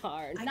too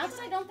hard. Not that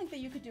I don't think that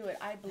you could do it.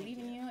 I believe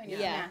in you, and you're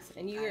Yeah, massive.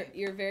 and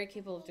you're very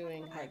capable of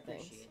doing I hard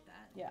things. appreciate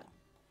that. Yeah.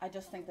 I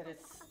just think that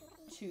it's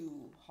too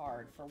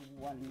hard for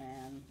one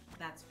man.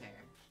 That's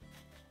fair.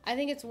 I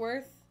think it's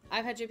worth.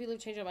 I've had JP Luke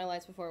change out my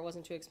lights before. It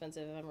wasn't too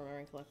expensive, if I'm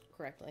remembering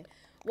correctly.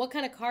 What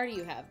kind of car do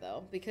you have,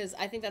 though? Because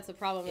I think that's the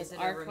problem. Is it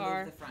our a car.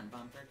 remove the front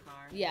bumper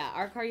car? Yeah,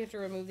 our car you have to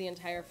remove the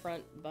entire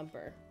front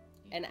bumper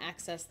and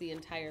access the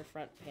entire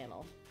front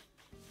panel,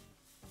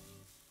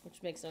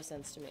 which makes no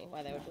sense to me.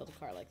 Why they would build a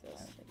car like this?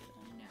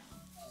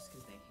 No, just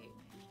because they hate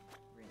me.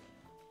 Really.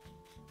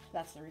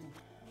 That's the reason.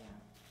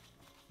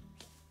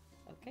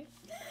 Okay.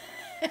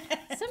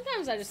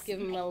 Sometimes I just give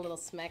them a little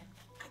smack.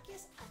 I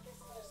guess I'll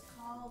just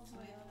call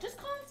Toyota. Just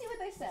call and see what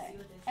they say. See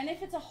what they say. And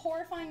if it's a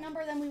horrifying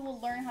number, then we will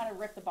learn how to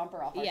rip the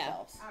bumper off Yeah.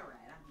 ourselves. All right,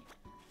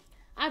 I'm here.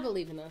 I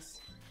believe in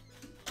us,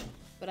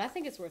 but I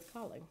think it's worth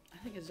calling. I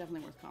think it's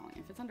definitely worth calling.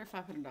 If it's under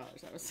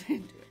 $500, I would say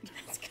do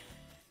it.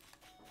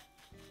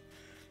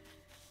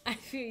 I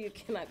fear you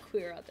cannot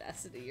queer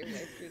audacity your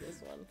way through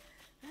this one.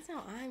 That's how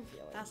I'm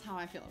feeling. That's how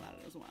I feel about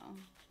it as well.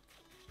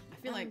 I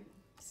feel like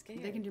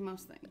scared. they can do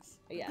most things.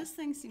 But Yeah. this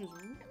thing seems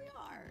really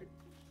hard.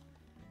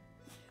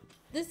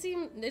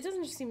 It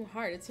doesn't just seem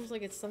hard. It seems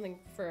like it's something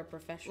for a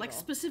professional. Like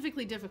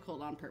specifically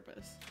difficult on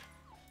purpose.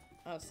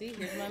 Oh, see,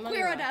 here's my money.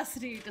 Queer rock.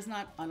 audacity does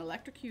not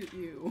unelectrocute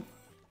you.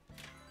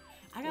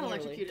 I got Literally.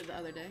 electrocuted the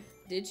other day.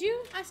 Did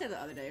you? I said the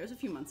other day. It was a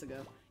few months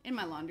ago. In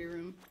my laundry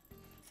room.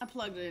 I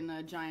plugged in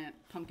a giant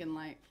pumpkin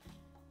light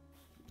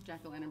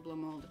jack-o'-lantern blow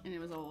mold, and it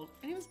was old.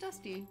 And it was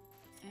dusty.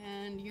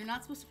 And you're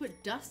not supposed to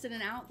put dust in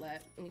an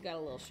outlet. And you got a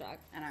little shock.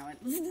 And I went...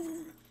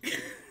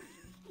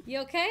 You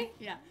okay?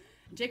 Yeah.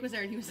 Jake was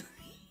there, and he was...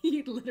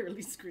 He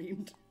literally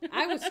screamed.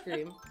 I would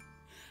scream.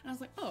 And I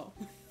was like, oh,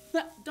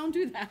 don't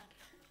do that.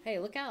 Hey,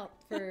 look out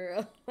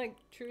for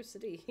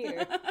electricity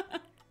here.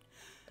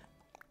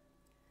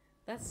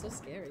 That's so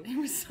scary. It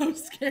was so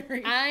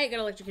scary. I got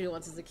electrocuted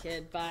once as a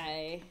kid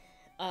by,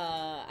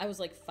 I was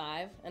like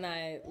 5, and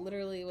I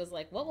literally was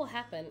like, what will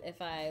happen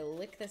if I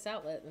lick this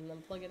outlet and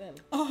then plug it in?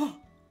 Oh.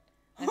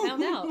 I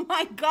found out. Oh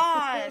my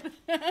god.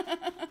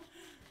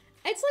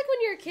 It's like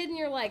when you're a kid and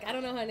you're like, I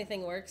don't know how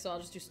anything works, so I'll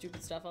just do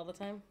stupid stuff all the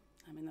time.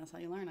 I mean, that's how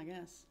you learn, I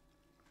guess.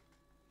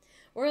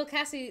 Well,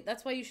 Cassie,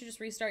 that's why you should just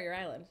restart your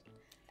island.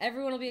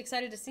 Everyone will be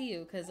excited to see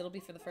you because it'll be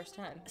for the first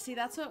time. See,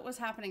 that's what was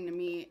happening to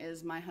me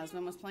is my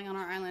husband was playing on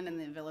our island and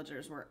the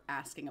villagers were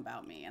asking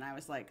about me. And I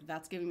was like,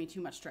 that's giving me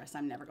too much stress.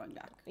 I'm never going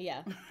back.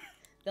 Yeah.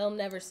 They'll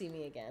never see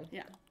me again.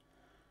 Yeah.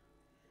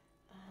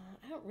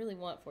 I don't really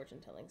want fortune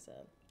telling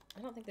set.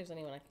 I don't think there's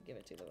anyone I could give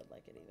it to that would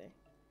like it either.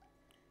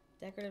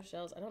 Decorative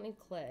shells. I don't need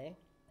clay.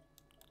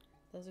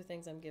 Those are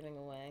things I'm giving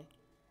away.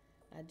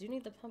 I do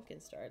need the pumpkin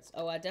starts.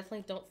 Oh, I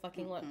definitely don't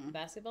fucking want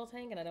basketball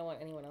tank, and I don't want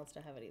anyone else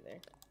to have it either.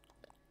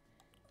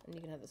 And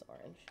you can have this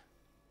orange.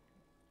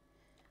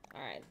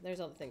 Alright, there's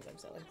all the things I'm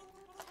selling.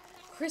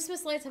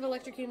 Christmas lights have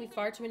electrocuted me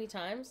far too many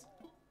times.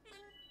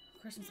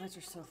 Christmas lights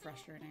are so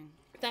frustrating.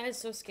 That is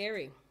so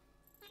scary.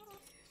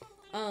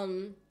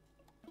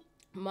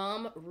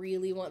 Mom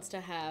really wants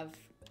to have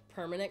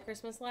permanent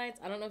Christmas lights.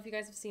 I don't know if you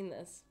guys have seen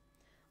this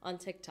on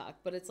TikTok,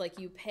 but it's like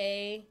you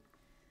pay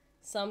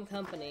some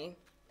company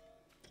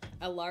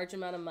a large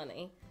amount of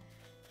money,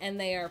 and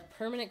they are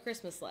permanent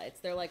Christmas lights.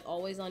 They're like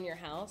always on your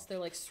house. They're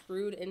like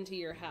screwed into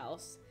your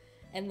house,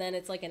 and then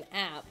it's like an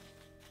app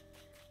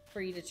for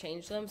you to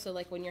change them. So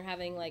like when you're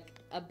having like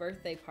a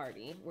birthday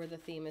party where the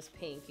theme is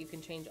pink, you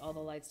can change all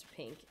the lights to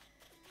pink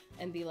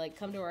and be like,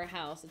 come to our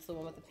house. It's the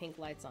one with the pink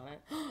lights on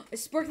it.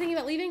 Is Spork thinking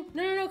about leaving?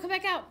 No, no, no, come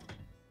back out.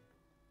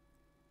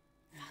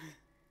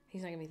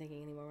 He's not gonna be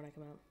thinking anymore when I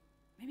come out.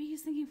 Maybe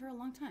he's thinking for a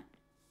long time.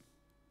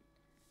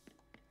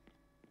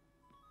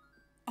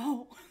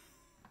 Oh.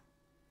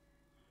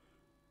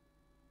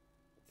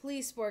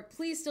 Please, Spork,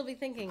 please still be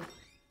thinking.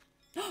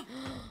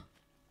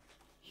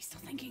 He's still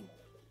thinking.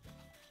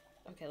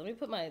 Okay, let me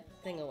put my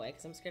thing away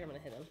because I'm scared I'm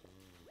gonna hit him.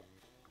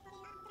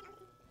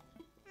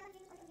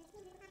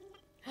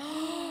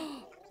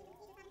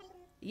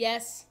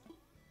 Yes.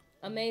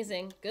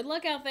 Amazing. Good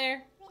luck out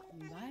there.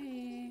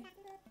 Bye.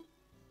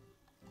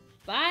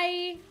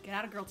 Bye. Get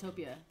out of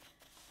Girltopia.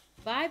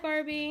 Bye,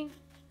 Barbie.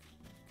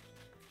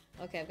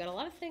 Okay, I've got a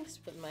lot of things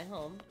to put in my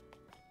home.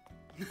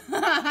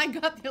 I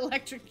got the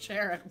electric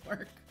chair at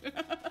work.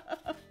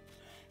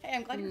 Hey,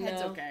 I'm glad your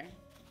head's No. okay.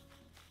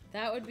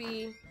 That would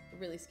be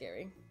really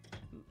scary.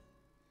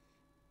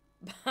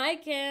 Bye,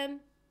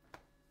 Ken.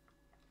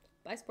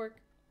 Bye, Spork.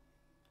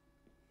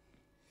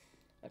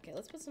 Okay,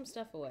 let's put some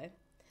stuff away.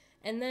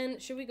 And then,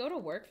 should we go to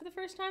work for the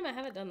first time? I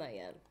haven't done that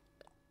yet.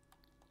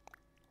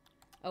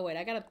 Oh, wait,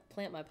 I gotta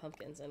plant my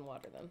pumpkins and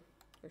water them,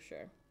 for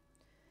sure.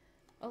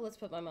 Oh, let's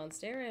put my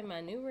Monstera in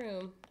my new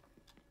room.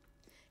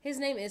 His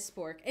name is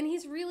Spork, and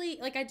he's really,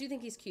 like, I do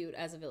think he's cute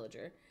as a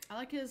villager. I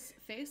like his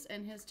face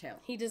and his tail.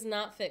 He does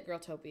not fit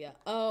Girltopia.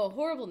 Oh,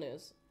 horrible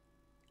news.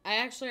 I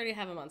actually already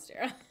have a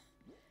Monstera.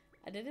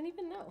 I didn't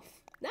even know.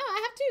 No,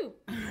 I have two.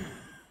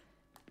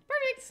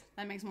 Perfect.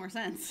 That makes more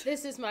sense.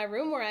 This is my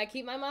room where I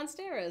keep my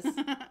Monsteras.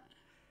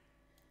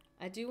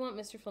 I do want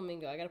Mr.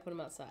 Flamingo. I gotta put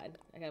him outside.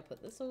 I gotta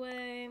put this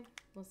away.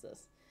 What's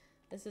this?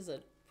 This is a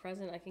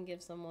present I can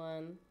give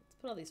someone. Let's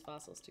put all these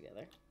fossils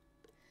together.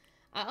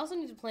 I also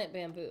need to plant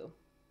bamboo.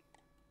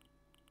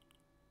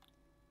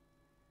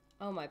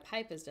 Oh, my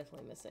pipe is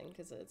definitely missing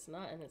because it's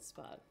not in its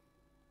spot.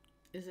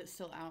 Is it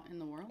still out in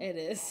the world? It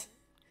is.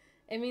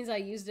 It means I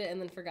used it and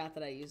then forgot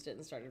that I used it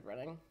and started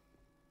running.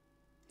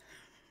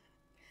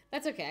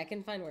 That's okay. I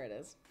can find where it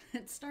is.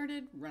 It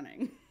started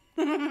running.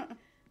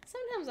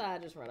 Sometimes I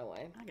just run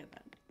away. I get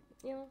that.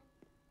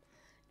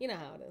 You know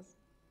how it is.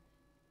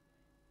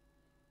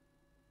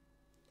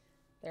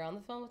 They're on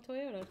the phone with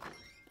Toyota.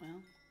 Well,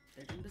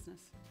 they're doing business.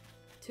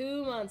 To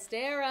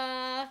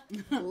Monstera.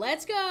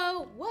 Let's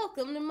go.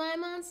 Welcome to my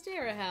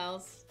Monstera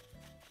house.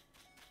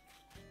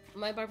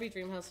 My Barbie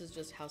dream house is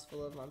just house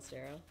full of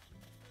Monstera.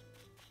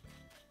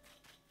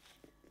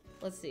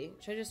 Let's see.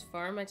 Should I just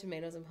farm my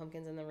tomatoes and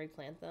pumpkins and then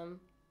replant them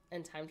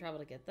and time travel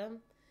to get them?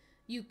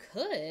 You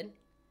could.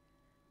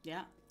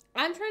 Yeah.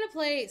 I'm trying to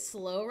play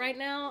slow right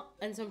now,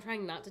 and so I'm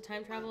trying not to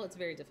time travel. It's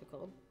very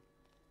difficult.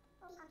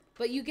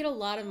 But you get a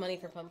lot of money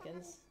for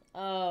pumpkins.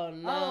 Oh,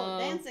 no. Oh,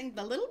 dancing.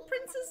 The little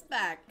prince is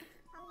back.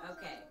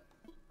 Okay.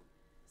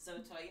 So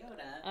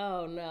Toyota,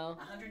 Oh, no.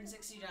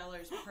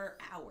 $160 per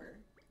hour.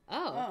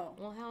 Oh.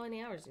 Well, how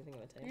many hours do you think it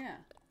would take? Yeah.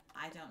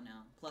 I don't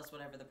know. Plus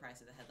whatever the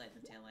price of the headlight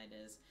and the taillight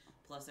is.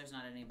 Plus there's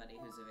not anybody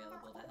who's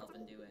available to help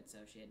and do it. So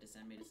she had to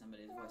send me to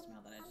somebody's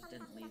voicemail that I just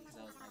didn't leave because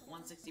I was like,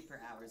 160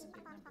 per hour is a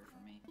big number for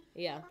me.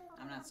 Yeah.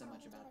 I'm not so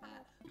much about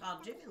that.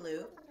 Called Jiffy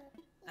Lube.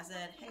 I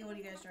said, hey, what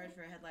do you guys charge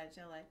for a headlight and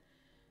taillight?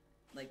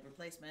 Like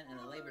replacement and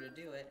the labor to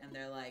do it. And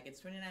they're like,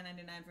 it's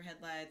 $29.99 for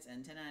headlights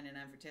and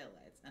 $10.99 for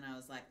taillights. And I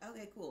was like,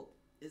 okay, cool.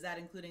 Is that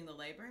including the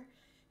labor?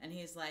 And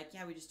he's like,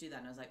 yeah, we just do that.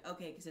 And I was like,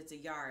 okay, because it's a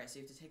Yaris, so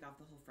you have to take off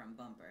the whole front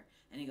bumper.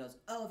 And he goes,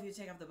 oh, if you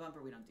take off the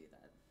bumper, we don't do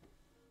that.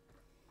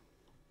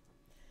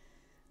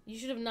 You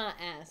should have not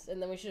asked,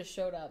 and then we should have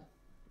showed up.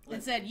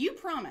 And said, you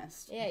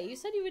promised. Yeah, you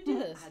said you would do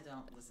this. I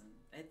don't, listen,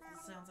 it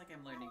sounds like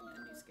I'm learning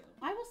a new skill.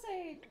 I will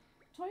say,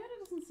 Toyota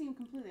doesn't seem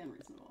completely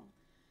unreasonable.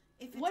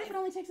 If What if it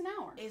only takes an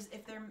hour?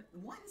 If they're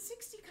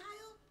 160,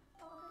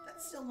 Kyle?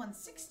 That's still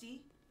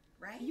 160,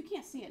 right? You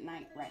can't see at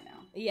night right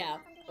now. Yeah,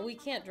 we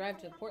can't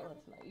drive to Portland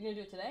tonight. You gonna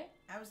do it today?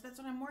 That's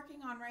what I'm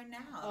working on right now.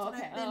 That's Oh, what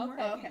okay. I've been Oh,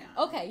 okay, working okay.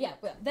 on. Okay, yeah,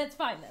 well, that's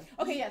fine then.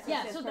 Okay, yes.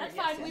 Yeah, yes, so perfect, that's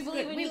yes, fine. yes. We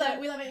believe Good. in We you.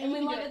 love it, And we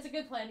you love can do it's a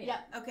good plan. Yeah.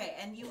 Okay,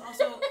 and you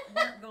also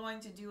weren't going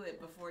to do it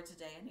before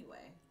today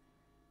anyway.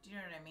 Do you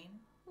know what I mean?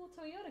 Well,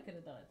 Toyota could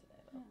have done it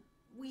today, though.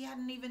 We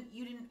hadn't even,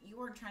 you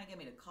weren't trying to get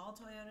me to call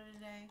Toyota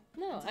today?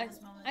 No, Until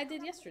this moment? I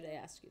did yesterday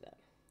ask you that.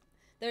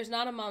 There's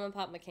not a mom and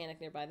pop mechanic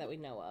nearby that we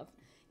know of.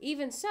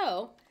 Even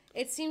so,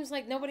 it seems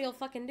like nobody will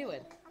fucking do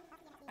it.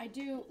 I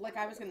do, like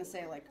I was going to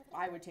say, like,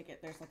 I would take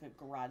it, there's like a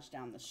garage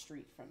down the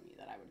street from me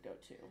that I would go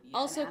to.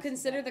 Also, ask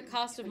consider them, the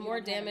cost of but you more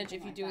don't have damage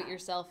if anything you like do it that.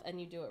 yourself and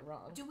you do it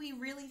wrong. Do we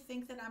really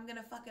think that I'm going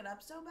to fuck it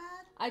up so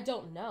bad? I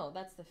don't know.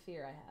 That's the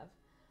fear I have.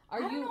 I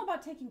don't know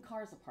about taking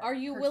cars apart. Are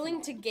you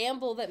willing to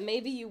gamble that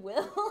maybe you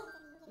will?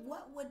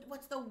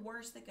 What's the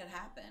worst that could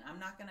happen? I'm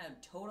not going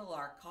to total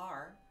our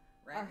car,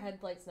 right? Our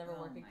headlights never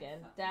Oh work my again.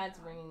 fucking Dad's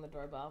God. ringing the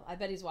doorbell. I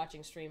bet he's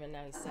watching stream and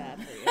now he's sad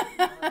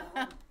for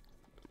you.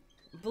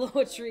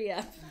 Blow a tree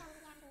up.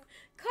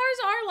 Cars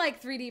are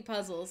like 3D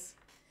puzzles.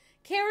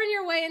 Carrying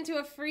your way into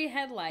a free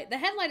headlight. The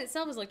headlight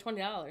itself is like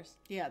 $20.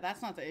 Yeah,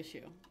 that's not the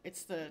issue.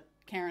 It's the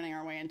carrying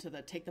our way into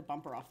the take the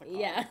bumper off the car.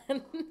 Yeah.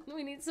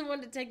 We need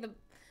someone to take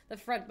the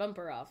front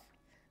bumper off.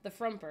 The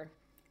frumper.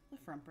 The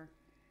frumper.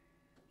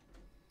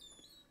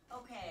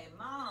 Okay,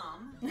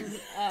 Mom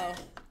Oh.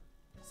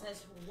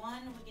 says,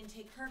 one, we can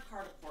take her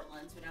car to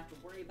Portland so we don't have to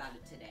worry about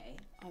it today.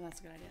 Oh, that's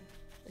a good idea.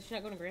 Is she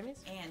not going to Grammys?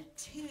 And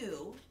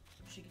two,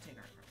 she can take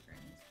our car to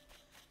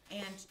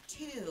Grammys. And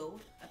two,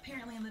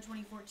 apparently in the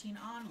 2014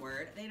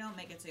 onward, they don't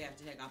make it so you have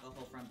to take off the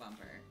whole front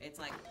bumper. It's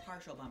like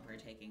partial bumper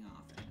taking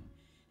off.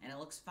 And it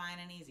looks fine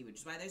and easy, which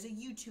is why there's a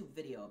YouTube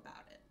video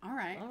about it. All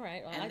right. All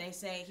right. Well, And they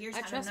say, here's I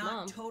how to trust not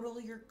Mom.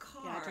 total your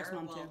car Yeah, I trust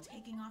Mom, while too.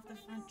 taking off the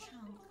front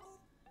chunk.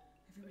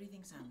 Everybody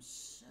thinks I'm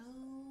so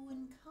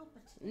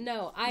incompetent.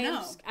 No, I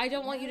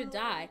don't want you to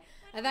die.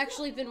 I've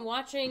actually been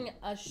watching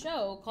a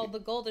show called The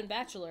Golden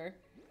Bachelor,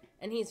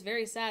 and he's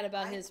very sad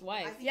about his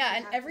wife. Yeah,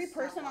 and every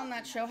person on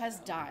that show has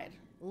died.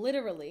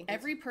 Literally.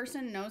 Every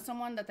person knows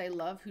someone that they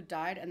love who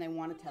died, and they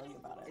want to tell you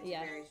about it.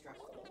 Yeah. Very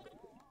stressful.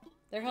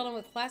 They're held on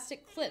with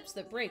plastic clips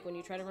that break when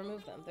you try to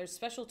remove them. There's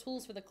special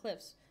tools for the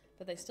clips,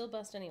 but they still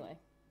bust anyway.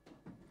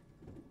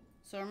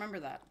 So remember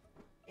that.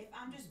 If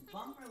I'm just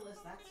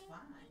bumperless, that's fine.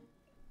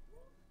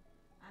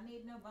 I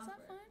need no bumper.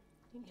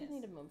 You do Yes.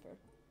 need a bumper.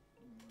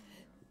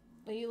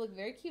 But you look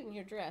very cute in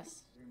your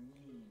dress. You're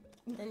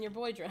mean. And your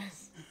boy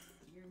dress.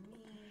 You're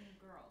mean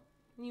girl.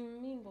 You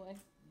mean boy.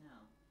 No.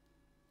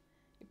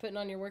 You're putting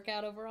on your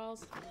workout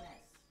overalls.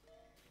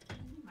 Yes.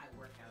 My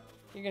workout over.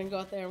 You're going to go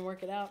out there and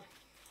work it out.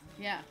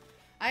 Yeah.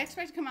 I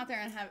expect to come out there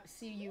and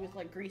see you with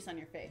like grease on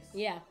your face.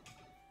 Yeah.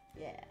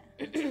 Yeah.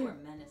 You are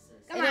menaces.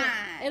 Come on.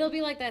 It'll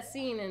be like that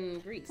scene in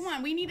Grease. Come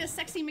on, we need a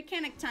sexy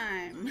mechanic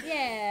time.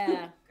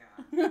 Yeah.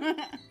 God.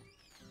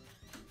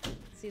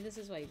 See, this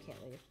is why you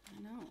can't leave.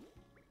 I know.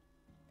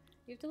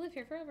 You have to live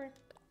here forever.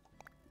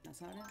 That's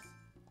how it is.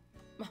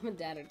 Mom and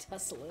Dad are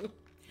tussling.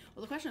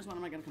 Well, the question is, when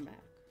am I going to come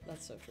back?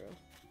 That's so true.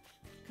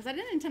 Because I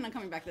didn't intend on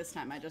coming back this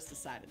time. I just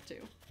decided to.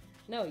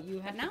 No, you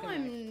have But to now come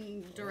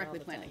I'm back directly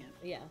all the planning time.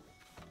 it. Yeah.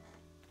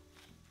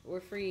 We're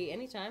free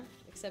anytime,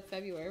 except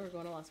February. We're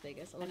going to Las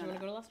Vegas. Unless you want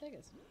to go to Las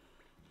Vegas.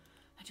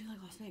 I do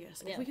like Las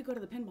Vegas. Yeah. If we could go to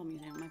the pinball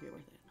museum, it might be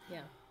worth it. Yeah.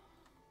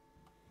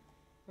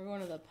 We're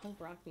going to the punk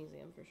rock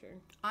museum for sure.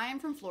 I am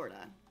from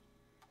Florida.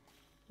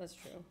 That's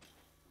true.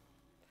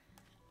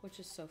 Which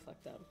is so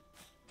fucked up.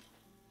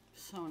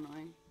 So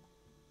annoying.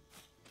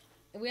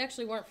 We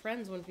actually weren't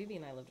friends when Phoebe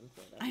and I lived in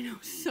Florida. I know,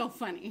 so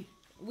funny.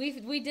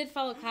 We did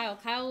follow Kyle.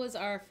 Kyle was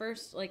our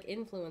first like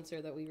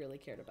influencer that we really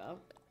cared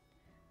about,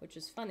 which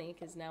is funny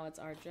because now it's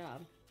our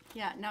job.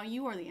 Yeah, now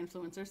you are the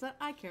influencers that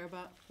I care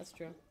about. That's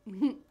true.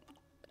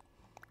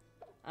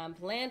 I'm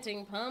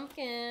planting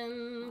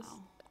pumpkins.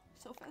 Wow.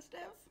 So festive.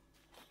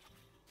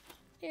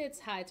 It's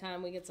high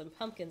time we get some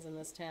pumpkins in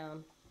this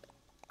town.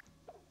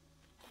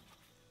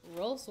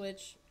 Roll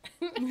switch.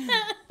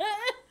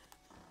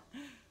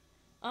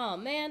 Oh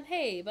man,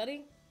 hey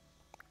buddy.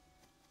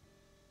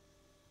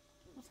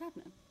 What's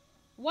happening?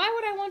 Why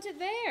would I want it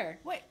there?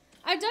 Wait.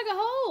 I dug a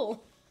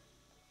hole.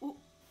 Ooh.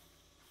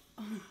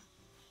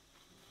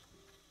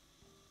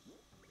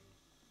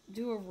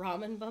 Do a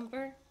ramen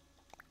bumper?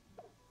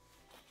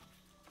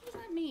 What does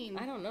that mean?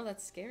 I don't know.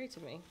 That's scary to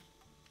me.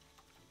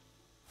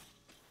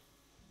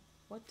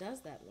 What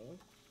does that mean?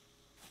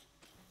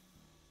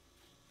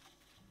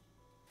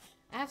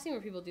 I have seen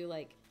where people do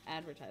like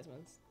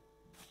advertisements.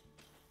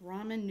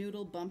 Ramen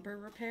noodle bumper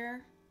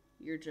repair?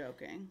 You're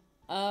joking.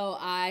 Oh,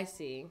 I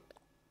see.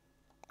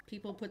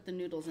 People put the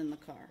noodles in the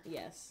car.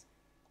 Yes.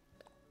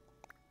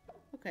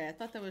 Okay, I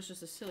thought that was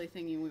just a silly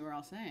thing we were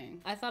all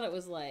saying. I thought it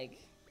was like,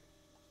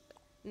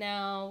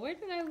 now, where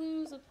did I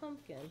lose a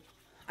pumpkin?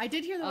 I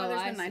did hear the Oh, weather's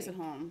I been nice see. at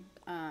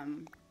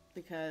home.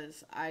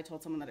 Because I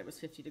told someone that it was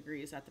 50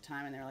 degrees at the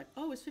time, and they were like,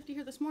 oh, it was 50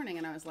 here this morning.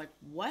 And I was like,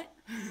 what?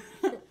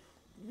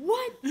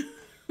 What?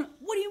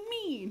 What do you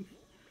mean?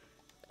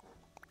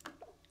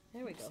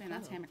 There we go. Saying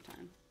that's hammock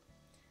time.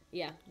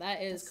 Yeah, that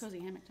It's is, cozy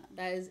hammock time.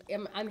 that is,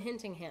 I'm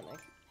hinting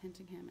hammock.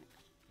 Hinting hammock.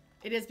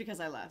 It is because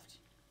I left.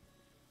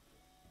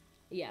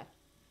 Yeah.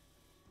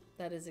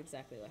 That is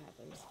exactly what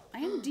happens. I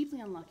am deeply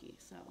unlucky,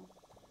 so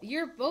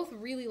You're both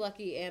really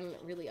lucky and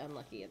really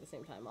unlucky at the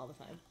same time, all the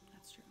time.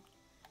 that's true.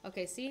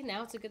 Okay, see,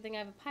 now it's a good thing I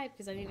have a pipe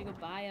because I need to go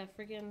buy a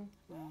friggin'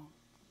 Wow.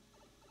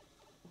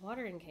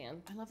 watering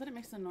can. I love that it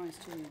makes the noise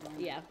too. when you're going.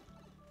 Yeah.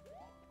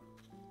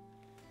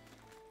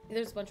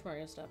 There's a bunch of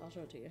Mario stuff. I'll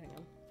show it to you. Hang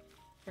on.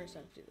 First, I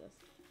have to do this.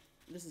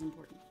 This is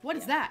important. What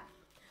is that?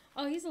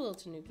 Oh, he's a little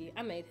tanuki.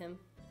 I made him.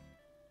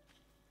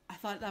 I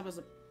thought that was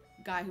a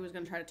guy who was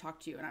going to try to talk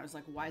to you, and I was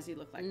like, why does he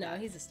look like No, that?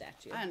 he's a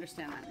statue. I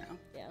understand that now.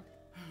 Yeah.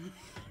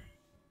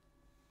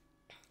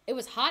 It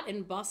was hot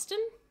in Boston.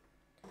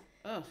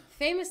 Ugh.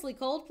 Famously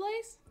cold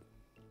place.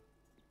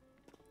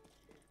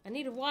 I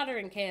need a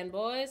watering can,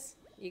 boys.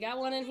 You got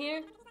one in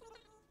here?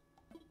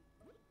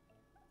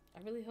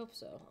 I really hope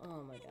so.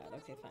 Oh my god.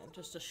 Okay, fine.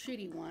 Just a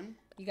shitty one.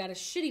 You got a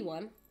shitty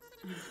one.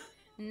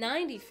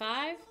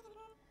 95?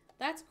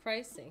 That's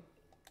crazy.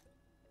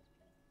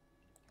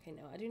 Okay,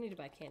 no, I do need to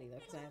buy candy though,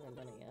 because I haven't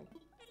done it yet.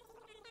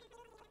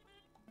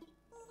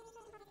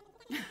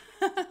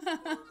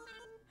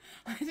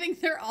 I think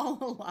they're all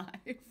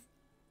alive.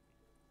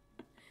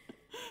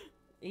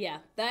 Yeah,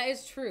 that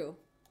is true.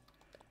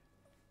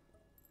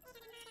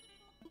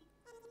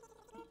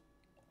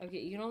 Okay,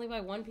 you can only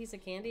buy one piece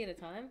of candy at a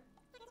time?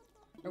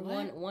 Or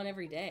What? one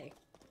every day.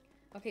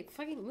 Okay,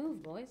 fucking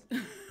move, boys.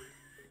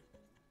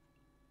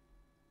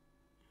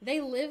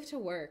 They live to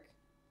work.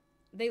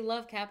 They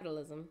love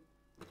capitalism.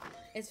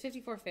 It's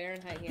 54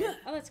 Fahrenheit here.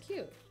 Oh, that's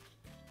cute.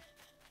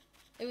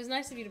 It was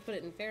nice of you to put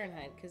it in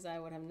Fahrenheit, because I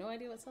would have no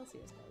idea what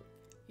Celsius meant.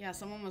 Yeah,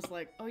 someone was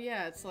like, oh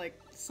yeah, it's like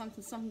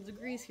something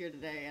degrees here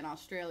today in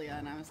Australia,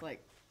 and I was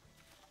like,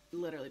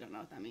 literally don't know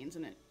what that means,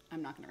 and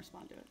I'm not going to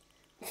respond to it.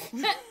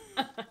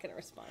 I'm not gonna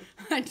respond.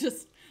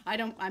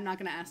 I'm not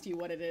going to ask you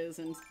what it is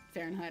in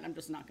Fahrenheit. I'm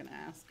just not going to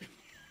ask.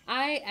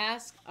 I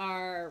ask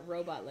our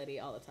robot lady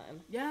all the time.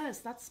 Yes,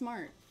 that's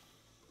smart.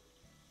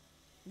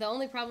 The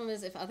only problem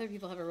is if other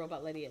people have a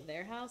robot lady at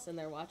their house and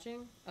they're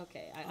watching.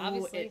 Okay,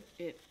 obviously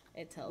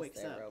it tells wakes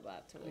their up.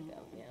 robot to wake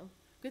up. You know.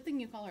 Good thing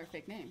you call her a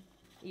fake name.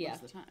 Yeah,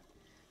 Most of the time.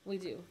 we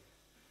do.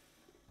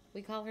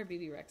 We call her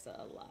BB Rexa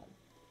a lot.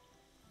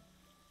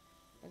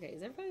 Okay,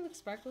 does everybody look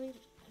sparkly?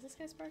 Is this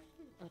guy sparkly?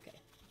 Okay.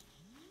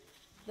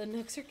 The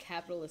Nooks are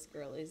capitalist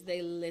girlies.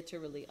 They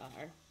literally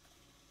are.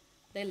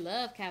 They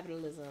love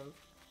capitalism.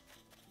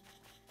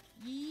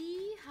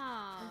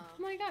 Yeehaw. Oh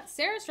my god,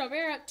 Sarah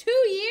Strawberry, 2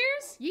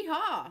 years?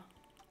 Yeehaw!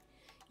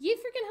 Ye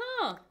freaking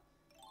ha!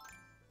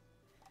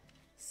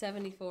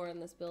 74 in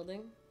this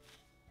building.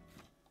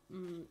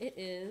 It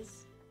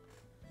is.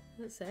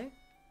 What does it say?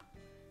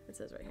 It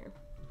says right here.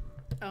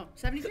 Oh,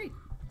 73.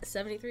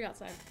 73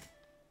 outside.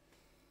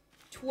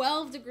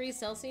 12 degrees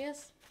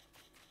Celsius?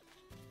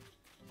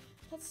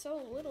 That's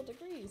so little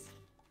degrees.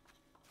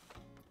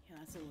 Yeah,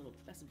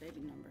 that's a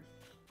baby number.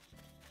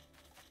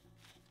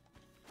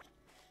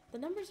 The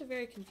numbers are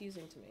very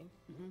confusing to me.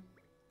 Mm-hmm.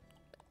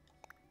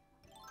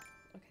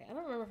 Okay, I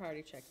don't remember if I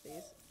already checked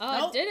these. Oh,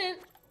 nope. I didn't!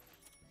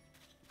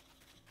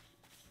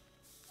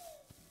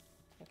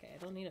 Okay, I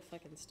don't need a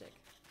fucking stick.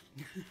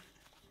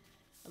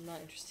 I'm not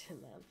interested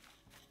in that.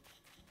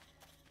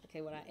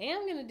 Okay, what I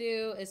am gonna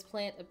do is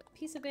plant a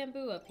piece of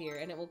bamboo up here,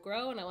 and it will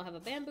grow, and I will have a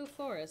bamboo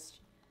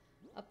forest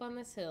up on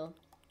this hill.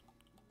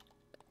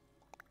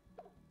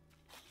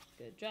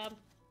 Good job.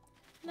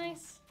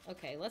 Nice.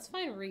 Okay, let's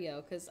find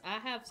Rio, because I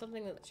have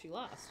something that she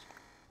lost.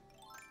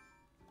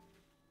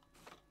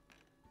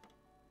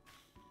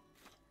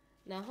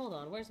 Now, hold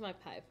on. Where's my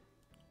pipe?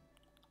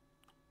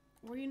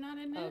 Were you not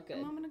in it a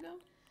moment ago?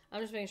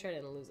 I'm just making sure I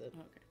didn't lose it.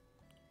 Okay.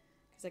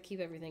 Because I keep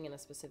everything in a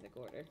specific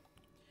order.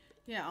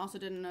 Yeah, I also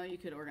didn't know you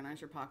could organize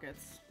your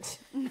pockets.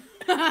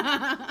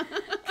 How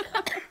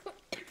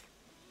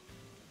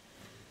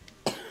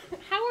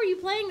are you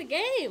playing the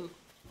game?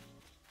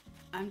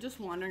 I'm just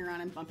wandering around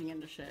and bumping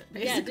into shit,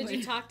 basically. Yeah, did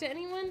you talk to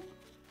anyone?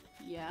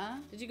 Yeah.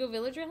 Did you go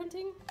villager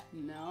hunting?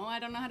 No, I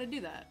don't know how to do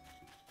that.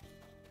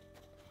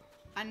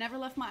 I never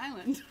left my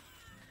island.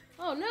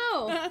 Oh,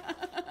 no.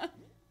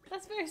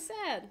 That's very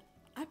sad.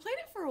 I played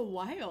it for a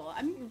while.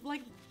 I'm,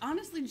 like,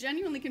 honestly,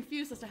 genuinely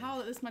confused as to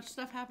how this much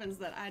stuff happens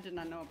that I did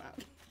not know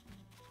about.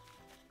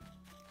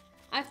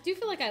 I do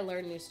feel like I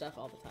learn new stuff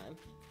all the time.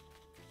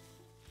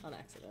 On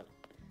accident.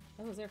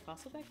 Oh, is there a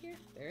fossil back here?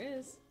 There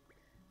is.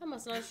 I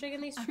must not have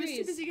shaken these trees. I was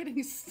too busy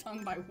getting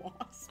stung by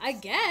wasps. I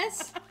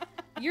guess.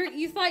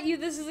 You thought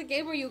this is a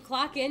game where you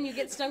clock in, you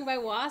get stung by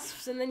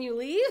wasps, and then you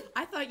leave?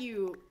 I thought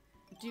you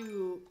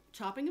do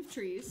chopping of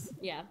trees.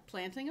 Yeah.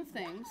 Planting of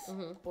things.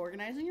 Mm-hmm.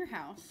 Organizing your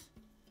house.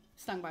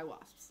 Stung by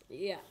wasps.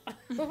 Yeah.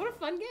 What a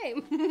fun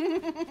game.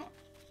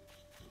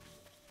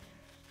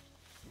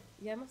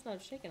 Yeah, I must not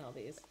have shaken all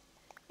these.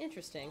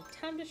 Interesting.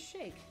 Time to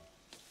shake.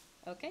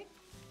 Okay.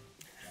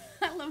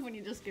 I love when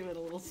you just give it a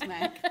little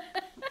smack.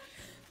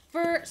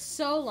 For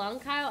so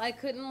long, Kyle, I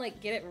couldn't, like,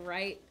 get it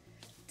right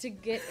to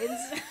get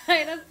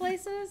inside of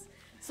places.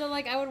 So,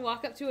 like, I would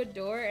walk up to a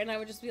door and I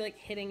would just be, like,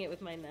 hitting it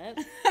with my net.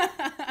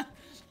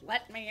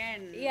 Let me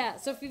in. Yeah,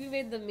 so Phoebe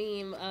made the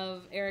meme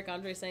of Eric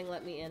Andre saying,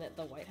 "Let me in" at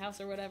the White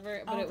House or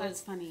whatever. But that's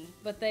funny.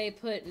 But they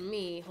put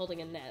me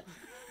holding a net.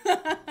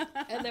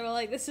 And they were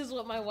like, this is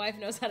what my wife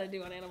knows how to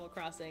do on Animal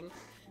Crossing.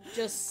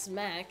 Just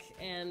smack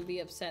and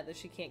be upset that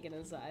she can't get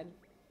inside.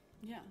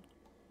 Yeah.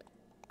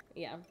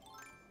 Yeah.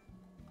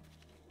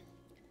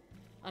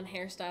 On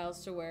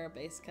hairstyles to wear a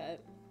base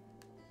cut.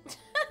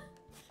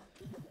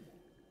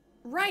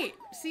 Right.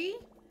 See?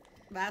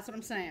 That's what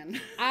I'm saying.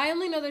 I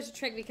only know there's a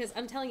trick because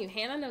I'm telling you,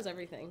 Hannah knows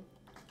everything.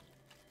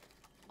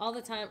 All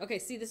the time. Okay,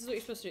 see, this is what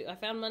you're supposed to do. I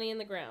found money in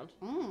the ground.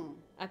 Mm.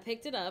 I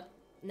picked it up.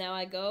 Now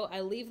I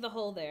leave the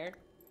hole there.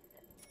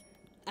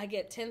 I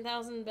get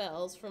 10,000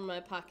 bells from my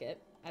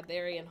pocket. I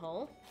bury in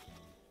hole.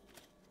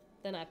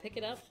 Then I pick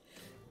it up.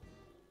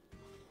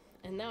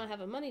 And now I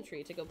have a money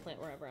tree to go plant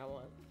wherever I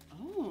want.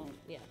 Oh.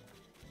 Yeah.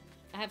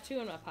 I have 2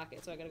 in my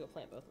pocket, so I gotta go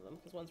plant both of them,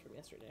 because one's from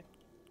yesterday.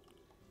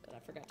 That I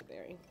forgot to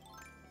bury.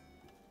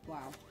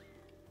 Wow.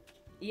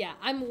 Yeah,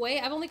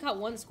 I've only caught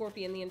 1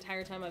 scorpion the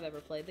entire time I've ever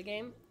played the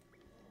game.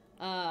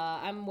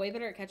 I'm way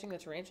better at catching the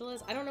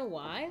tarantulas. I don't know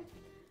why.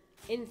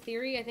 In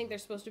theory, I think they're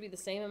supposed to be the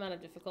same amount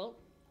of difficult.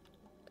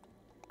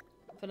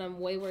 But I'm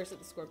way worse at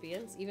the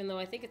scorpions, even though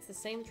I think it's the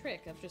same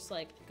trick of just,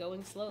 like,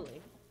 going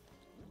slowly.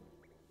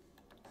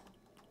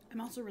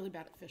 I'm also really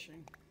bad at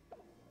fishing.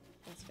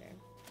 That's fair.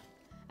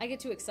 I get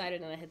too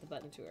excited and I hit the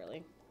button too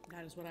early.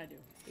 That is what I do.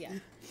 Yeah.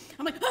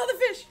 I'm like, oh,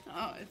 the fish!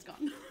 Oh, it's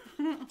gone.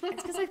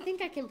 It's because I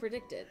think I can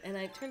predict it, and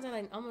it turns out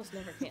I almost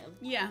never can.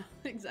 Yeah,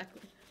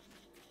 exactly.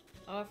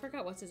 Oh, I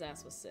forgot what's his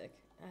ass was sick.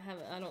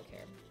 I don't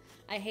care.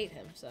 I hate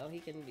him, so he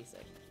couldn't be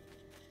sick.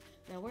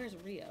 Now, where's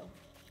Rio?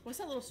 What's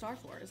that little star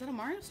for? Is that a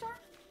Mario star?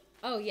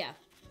 Oh, yeah.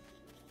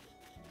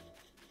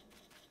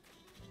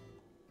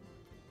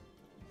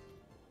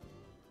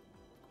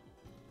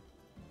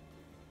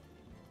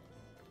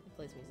 It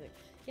plays music.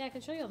 Yeah, I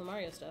can show you all the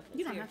Mario stuff.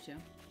 You don't have to.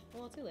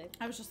 Well, too late.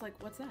 I was just like,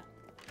 what's that?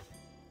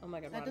 Oh my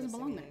god, that doesn't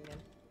belong there.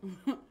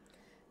 Again.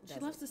 She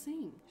loves to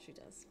sing. She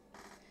does.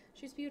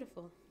 She's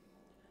beautiful.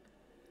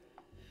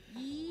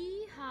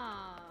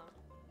 Yeehaw.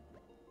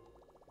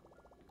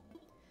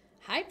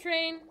 Hype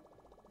train.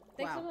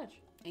 Thanks so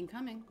much.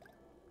 Incoming.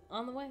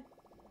 On the way.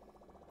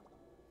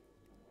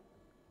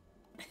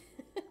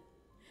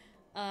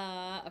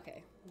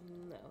 Okay.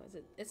 No, is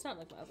it? It's not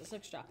Nook Miles. It's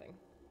Nook Shopping.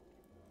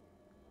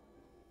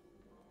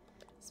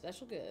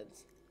 Special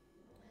goods.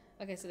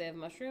 Okay, so they have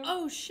mushroom.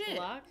 Oh, shit.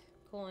 Block.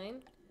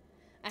 Coin.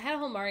 I had a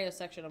whole Mario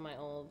section on my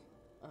old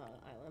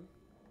island.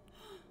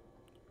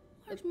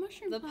 Large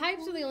mushroom. The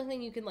pipes are the only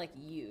thing you can, like,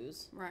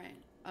 use. Right.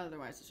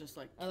 Otherwise, it's just,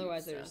 like,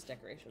 otherwise, they're just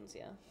decorations,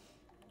 yeah.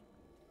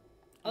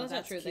 Oh, that's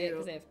not true. Because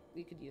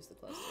you could use the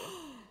clothes,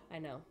 too. I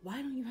know.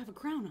 Why don't you have a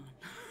crown on?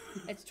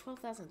 It's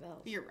 12,000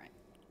 bells. You're right.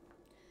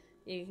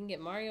 Yeah, you can get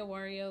Mario,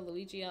 Wario,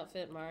 Luigi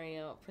outfit,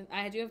 Mario.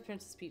 I do have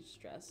Princess Peach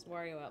dress,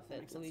 Wario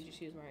outfit, Luigi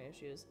shoes, Mario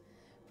shoes.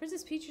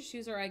 Princess Peach's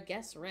shoes are, I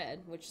guess,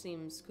 red, which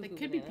seems cuckoo They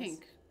could be bananas.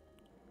 pink.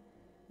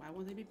 Why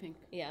won't they be pink?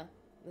 Yeah.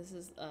 This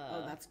is,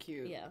 Oh, that's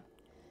cute. Yeah.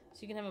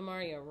 So you can have a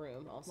Mario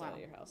room also Wow. at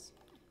your house.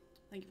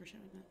 Thank you for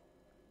showing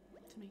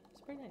that to me.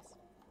 It's pretty nice.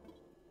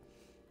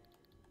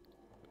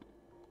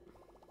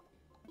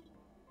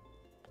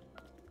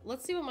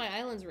 Let's see what my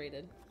island's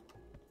rated.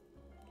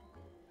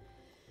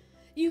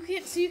 You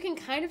can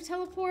kind of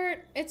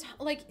teleport. It's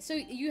like, so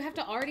you have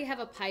to already have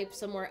a pipe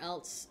somewhere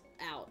else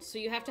out. So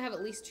you have to have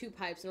at least 2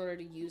 pipes in order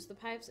to use the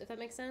pipes, if that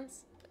makes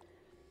sense.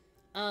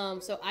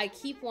 So I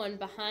keep one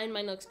behind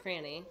my Nook's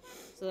Cranny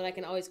so that I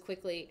can always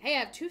quickly, hey, I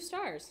have 2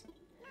 stars.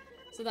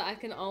 So that I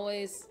can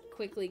always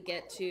quickly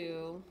get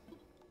to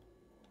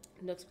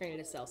Nook's Cranny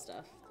to sell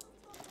stuff.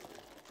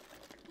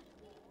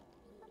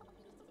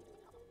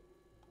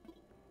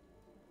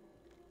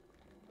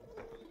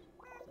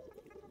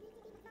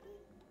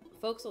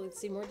 Folks will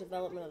see more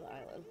development of the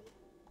island.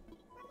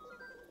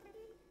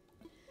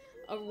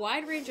 A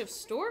wide range of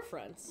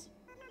storefronts.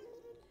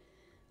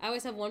 I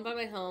always have one by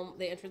my home,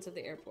 the entrance of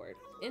the airport.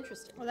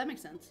 Interesting. Well, that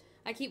makes sense.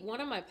 I keep one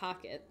in my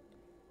pocket.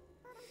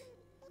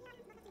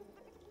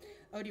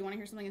 Oh, do you want to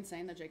hear something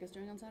insane that Jake is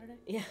doing on Saturday?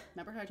 Yeah.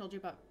 Remember how I told you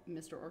about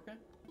Mr. Orca?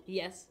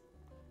 Yes.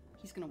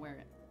 He's going to wear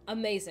it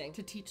Amazing.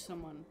 to teach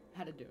someone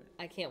how to do it.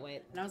 I can't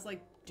wait. And I was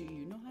like, do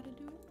you know how to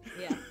do it?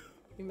 Yeah.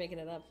 You're making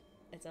it up.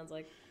 It sounds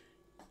like.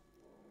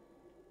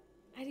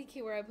 I didn't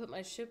care where I put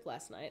my ship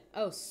last night.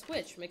 Oh,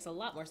 switch makes a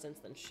lot more sense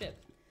than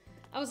ship.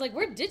 I was like,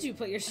 where did you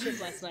put your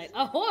ship last night?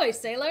 Ahoy,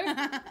 sailor!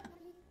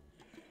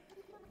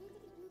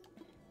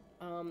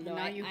 No,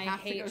 now you I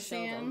have to hate go see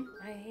Sheldon. him?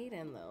 I hate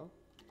him, though.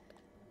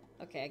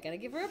 Okay, I gotta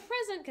give her a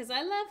present because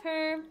I love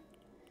her.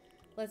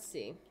 Let's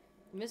see.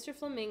 Mr.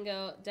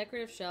 Flamingo,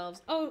 decorative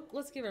shelves. Oh,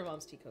 let's give her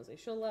Mom's Tea Cozy.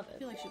 She'll love I it.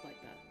 feel like she'd like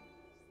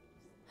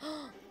that.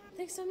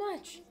 Thanks so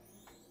much.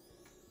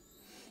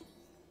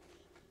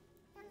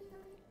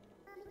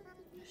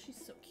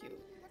 She's so cute.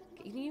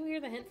 Can you hear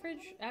the hint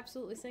fridge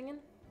absolutely singing?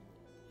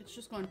 It's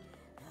just going...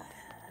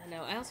 I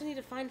know. I also need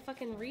to find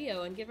fucking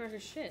Rio and give her her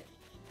shit.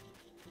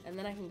 And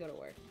then I can go to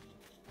work.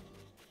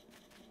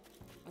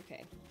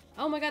 Okay.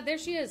 Oh my god, there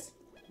she is.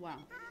 Wow.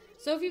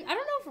 So if you... I don't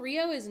know if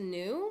Rio is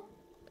new.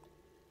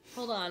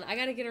 Hold on. I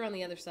gotta get her on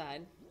the other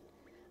side.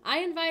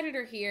 I invited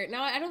her here.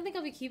 Now, I don't think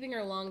I'll be keeping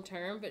her long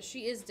term, but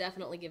she is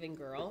definitely giving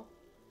girl.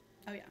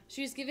 Oh, yeah.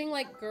 She's giving,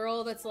 like,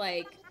 girl that's,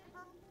 like,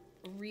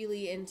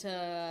 really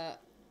into...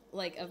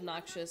 like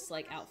obnoxious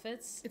like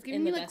outfits. It's giving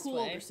in me the like best cool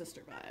way. older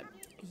sister vibe.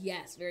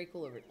 Yes, very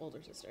cool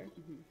older sister.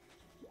 Mm-hmm.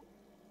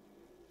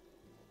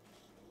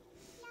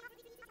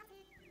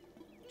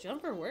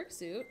 Jumper work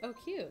suit. Oh,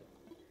 cute.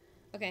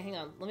 Okay, hang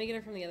on. Let me get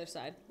her from the other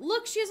side.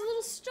 Look, she has a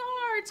little star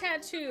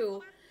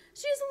tattoo.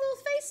 She has a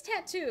little face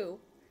tattoo,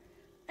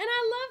 and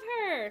I love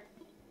her.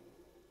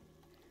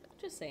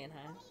 Just saying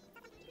hi.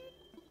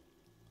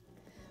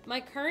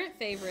 My current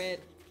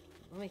favorite.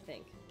 Let me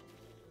think.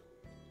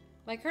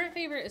 My current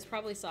favorite is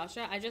probably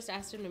Sasha. I just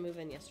asked him to move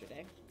in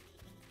yesterday.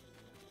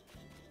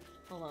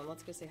 Hold on,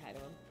 let's go say hi to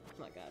him. Oh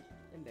my god,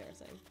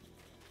 embarrassing.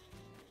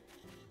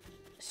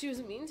 She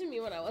was mean to me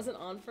when I wasn't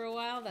on for a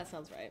while. That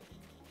sounds right.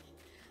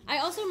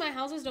 My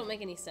houses don't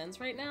make any sense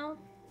right now.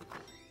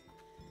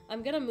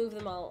 I'm gonna move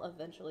them all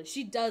eventually.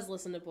 She does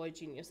listen to Boy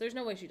Genius. There's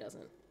no way she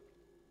doesn't.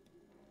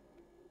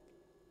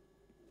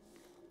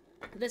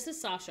 This is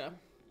Sasha.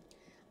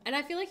 And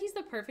I feel like he's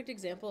the perfect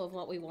example of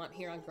what we want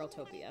here on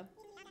Girltopia.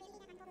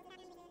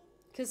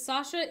 Because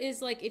Sasha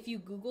is like, if you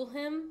Google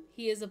him,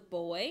 he is a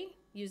boy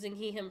using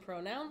he, him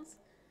pronouns.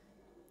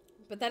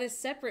 But that is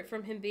separate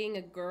from him being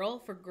a girl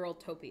for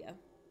Girltopia.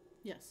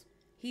 Yes.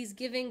 He's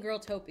giving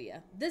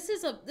Girltopia. This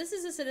is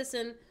a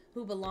citizen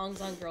who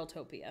belongs on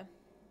Girltopia.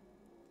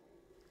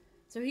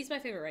 So he's my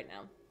favorite right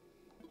now.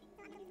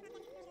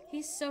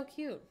 He's so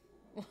cute.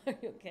 Are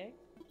you okay?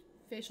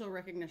 Facial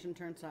recognition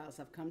turnstiles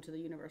have come to the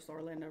Universal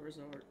Orlando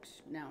Resort,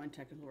 now in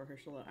technical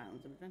rehearsal at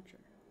Islands of Adventure.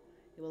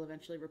 It will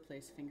eventually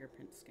replace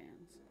fingerprint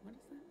scans. What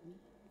does that mean?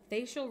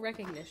 Facial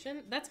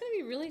recognition? That's going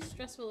to be really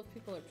stressful if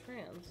people are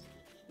trans.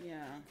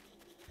 Yeah.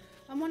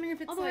 I'm wondering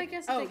if it's Although like... I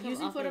guess if they come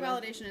using off photo of it.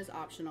 validation is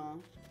optional.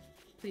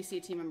 Please see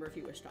a team member if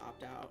you wish to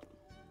opt out.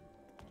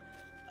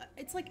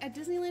 It's like at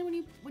Disneyland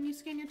when you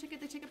scan your ticket,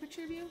 they take a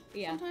picture of you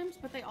sometimes,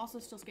 but they also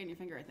still scan your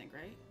finger, I think,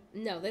 right?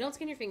 No, they don't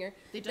scan your finger.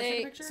 They just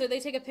take a picture? So they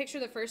take a picture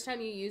the first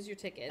time you use your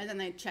ticket. And then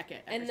they check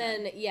it. And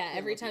then,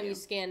 every time you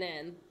scan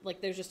in,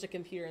 like, there's just a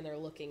computer and they're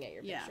looking at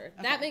your picture.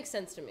 Okay. That makes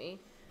sense to me.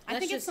 I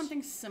think it's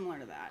something similar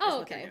to that. Oh, is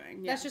what okay. They're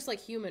doing. Yeah. That's just like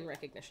human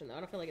recognition, though. I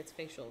don't feel like it's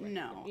facial recognition.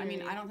 No, You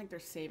know what I don't think they're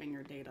saving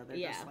your data. They're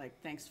just like,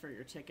 thanks for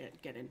your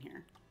ticket. Get in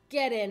here.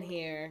 Get in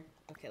here.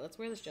 Okay, let's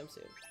wear this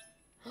jumpsuit.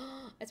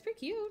 It's pretty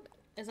cute.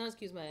 It's not as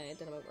cute as my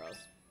denim overalls.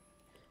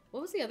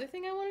 What was the other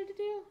thing I wanted to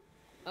do?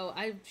 Oh,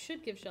 I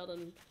should give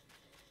Sheldon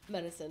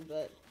medicine,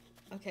 but...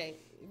 Okay,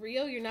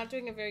 Rio, you're not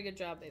doing a very good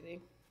job,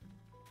 baby.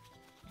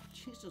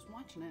 She's just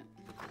watching it.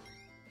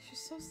 She's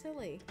so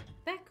silly.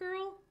 That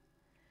girl...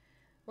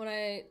 When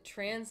I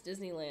trans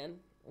Disneyland...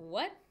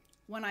 What?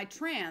 When I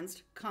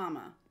transed,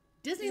 comma.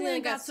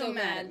 Disneyland got so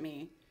mad at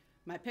me.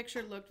 My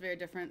picture looked very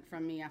different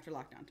from me after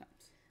lockdown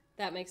times.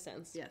 That makes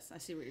sense. Yes, I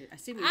see what you're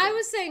I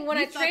was saying when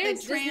You I thought they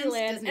trans trans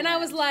Disneyland, and I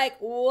was Disneyland. like,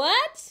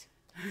 what?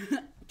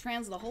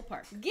 Trans the whole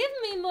park. Give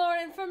me more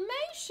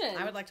information.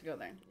 I would like to go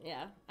there.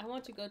 Yeah, I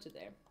want to go to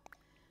there.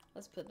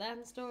 Let's put that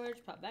in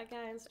storage. Pop that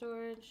guy in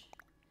storage.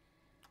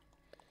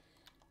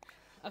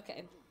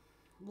 Okay.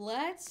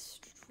 What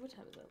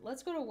time is it?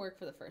 Let's go to work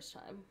for the first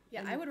time.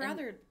 Yeah, I would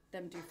rather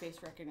them do face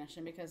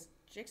recognition because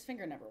Jake's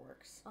finger never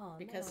works. Oh,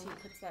 because no. he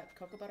puts that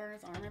cocoa butter on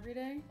his arm every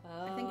day.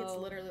 I think it's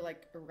literally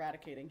like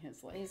eradicating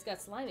his And he's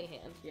got slimy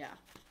hand. Yeah.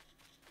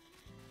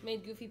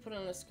 Made Goofy put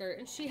on a skirt,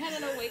 and she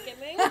had an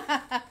awakening.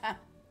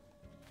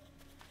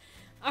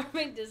 Are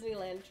my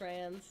Disneyland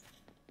trans?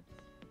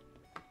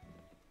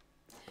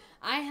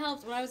 I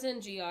helped, when I was in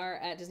GR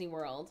at Disney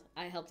World,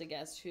 I helped a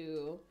guest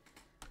who,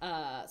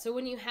 so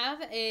when you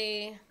have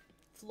a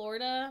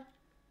Florida,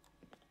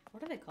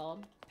 what are they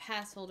called?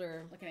 Pass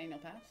holder. Like an annual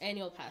pass?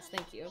 Annual pass,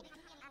 thank you.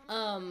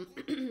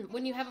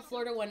 When you have a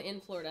Florida one in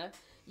Florida,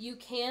 you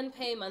can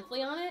pay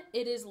monthly on it.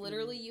 It is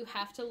literally, you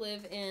have to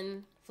live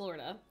in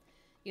Florida.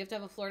 You have to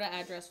have a Florida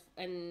address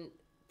and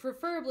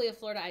preferably a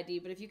Florida ID,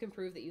 but if you can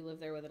prove that you live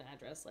there with an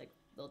address, like,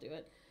 they'll do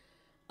it.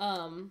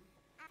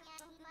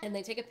 And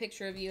they take a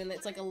picture of you, and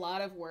it's like a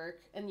lot of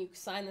work, and you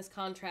sign this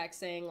contract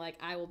saying, like,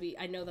 I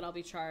know that I'll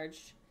be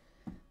charged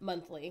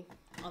monthly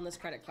on this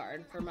credit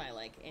card for my,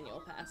 like,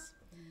 annual pass.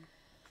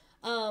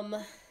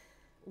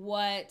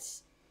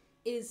 What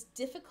is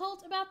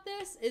difficult about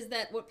this is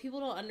that what people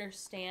don't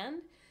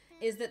understand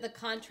is that the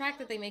contract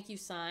that they make you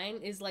sign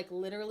is, like,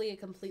 literally a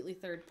completely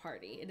third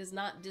party. It is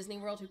not Disney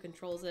World who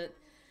controls it.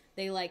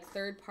 They, like,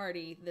 third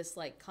party this,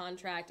 like,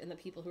 contract and the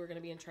people who are going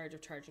to be in charge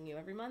of charging you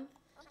every month.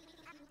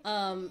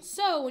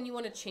 So when you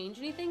want to change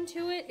anything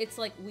to it, it's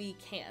like, we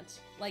can't.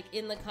 Like,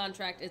 in the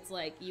contract, it's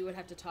like, you would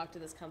have to talk to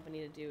this company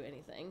to do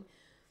anything.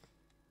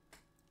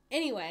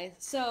 Anyway,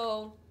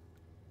 so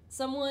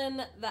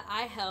someone that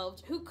I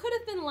helped, who could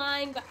have been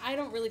lying, but I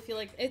don't really feel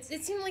like, it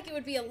seemed like it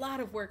would be a lot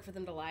of work for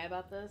them to lie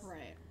about this.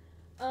 Right.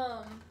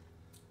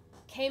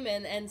 Came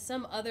in, and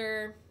some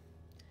other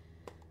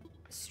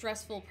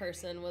stressful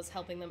person was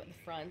helping them at the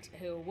front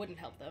who wouldn't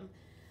help them.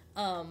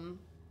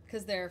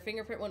 Because their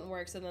fingerprint wouldn't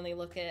work, so then they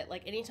look at,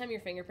 like, anytime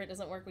your fingerprint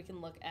doesn't work, we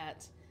can look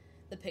at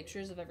the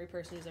pictures of every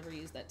person who's ever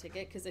used that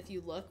ticket, because if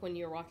you look when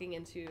you're walking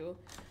into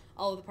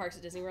all of the parks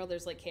at Disney World,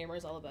 there's, like,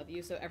 cameras all above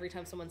you, so every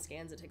time someone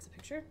scans, it takes a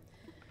picture.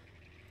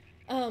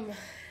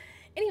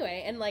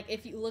 Anyway, and, like,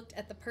 if you looked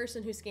at the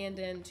person who scanned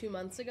in 2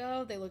 months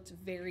ago, they looked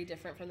very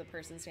different from the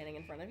person standing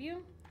in front of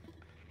you.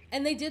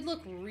 And they did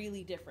look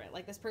really different.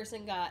 Like, this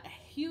person got a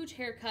huge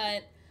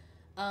haircut,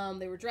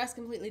 they were dressed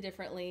completely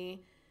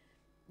differently,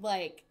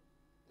 like...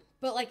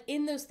 But, like,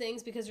 in those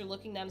things, because you're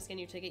looking down to scan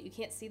your ticket, you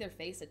can't see their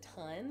face a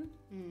ton.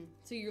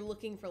 So you're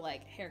looking for,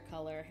 like, hair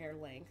color, hair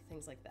length,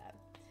 things like that.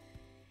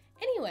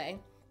 Anyway,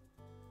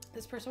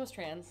 this person was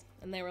trans,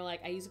 and they were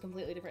like, I use a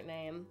completely different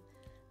name.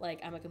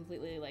 Like, I'm a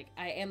completely, like,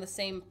 I am the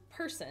same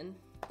person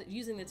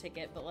using the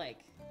ticket, but, like,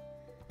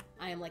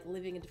 I am, like,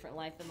 living a different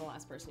life than the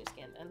last person who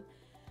scanned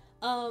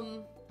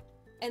in.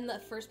 And the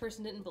first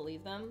person didn't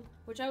believe them,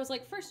 which I was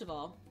like, first of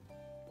all,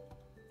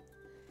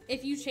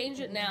 if you change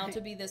it now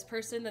to be this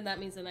person, then that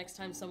means the next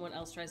time someone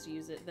else tries to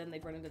use it, then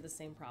they'd run into the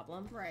same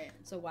problem. Right.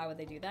 So why would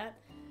they do that?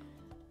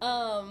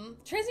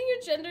 Tracing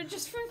your gender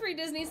just for free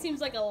Disney seems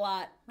like a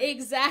lot.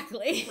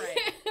 Exactly.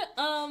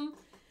 Right.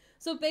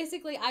 So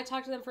basically, I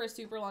talked to them for a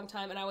super long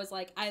time, and I was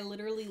like, I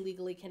literally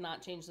legally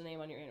cannot change the name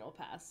on your annual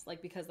pass.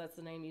 Like, because that's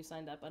the name you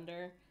signed up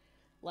under.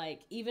 Like,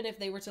 even if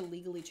they were to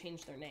legally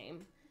change their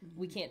name,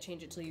 we can't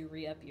change it till you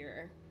re-up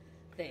your...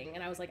 thing.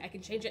 And I was like, I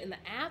can change it in the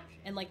app,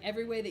 and like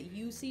every way that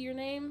you see your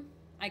name,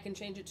 I can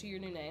change it to your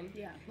new name.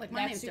 Yeah, like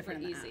my name's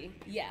different in the easy.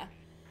 Yeah.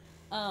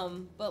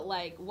 But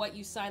like what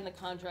you sign the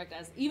contract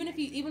as, even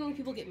when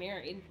people get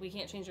married, we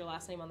can't change their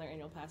last name on their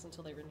annual pass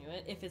until they renew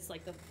it. If it's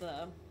like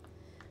the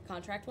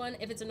contract one,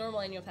 if it's a normal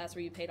annual pass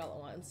where you paid all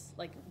at once,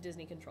 like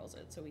Disney controls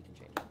it, so we can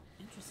change it.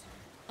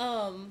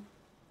 Interesting.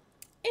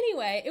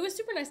 Anyway, it was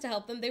super nice to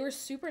help them. They were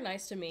super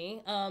nice to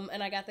me.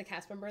 And I got the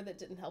cast member that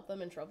didn't help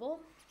them in trouble.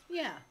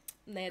 Yeah.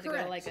 And they had to go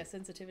to, like, a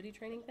sensitivity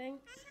training thing.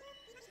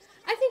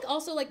 I think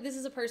also, like, this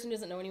is a person who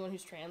doesn't know anyone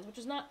who's trans, which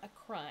is not a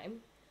crime.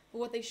 But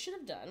what they should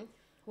have done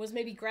was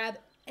maybe grab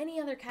any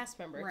other cast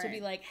member to be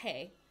like,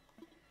 hey,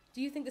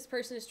 do you think this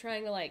person is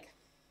trying to, like,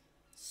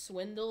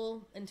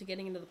 swindle into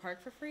getting into the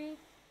park for free?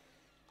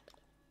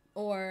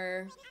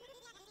 Or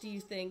do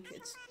you think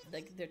it's,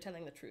 like, they're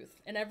telling the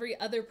truth? And every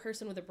other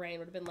person with a brain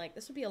would have been like,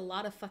 this would be a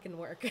lot of fucking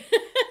work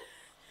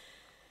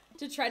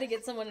to try to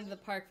get someone into the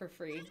park for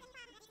free.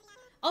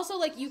 Also,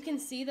 like, you can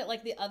see that,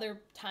 like, the other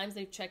times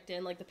they've checked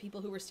in, like, the people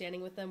who were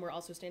standing with them were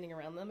also standing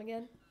around them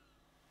again.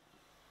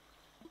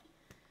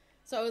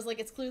 So I was like,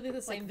 it's clearly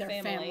the same like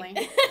their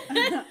family.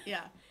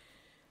 Yeah.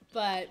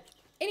 But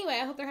anyway,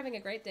 I hope they're having a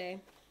great day.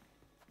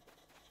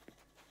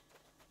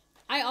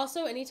 I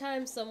also,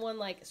 anytime someone,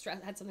 like,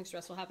 had something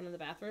stressful happen in the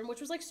bathroom,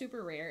 which was, like,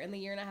 super rare. In the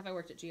year and a half I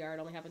worked at GR, it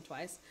only happened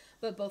twice.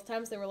 But both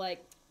times they were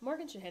like,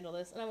 Morgan should handle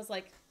this. And I was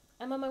like,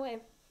 I'm on my way.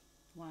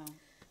 Wow.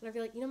 And I'd be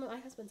like, you know what, my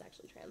husband's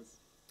actually trans,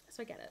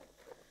 so I get it.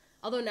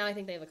 Although now I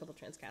think they have a couple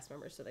trans cast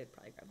members, so they'd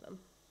probably grab them.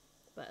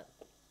 But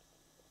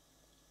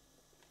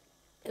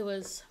it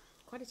was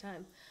quite a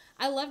time.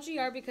 I love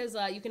GR because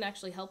you can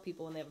actually help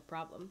people when they have a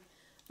problem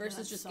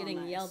versus just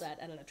getting nice. yelled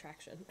at an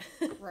attraction.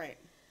 Right.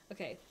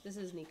 Okay, this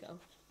is Nico.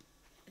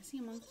 Is he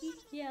a monkey?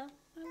 Yeah.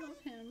 I love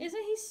him.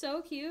 Isn't he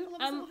so cute? I love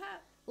his I'm little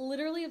hat.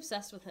 literally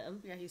obsessed with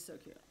him. Yeah, he's so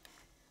cute.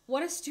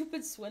 What a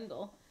stupid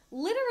swindle.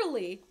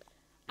 Literally.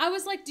 I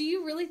was like, do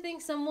you really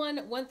think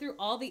someone went through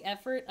all the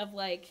effort of,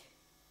 like,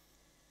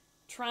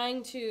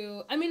 trying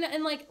to... I mean,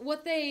 and, like,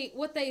 what they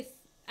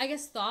I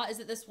guess, thought is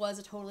that this was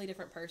a totally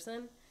different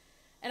person.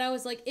 And I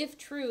was like, if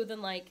true,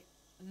 then, like,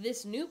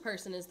 this new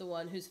person is the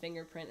one whose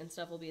fingerprint and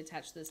stuff will be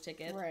attached to this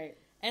ticket. Right.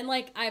 And,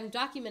 like, I'm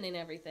documenting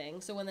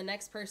everything, so when the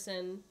next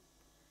person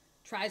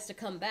tries to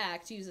come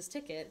back to use this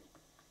ticket,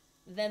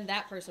 then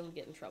that person would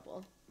get in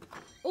trouble.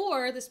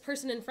 Or this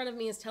person in front of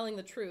me is telling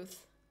the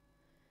truth,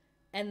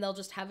 and they'll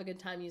just have a good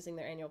time using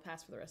their annual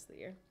pass for the rest of the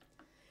year.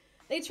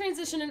 They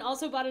transitioned and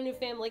also bought a new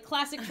family.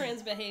 Classic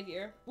trans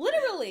behavior.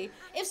 Literally.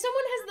 If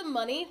someone has the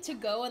money to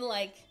go and,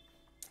 like,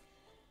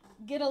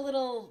 get a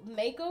little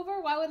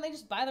makeover, why wouldn't they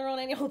just buy their own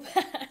annual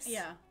pass?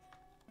 Yeah.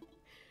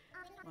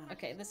 Wow.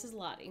 Okay, this is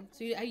Lottie.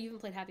 So you haven't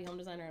played Happy Home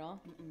Designer at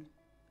all? Mm-mm.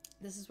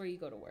 This is where you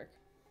go to work.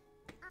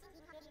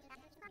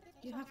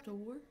 You have to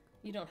work?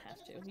 You don't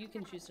have to. You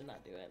can choose to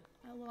not do it.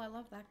 Oh, well, I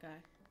love that guy.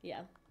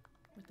 Yeah.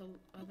 With the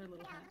other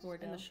little hat.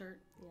 Gordo. And the shirt.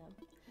 Yeah.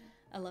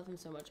 I love him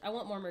so much. I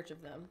want more merch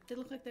of them. They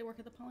look like they work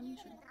at the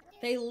Polynesian.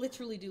 They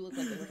literally do look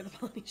like they work at the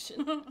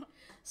Polynesian.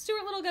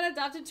 Stuart Little got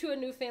adopted to a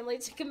new family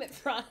to commit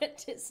fraud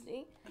at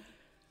Disney.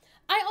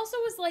 I also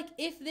was like,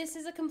 if this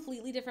is a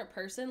completely different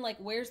person, like,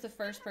 where's the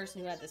first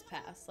person who had this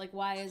pass? Like,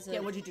 why is it...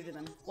 Yeah, what'd you do to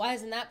them? Why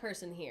isn't that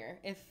person here?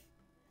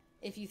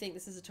 If you think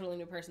this is a totally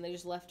new person, they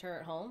just left her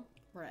at home.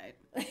 Right.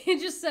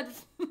 It just said,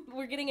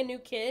 we're getting a new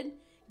kid.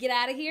 Get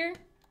out of here.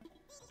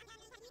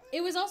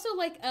 It was also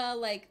like a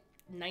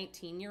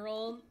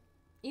 19-year-old.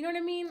 You know what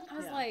I mean? I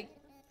was like,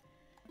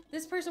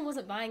 this person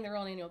wasn't buying their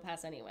own annual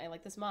pass anyway.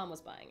 Like, this mom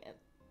was buying it.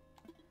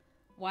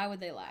 Why would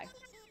they lie?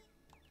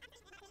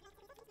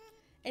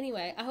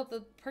 Anyway, I hope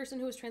the person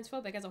who was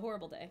transphobic has a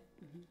horrible day.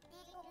 Mm-hmm.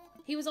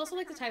 He was also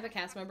like the type of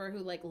cast member who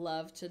like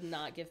loved to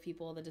not give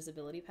people the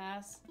disability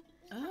pass.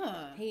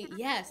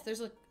 Yes,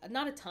 there's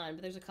not a ton,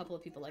 but there's a couple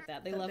of people like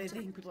that. They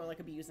think people are like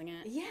abusing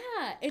it.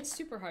 Yeah, it's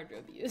super hard to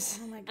abuse.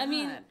 Oh my God. I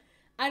mean,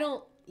 I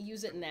don't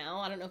use it now.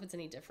 I don't know if it's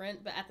any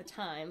different, but at the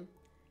time,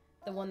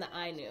 the one that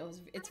I knew,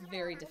 it's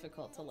very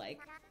difficult to like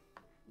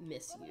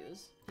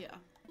misuse. Yeah.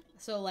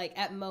 So like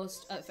at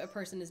most, if a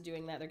person is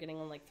doing that, they're getting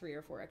on like 3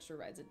 or 4 extra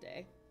rides a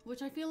day.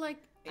 Which I feel like,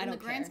 in the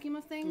grand scheme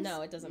of things,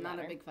 no, it doesn't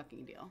matter. Not a big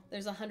fucking deal.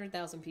 There's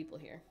 100,000 people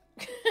here.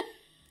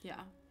 Yeah.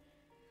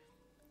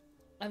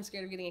 I'm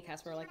scared of getting a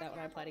cast member like that when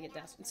I apply to get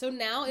desk. So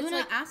now it's Luna,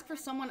 like... ask for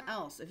someone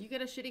else. If you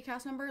get a shitty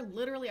cast member,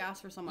 literally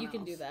ask for someone else. You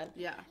can do that.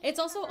 Yeah. It's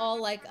also all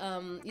like,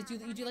 you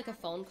do like a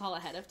phone call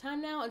ahead of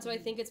time now. And so I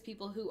think it's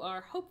people who are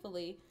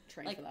hopefully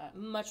trained like for that.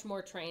 Much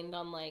more trained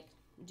on like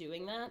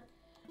doing that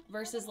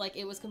versus like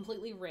it was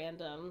completely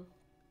random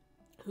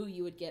who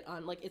you would get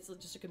on. Like it's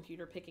just a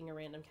computer picking a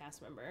random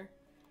cast member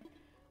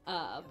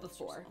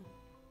before.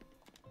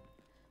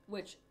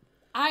 Which...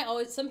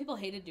 some people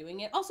hated doing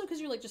it. Also because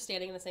you're like just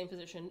standing in the same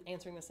position,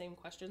 answering the same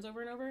questions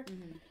over and over.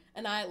 Mm-hmm.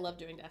 And I love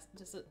doing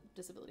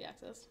disability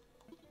access.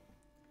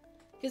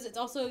 Because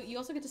you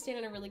also get to stand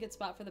in a really good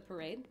spot for the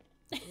parade.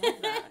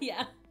 Love that.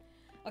 Yeah.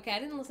 Okay, I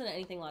didn't listen to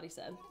anything Lottie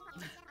said.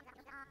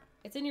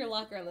 It's in your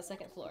locker on the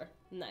 2nd floor.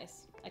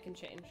 Nice. I can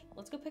change.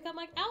 Let's go pick up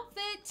my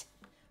outfit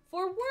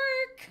for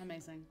work.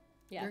 Amazing.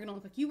 Yeah. You're going to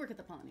look like you work at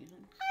the Polynesian.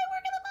 I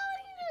work at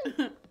the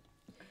Polynesian!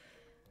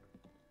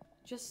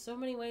 Just so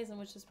many ways in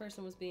which this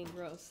person was being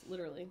gross,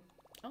 literally.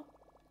 Oh.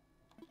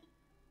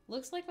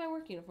 Looks like my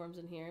work uniform's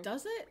in here.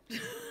 Does it?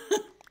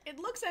 It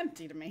looks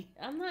empty to me.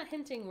 I'm not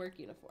hinting work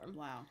uniform.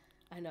 Wow.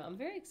 I know, I'm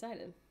very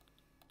excited.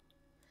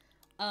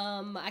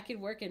 I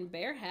could work in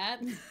bear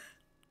hat.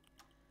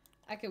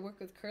 I could work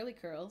with curly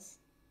curls.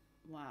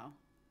 Wow.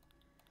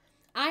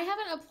 I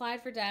haven't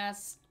applied for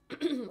DAS.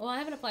 Well, I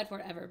haven't applied for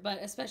it ever, but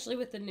especially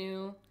with the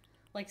new,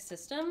 like,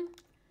 system...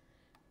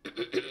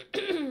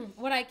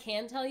 What I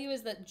can tell you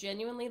is that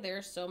genuinely there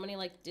are so many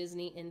like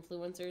Disney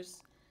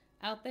influencers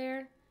out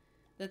there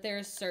that there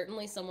is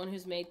certainly someone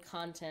who's made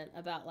content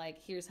about like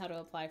here's how to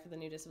apply for the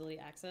new disability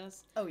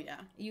access. Oh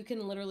yeah. You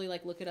can literally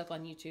like look it up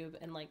on YouTube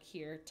and like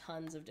hear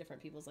tons of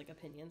different people's like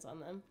opinions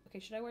on them. Okay,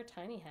 should I wear a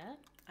tiny hat?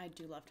 I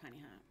do love tiny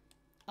hat.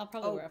 I'll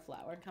probably wear a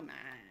flower. Come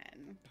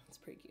on. It's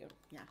pretty cute.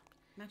 Yeah.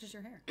 Matches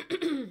your hair.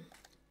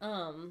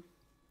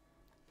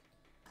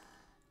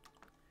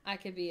 I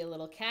could be a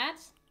little cat.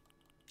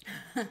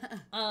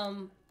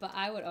 But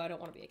I don't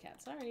want to be a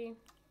cat, sorry.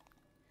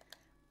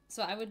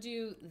 So I would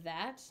do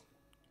that.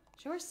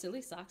 Should I wear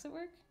silly socks at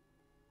work?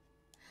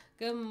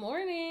 Good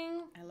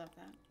morning. I love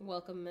that.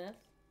 Welcome, Myth.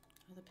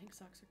 Oh, the pink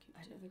socks are cute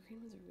too. I know, the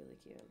green ones are really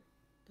cute.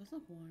 Those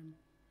look warm.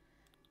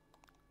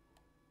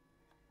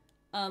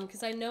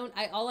 Because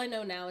all I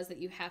know now is that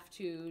you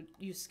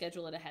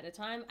schedule it ahead of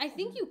time. I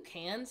think you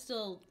can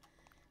still,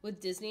 with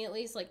Disney at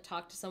least, like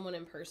talk to someone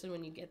in person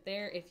when you get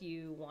there if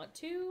you want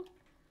to.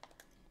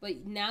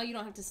 But now you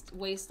don't have to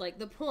waste, like,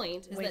 the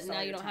point is that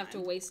now you don't have to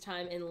waste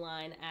time in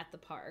line at the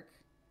park.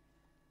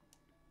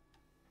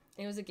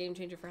 It was a game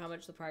changer for how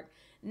much the park.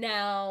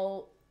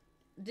 Now,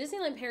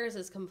 Disneyland Paris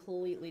is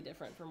completely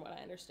different from what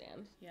I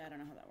understand. Yeah, I don't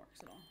know how that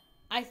works at all.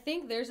 I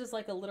think theirs is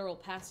like a literal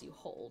pass you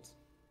hold,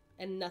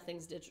 and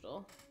nothing's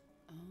digital.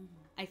 Oh.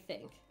 I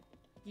think.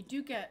 You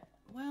do get,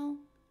 well,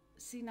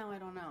 see, now I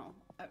don't know.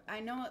 I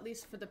know at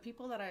least for the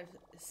people that I've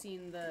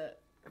seen the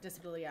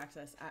disability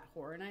access at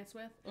Horror Nights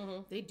with,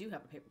 they do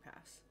have a paper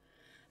pass.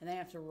 And they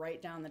have to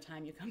write down the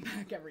time you come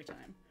back every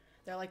time.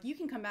 They're like, you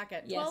can come back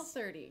at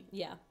 12:30.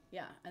 Yeah.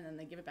 Yeah, and then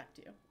they give it back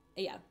to you.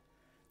 Yeah.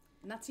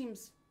 And that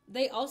seems...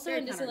 They also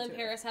in Disneyland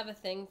Paris have a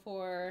thing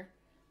for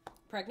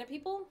pregnant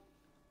people.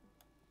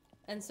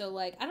 And so,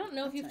 like, I don't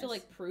know if you have to,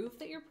 like, prove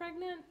that you're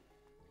pregnant.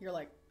 You're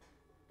like...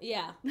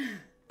 Yeah.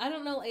 I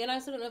don't know. And I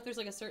also don't know if there's,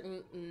 like, a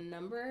certain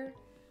number.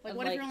 Like,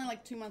 what if you're only,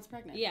 like, 2 months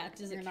pregnant? Yeah,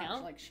 does it count? You're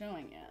not, like,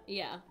 showing it.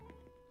 Yeah.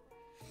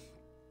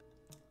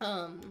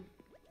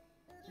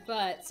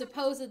 But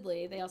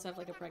supposedly, they also have,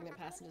 like, a pregnant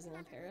pass in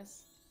Disneyland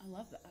Paris. I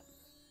love that.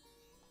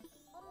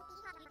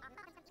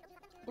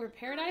 We're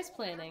paradise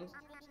planning.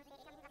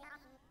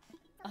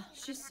 Oh,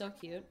 she's so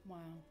cute. Wow.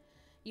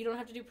 You don't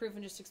have to do proof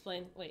and just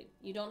explain. Wait,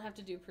 you don't have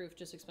to do proof,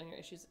 just explain your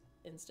issues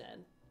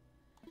instead.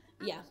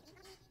 Yeah.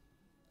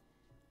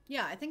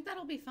 Yeah, I think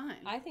that'll be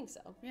fine. I think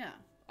so. Yeah.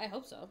 I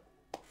hope so.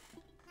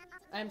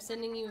 I'm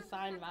sending you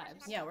fine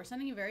vibes. Yeah, we're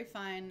sending you very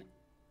fine,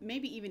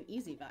 maybe even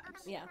easy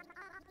vibes. Yeah.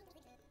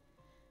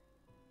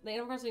 The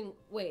Animal Crossing,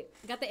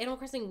 got the Animal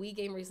Crossing Wii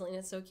game recently, and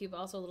it's so cute, but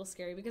also a little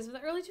scary because of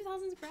the early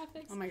 2000s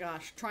graphics. Oh my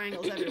gosh,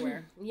 triangles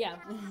everywhere. Yeah.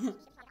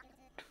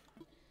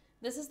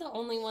 This is the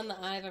only one that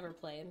I've ever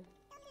played.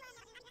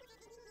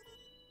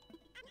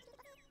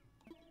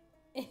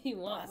 You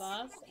want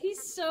boss?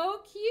 He's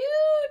so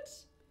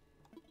cute!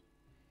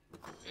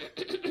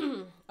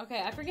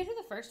 Okay, I forget who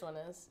the first one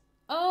is.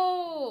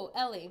 Oh,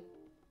 Ellie.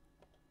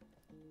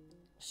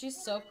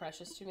 She's so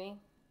precious to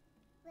me.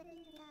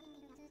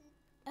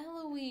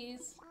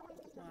 Eloise.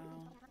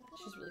 Wow.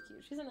 She's really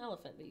cute. She's an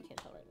elephant, but you can't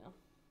tell right now.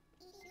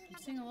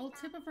 I'm seeing a little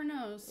tip of her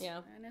nose.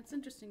 Yeah. And it's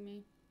interesting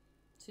me.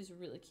 She's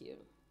really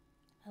cute.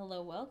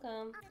 Hello,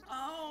 welcome.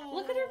 Oh.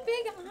 Look at her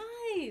big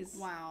eyes.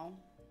 Wow.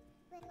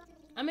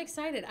 I'm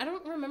excited. I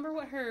don't remember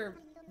what her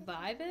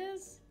vibe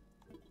is.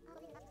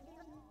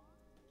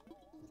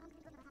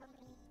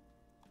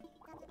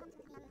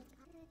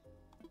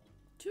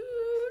 Toot.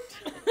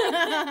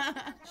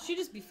 She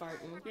just be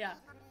farting. Yeah.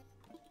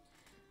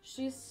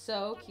 She's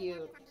so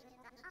cute.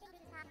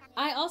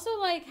 I also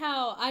like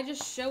how I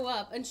just show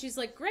up and she's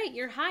like, great,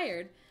 you're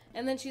hired.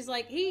 And then she's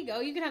like, here you go.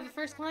 You can have the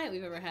first client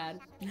we've ever had.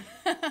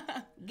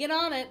 Get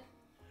on it.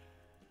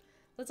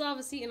 Let's all have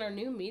a seat in our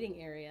new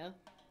meeting area.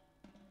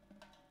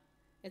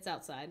 It's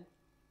outside.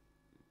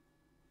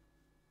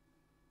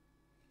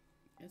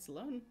 It's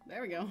loading.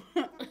 There we go.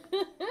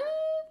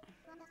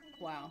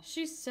 Wow.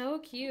 She's so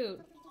cute.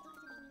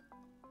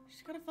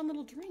 She's got a fun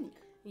little drink.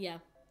 Yeah.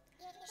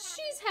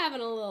 She's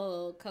having a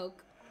little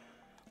Coke.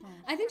 Oh.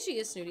 I think she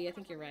is snooty. I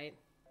think you're right.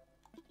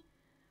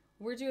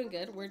 We're doing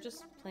good. We're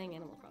just playing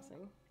Animal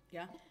Crossing.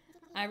 Yeah.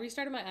 I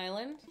restarted my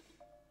island.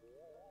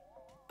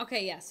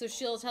 Okay, yeah. So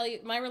she'll tell you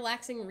my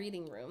relaxing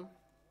reading room.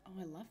 Oh,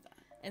 I love that.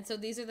 And so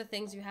these are the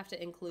things you have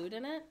to include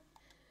in it.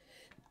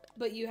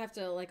 But you have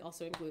to like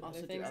also include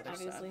other things,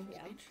 obviously.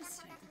 Yeah.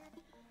 Interesting.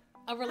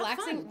 A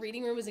relaxing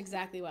reading room is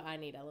exactly what I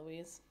need,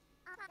 Eloise.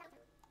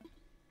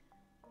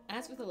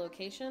 As for the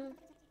location,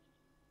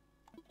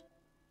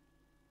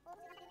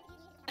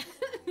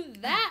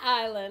 that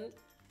island.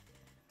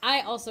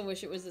 I also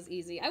wish it was as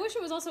easy. I wish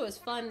it was also as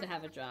fun to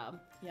have a job.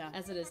 Yeah.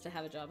 As it is to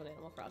have a job in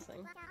Animal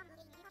Crossing.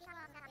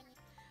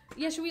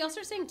 Yeah, should we all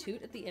start saying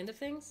toot at the end of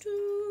things?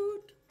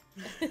 Toot.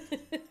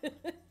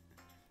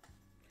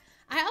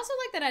 I also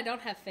like that I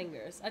don't have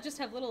fingers. I just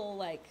have little,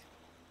 like,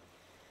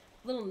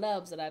 little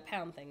nubs that I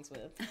pound things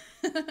with.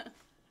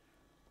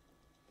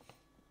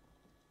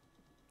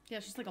 Yeah,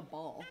 it's just like a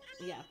ball.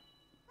 Yeah.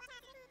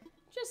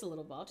 Just a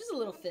little ball. Just a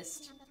little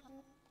fist.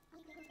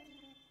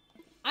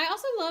 I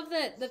also love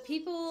that the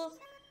people,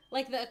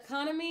 like the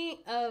economy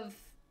of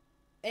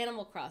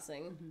Animal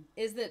Crossing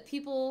is that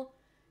people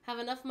have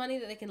enough money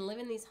that they can live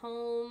in these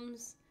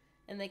homes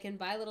and they can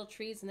buy little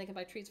treats and they can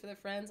buy treats for their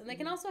friends and they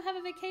can also have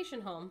a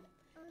vacation home.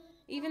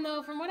 Even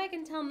though, from what I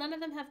can tell, none of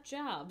them have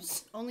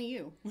jobs. Only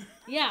you.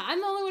 Yeah,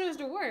 I'm the only one who has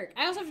to work.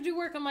 I also have to do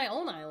work on my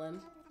own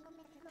island.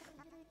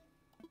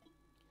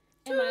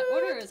 And my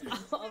order is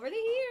already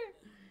here.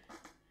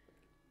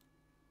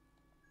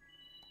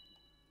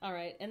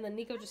 Alright, and then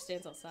Nico just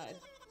stands outside.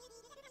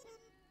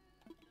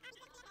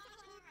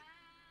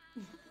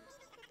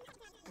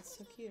 That's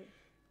so cute.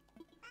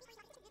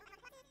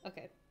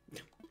 Okay.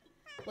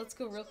 Let's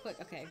go real quick.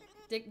 Okay.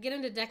 Get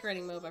into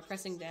decorating mode by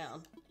pressing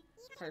down.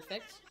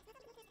 Perfect.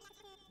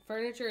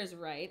 Furniture is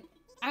right.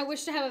 I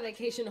wish to have a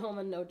vacation home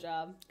and no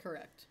job.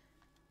 Correct.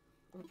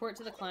 Report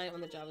to the client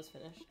when the job is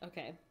finished.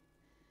 Okay.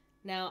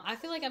 Now, I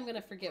feel like I'm going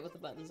to forget what the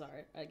buttons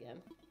are again.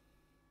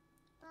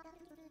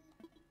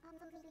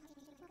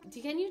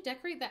 Can you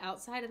decorate the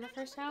outside in the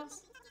first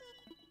house?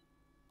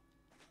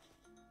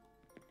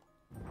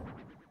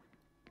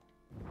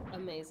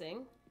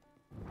 Amazing.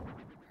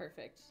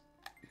 Perfect.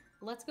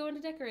 Let's go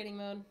into decorating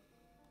mode.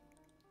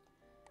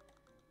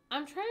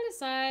 I'm trying to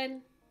decide...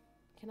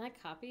 Can I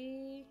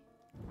copy?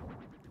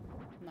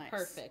 Nice.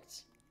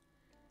 Perfect.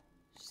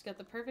 She's got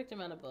the perfect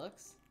amount of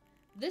books.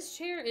 This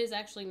chair is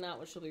actually not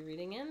what she'll be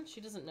reading in.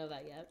 She doesn't know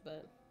that yet,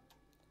 but...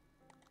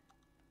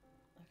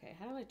 Okay,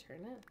 how do I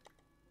turn it?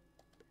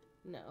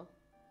 No.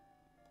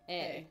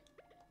 A.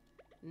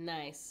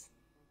 Nice.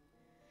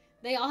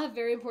 They all have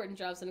very important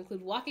jobs that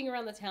include walking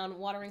around the town,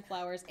 watering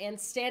flowers, and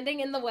standing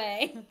in the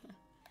way.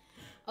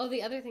 Oh,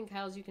 the other thing,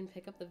 Kyle, is you can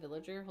pick up the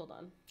villager. Hold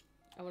on.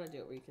 I want to do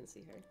it where you can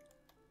see her.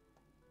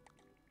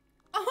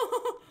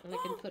 And I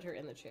can put her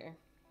in the chair.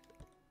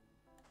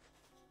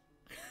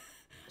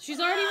 She's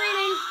already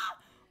reading!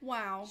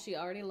 Wow. She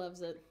already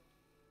loves it.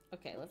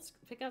 Okay, let's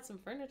pick out some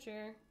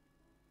furniture.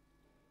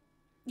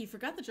 You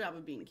forgot the job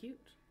of being cute.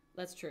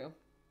 That's true.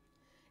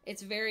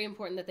 It's very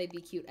important that they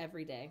be cute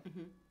every day.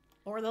 Mm-hmm.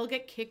 Or they'll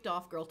get kicked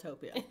off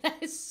Girltopia.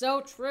 That is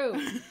so true.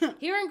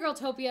 Here in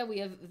Girltopia, we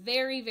have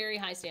very, very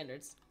high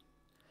standards.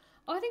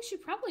 Oh, I think she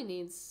probably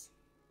needs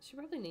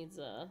Some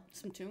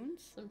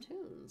tunes? some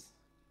tunes.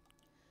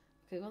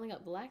 Okay, we've only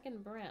got black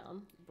and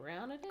brown.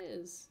 Brown it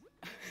is.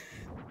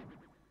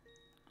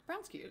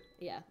 Brown's cute.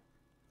 Yeah.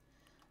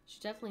 She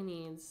definitely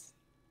needs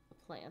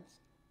a plant.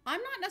 I'm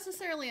not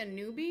necessarily a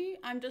newbie.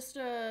 I'm just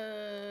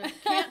a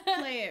can't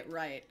play it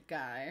right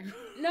guy.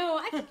 No,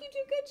 I think you do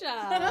a good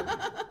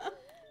job.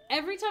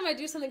 Every time I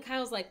do something,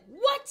 Kyle's like,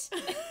 what?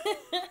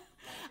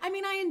 I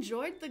mean, I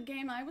enjoyed the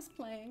game I was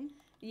playing.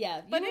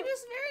 Yeah. But it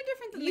is very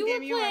different than the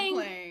game you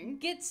were playing.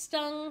 Get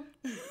Stung.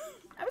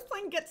 I was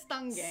playing Get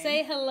Stung game.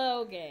 Say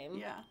hello game.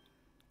 Yeah.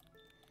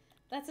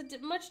 That's a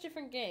much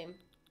different game.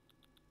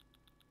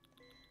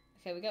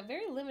 Okay, we got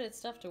very limited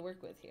stuff to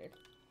work with here.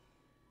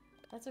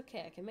 That's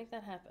okay. I can make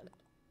that happen.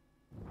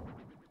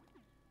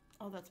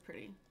 Oh, that's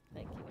pretty.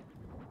 Thank you.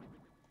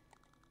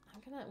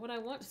 What I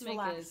want to make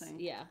relaxing.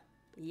 is,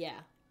 yeah.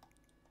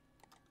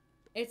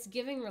 It's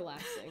giving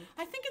relaxing.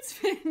 I think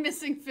it's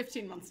missing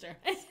 15 Monster.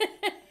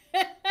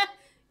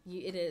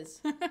 It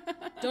is.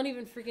 Don't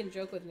even freaking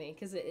joke with me,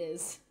 because it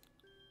is.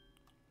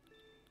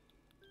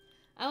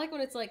 I like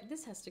when it's like,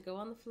 this has to go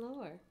on the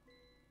floor.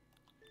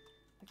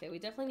 Okay, we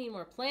definitely need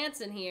more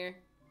plants in here.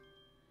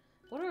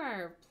 What are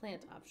our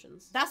plant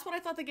options? That's what I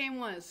thought the game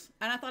was.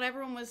 And I thought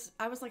everyone was...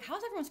 I was like,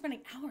 how's everyone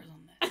spending hours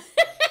on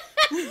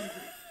this?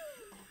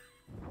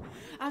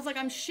 I was like,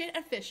 I'm shit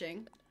at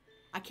fishing.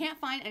 I can't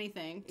find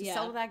anything to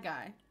sell to that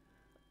guy.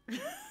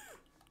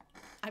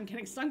 I'm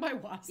getting stung by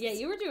wasps. Yeah,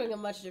 you were doing a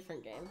much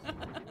different game.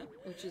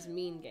 Which is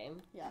mean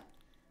game. Yeah.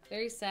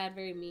 Very sad,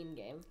 very mean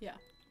game. Yeah.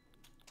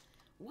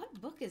 What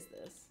book is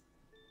this?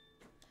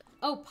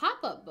 Oh,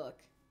 pop-up book.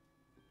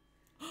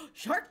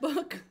 Shark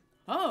book.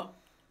 Oh.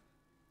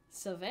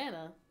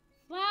 Savannah.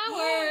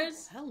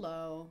 Flowers.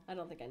 Hello. I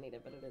don't think I need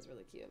it, but it is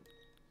really cute.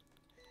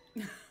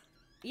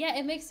 Yeah,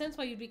 it makes sense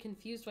why you'd be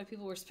confused why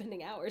people were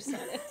spending hours on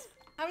it.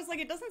 I was like,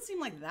 it doesn't seem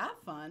like that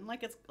fun.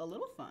 Like, it's a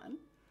little fun.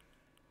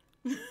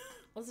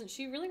 Listen,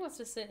 she really wants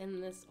to sit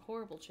in this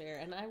horrible chair,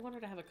 and I want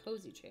her to have a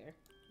cozy chair.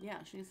 Yeah,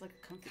 she needs like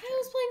a comfy chair.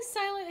 Kyle's playing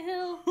Silent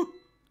Hill.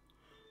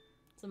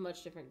 It's a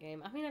much different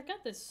game. I mean, I've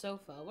got this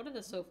sofa. What are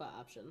the sofa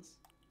options?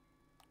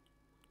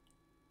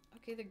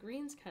 Okay, the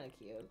green's kind of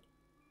cute.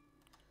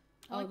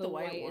 I like the the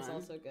white is one.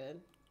 also good.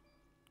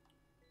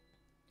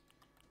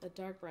 The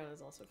dark brown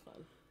is also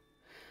fun.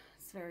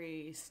 It's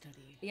very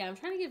study. Yeah, I'm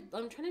trying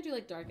to do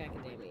like dark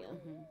academia.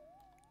 Mm-hmm.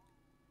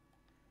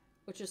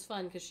 Which is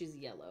fun because she's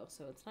yellow,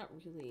 so it's not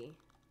really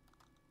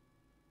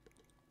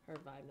her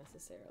vibe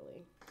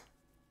necessarily.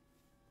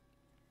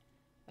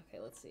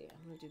 Okay, let's see.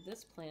 I'm going to do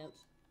this plant.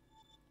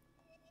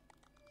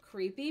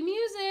 Creepy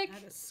music!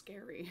 That is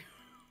scary.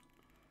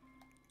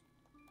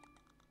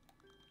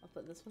 I'll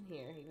put this one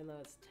here, even though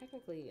it's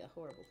technically a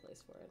horrible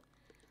place for it.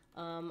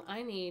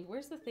 I need...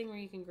 Where's the thing where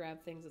you can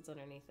grab things that's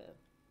underneath it?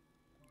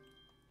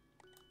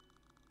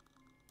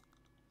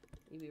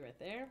 You be right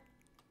there.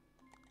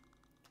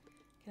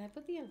 Can I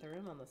put the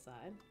Anthurium on the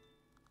side?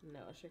 No,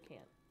 I sure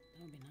can't.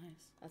 That would be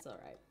nice. That's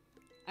alright.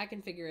 I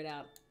can figure it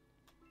out.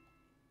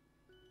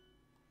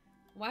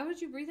 Why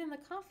would you breathe in the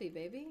coffee,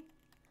 baby?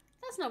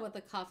 That's not what the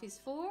coffee's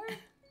for.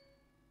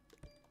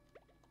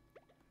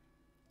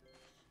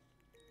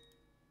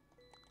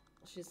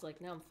 She's like,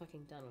 now I'm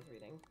fucking done with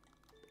reading.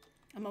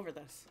 I'm over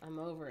this. I'm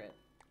over it.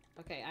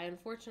 Okay, I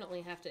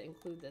unfortunately have to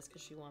include this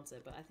because she wants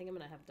it, but I think I'm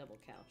going to have double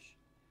couch.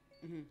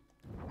 Mm-hmm.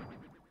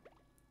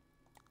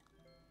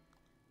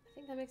 I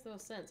think that makes the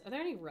most sense. Are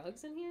there any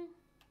rugs in here?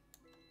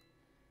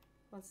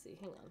 Let's see.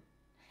 Hang on.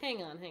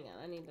 Hang on, hang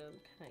on. I need to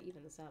kind of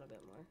even this out a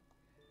bit more.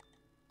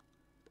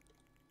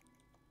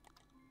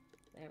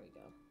 There we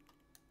go.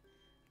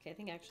 Okay, I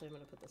think actually I'm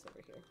going to put this over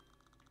here.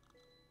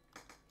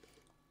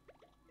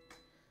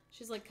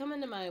 She's like, come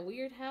into my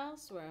weird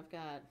house where I've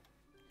got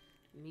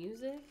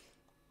music.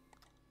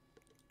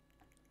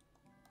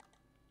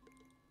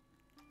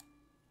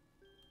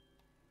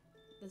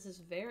 This is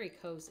very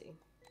cozy.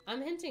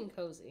 I'm hinting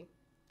cozy.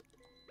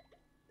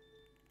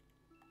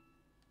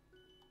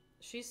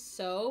 She's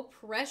so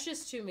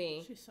precious to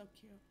me. She's so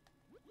cute.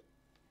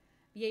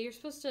 Yeah, you're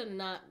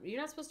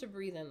not supposed to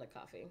breathe in the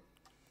coffee.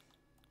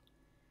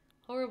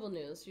 Horrible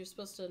news. You're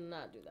supposed to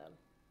not do that.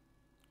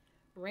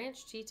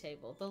 Ranch tea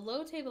table. The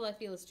low table I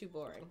feel is too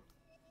boring.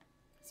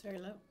 It's very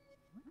low.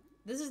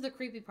 This is the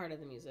creepy part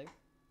of the music.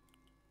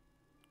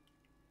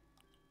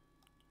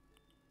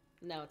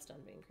 Now it's done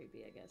being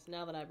creepy, I guess.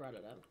 Now that I brought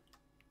it up.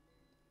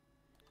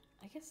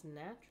 I guess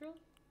natural?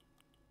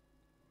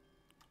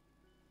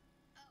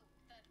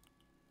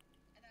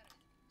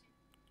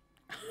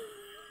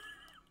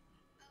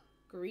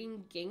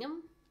 Green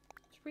gingham?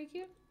 It's pretty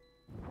cute.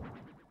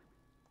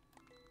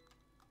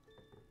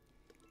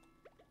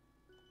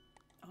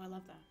 Oh, I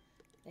love that.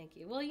 Thank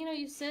you. Well, you know,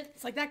 you sit...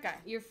 It's like that guy.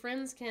 Your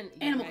friends can...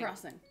 Animal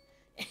Crossing.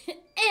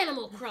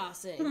 Animal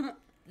Crossing!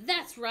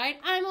 That's right,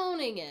 I'm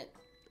owning it!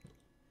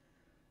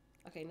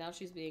 Okay, now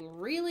she's being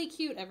really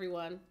cute,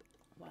 everyone.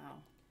 Wow.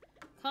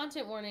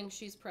 Content warning,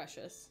 she's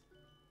precious.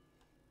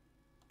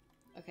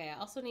 Okay, I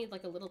also need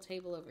like a little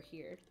table over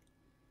here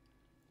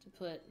to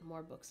put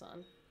more books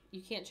on.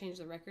 You can't change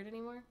the record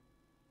anymore?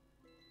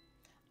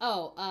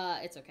 Oh,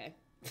 it's okay.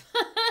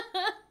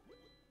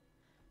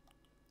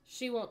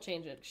 She won't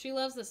change it. She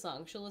loves this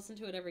song. She'll listen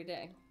to it every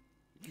day.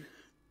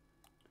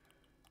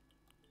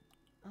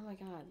 Oh my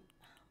god.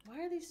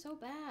 Why are these so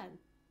bad?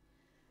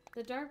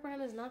 The dark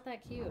brown is not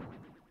that cute.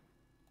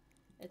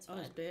 It's fine.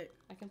 Oh, it's big.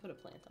 I can put a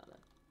plant on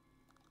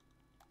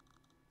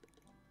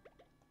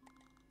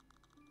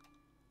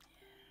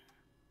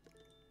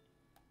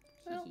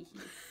it.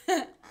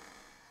 Well.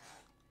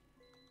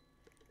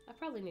 I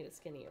probably need a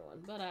skinnier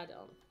one, but I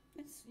don't.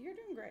 You're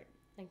doing great.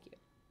 Thank you.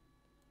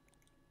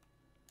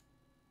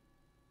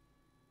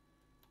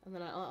 And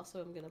then I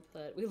also am going to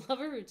put... We love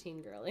a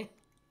routine girly.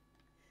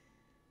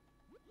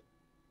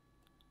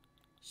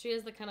 She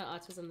has the kind of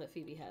autism that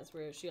Phoebe has,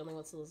 where she only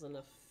wants to listen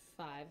to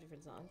 5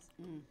 different songs.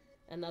 Mm.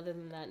 And other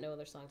than that, no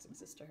other songs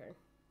exist to her.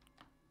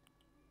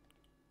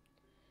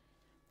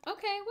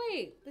 Okay,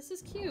 wait. This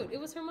is cute. It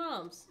was her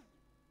mom's.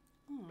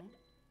 Oh.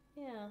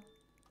 Yeah.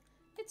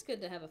 It's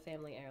good to have a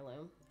family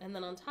heirloom. And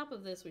then on top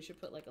of this, we should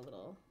put like a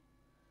little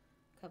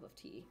cup of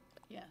tea.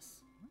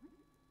 Yes.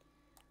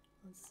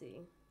 Let's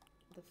see.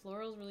 The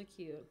floral's really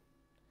cute.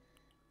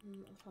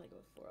 I'll probably go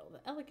with floral.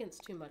 The elegant's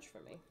too much for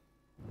me.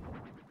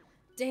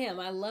 Damn,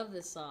 I love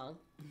this song.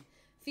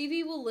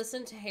 Phoebe will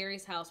listen to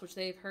Harry's House, which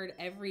they've heard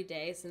every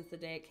day since the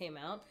day it came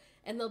out,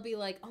 and they'll be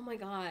like, oh my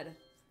god,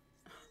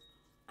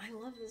 I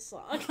love this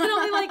song. And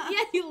I'll be like,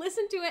 yeah, you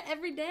listen to it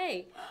every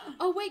day.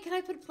 Oh wait, can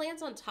I put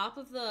plants on top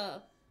of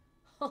the...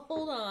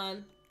 Hold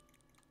on.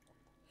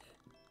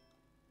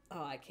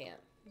 Oh, I can't.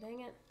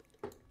 Dang it.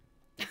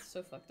 It's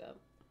so fucked up.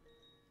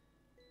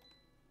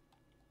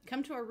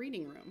 Come to our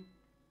reading room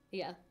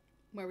Yeah.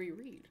 where we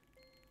read.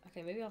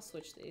 Okay, maybe I'll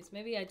switch these.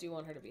 Maybe I do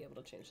want her to be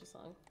able to change the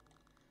song.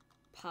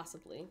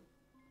 Possibly.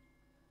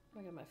 Oh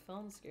my god, my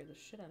phone scared the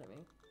shit out of me.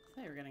 I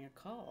thought you were getting a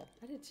call.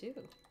 I did too.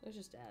 It was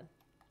just Dad.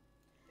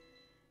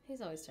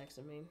 He's always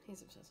texting me.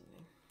 He's obsessed with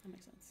me. That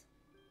makes sense.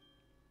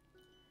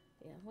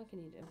 Yeah, what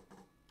can you do?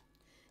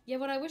 Yeah,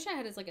 what I wish I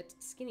had is like a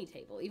skinny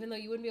table. Even though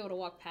you wouldn't be able to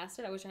walk past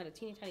it, I wish I had a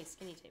teeny tiny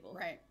skinny table.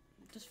 Right.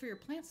 Just for your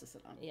plants to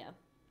sit on. Yeah.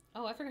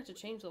 Oh, I forgot to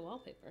change the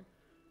wallpaper.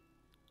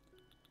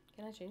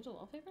 Can I change the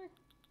wallpaper?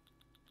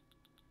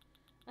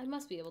 I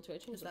must be able to. I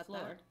changed the floor.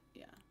 That?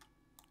 Yeah.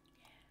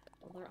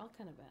 Well, they're all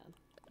kind of bad.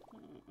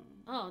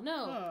 Oh,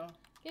 no. Oh.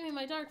 Give me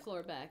my dark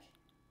floor back.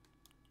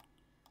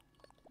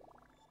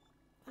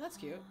 Oh, that's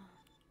cute.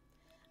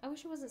 I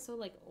wish it wasn't so,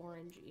 like,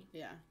 orangey.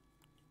 Yeah.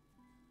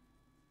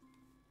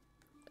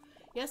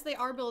 Yes, they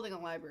are building a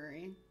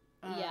library.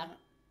 Yeah.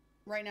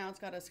 Right now it's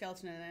got a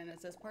skeleton in it and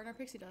it says Partner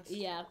Pixie Dust.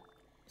 Yeah.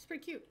 It's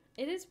pretty cute.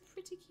 It is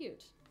pretty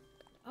cute.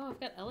 Oh, I've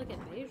got elegant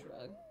beige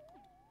rug.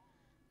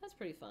 That's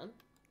pretty fun.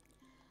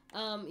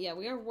 Yeah,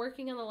 we are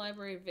working on the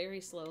library very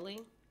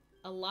slowly.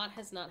 A lot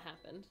has not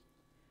happened.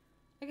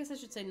 I guess I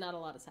should say not a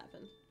lot has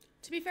happened.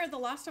 To be fair, the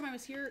last time I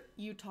was here,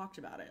 you talked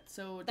about it.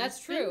 So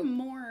That's there's true. been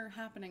more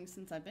happening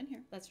since I've been here.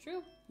 That's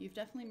true. You've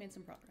definitely made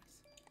some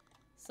progress.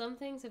 Some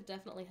things have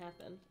definitely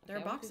happened. There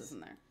are boxes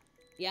in there.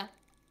 Yeah.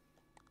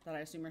 That I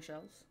assume are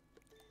shelves.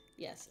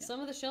 Yes. Yeah.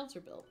 Some of the shelves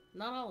are built.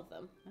 Not all of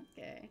them.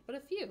 Okay. But a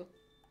few.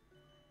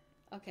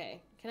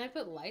 Okay. Can I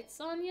put lights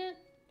on yet?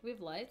 Do we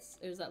have lights?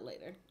 Or is that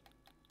later?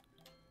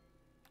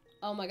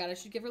 Oh my god, I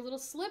should give her little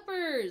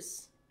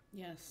slippers!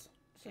 Yes.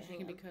 So Okay, she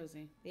can be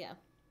cozy. Yeah.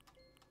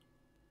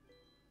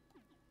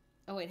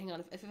 Oh wait, hang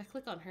on. If I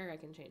click on her, I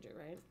can change it,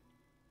 right?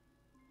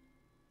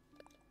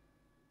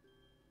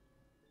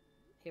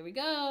 Here we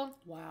go.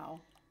 Wow.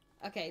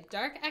 Okay,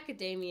 dark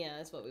academia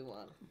is what we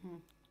want. Mm-hmm.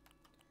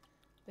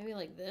 Maybe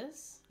like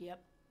this?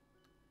 Yep.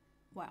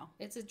 Wow.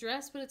 It's a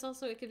dress, but it's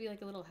also, it could be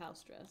like a little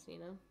house dress, you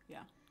know?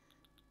 Yeah.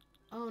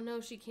 Oh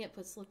no, she can't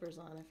put slippers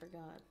on. I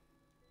forgot.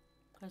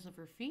 Because of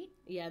her feet?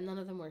 Yeah, none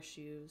of them wear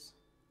shoes.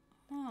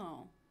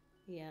 Oh.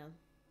 Yeah.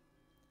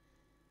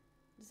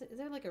 Is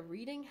there like a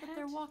reading hat? But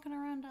they're walking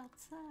around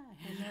outside.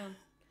 I know.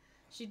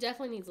 She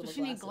definitely needs little Does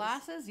she glasses. need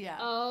glasses? Yeah.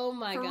 Oh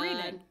my For god.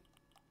 reading.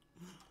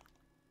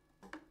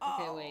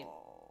 Okay, wait.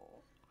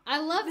 I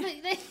love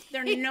that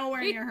They're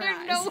nowhere near her they're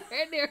eyes.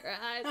 nowhere near her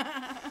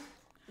eyes.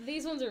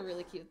 These ones are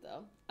really cute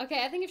though.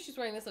 Okay, I think if she's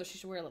wearing this though, she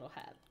should wear a little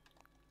hat.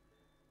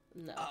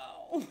 No.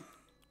 Oh.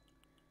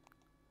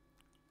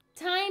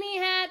 Tiny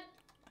hat.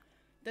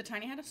 The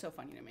tiny hat is so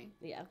funny to me.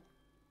 Yeah.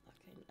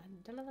 Okay.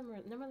 None of them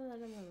are. None of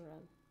them are.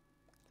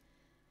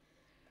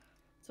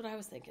 That's what I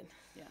was thinking.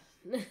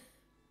 Yeah.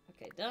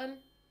 Okay, done.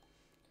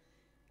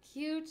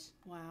 Cute.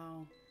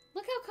 Wow.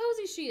 Look how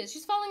cozy she is.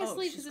 She's falling Oh,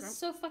 asleep she's because it's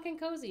so fucking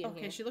cozy in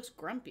Okay, here. she looks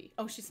grumpy.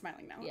 Oh, she's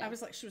smiling now. Yeah.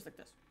 She was like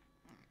this.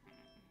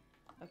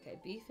 Okay,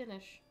 B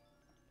finish.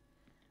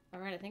 All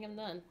right, I think I'm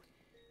done.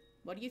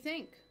 What do you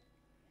think?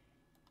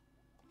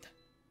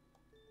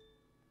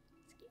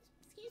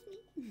 Excuse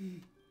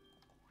me.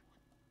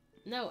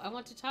 No, I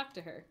want to talk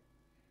to her.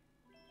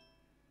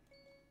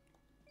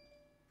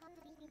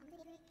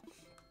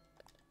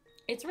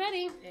 It's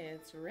ready.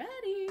 It's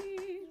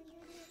ready.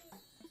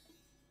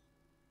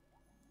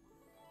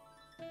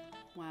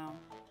 Wow.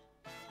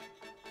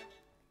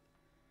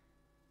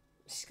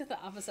 She's got the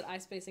opposite eye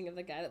spacing of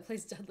the guy that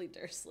plays Dudley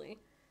Dursley.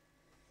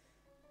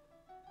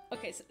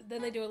 Okay, so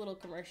then they do a little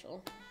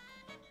commercial.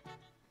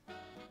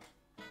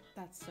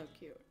 That's so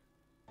cute.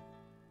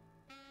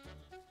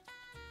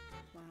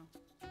 Wow.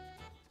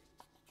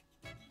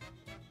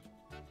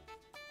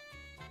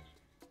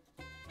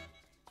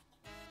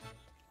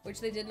 Which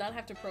they did not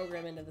have to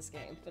program into this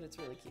game, but it's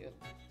really cute.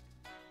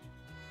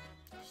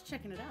 She's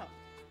checking it out.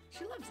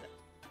 She loves it.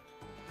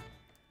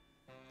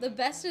 The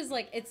best is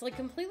like it's like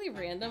completely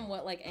random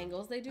what like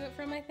angles they do it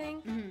from, I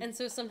think. Mhm. And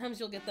so sometimes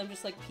you'll get them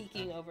just like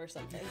peeking over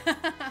something,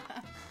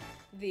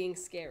 being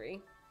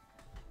scary.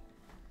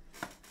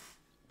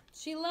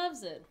 She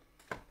loves it.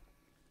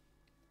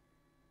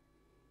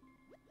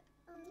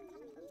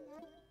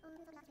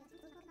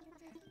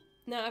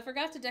 Now, I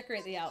forgot to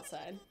decorate the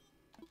outside.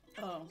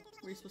 Oh,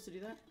 were you supposed to do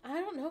that? I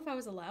don't know if I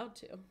was allowed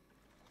to.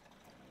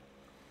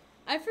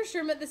 I for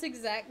sure met this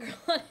exact girl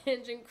on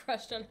Hinge and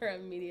crushed on her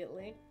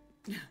immediately.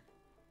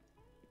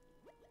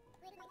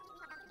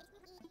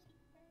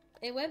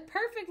 It went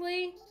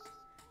perfectly.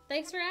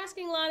 Thanks for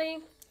asking, Lottie.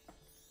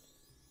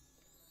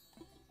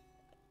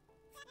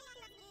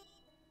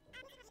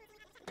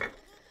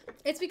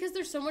 It's because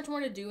there's so much more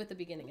to do at the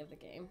beginning of the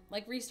game.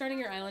 Like, restarting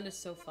your island is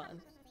so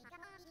fun.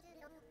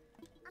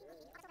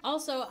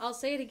 Also, I'll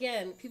say it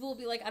again. People will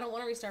be like, I don't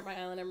want to restart my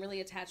island. I'm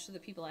really attached to the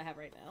people I have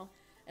right now.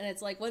 And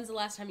it's like, when's the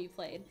last time you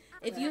played?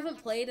 If you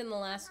haven't played in the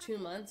last 2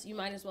 months, you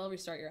might as well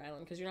restart your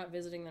island because you're not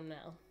visiting them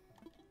now.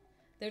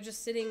 They're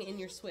just sitting in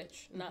your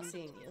Switch, not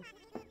seeing you.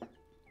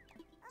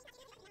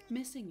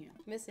 Missing you.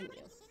 Missing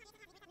you.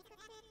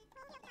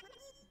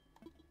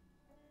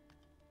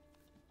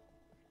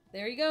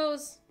 There he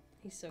goes.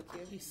 He's so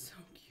cute. He's so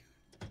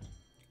cute.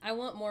 I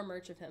want more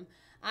merch of him.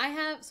 I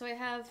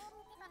have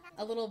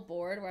a little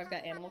board where I've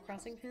got Animal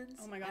Crossing pins.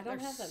 Oh my god, I don't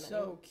they're have them so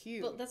anymore.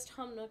 cute. But that's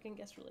Tom Nook and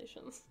Guest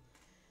Relations.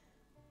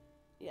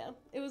 Yeah,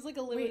 it was like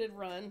a limited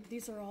run.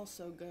 These are all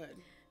so good.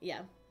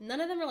 Yeah,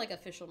 none of them are like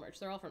official merch.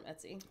 They're all from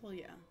Etsy. Well,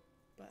 yeah,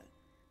 but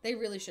They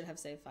really should have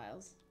save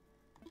files.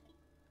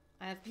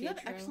 I have you have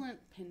Pietro. excellent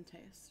pin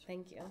taste.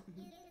 Thank you.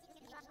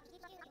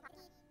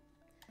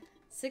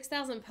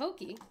 6,000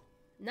 Pokey,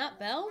 not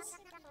bells.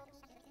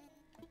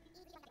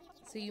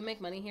 So you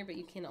make money here, but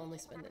you can only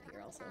spend it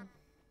here also.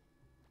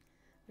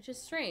 Which is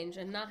strange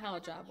and not how a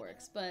job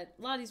works, but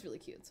Lottie's really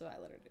cute, so I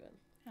let her do it.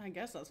 I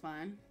guess that's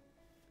fine.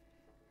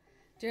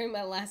 During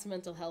my last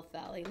mental health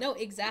valley. No,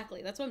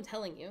 exactly. That's what I'm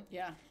telling you.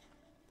 Yeah.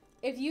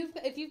 If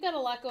you've got a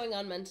lot going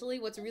on mentally,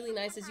 what's really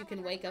nice is you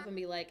can wake up and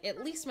be like,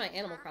 at least my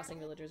Animal Crossing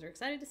villagers are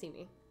excited to see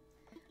me.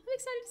 I'm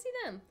excited to see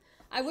them.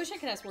 I wish I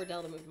could ask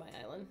Wardell to move to my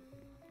island.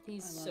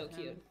 He's so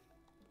cute.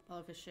 I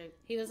love his shape.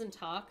 He doesn't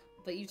talk,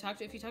 but if you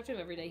talk to him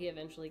every day, he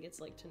eventually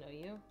gets like to know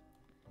you.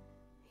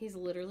 He's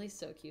literally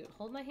so cute.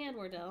 Hold my hand,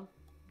 Wardell.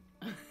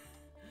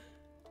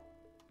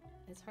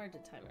 It's hard to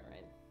time it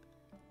right.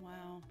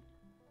 Wow.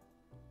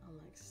 Oh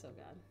my, so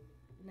god.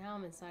 Now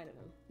I'm inside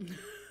of him.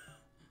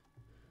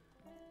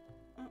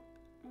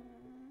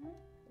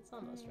 It's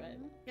almost right.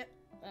 Yep.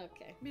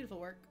 Okay. Beautiful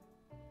work.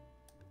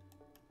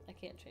 I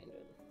can't change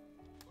it.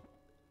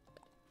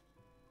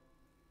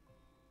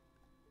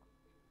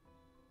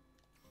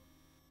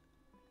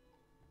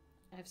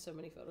 I have so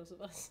many photos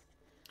of us.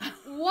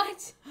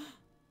 What?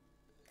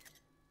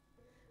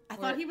 I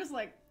thought he was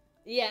like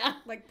Yeah.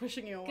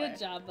 pushing you away. Good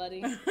job,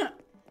 buddy.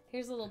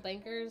 Here's a little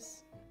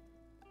banker's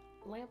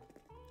lamp.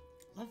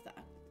 Love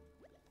that.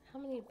 How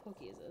many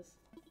Pokey is this?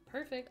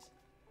 Perfect.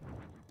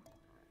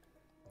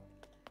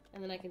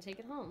 And then I can take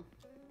it home.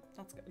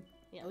 That's good.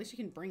 Yeah. At least you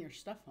can bring your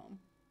stuff home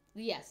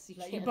Yes, you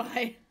that can. you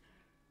buy.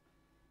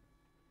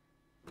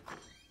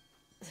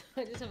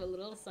 I just have a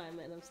little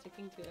assignment and I'm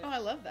sticking to it. Oh, I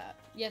love that.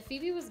 Yeah,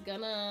 Phoebe was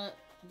gonna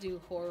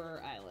do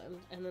Horror Island,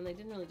 and then they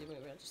didn't really do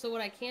Movie Ranch. So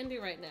what I can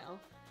do right now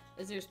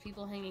is there's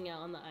people hanging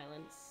out on the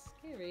island.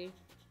 Scary.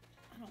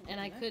 And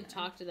I could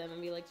talk to them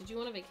and be like, did you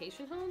want a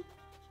vacation home?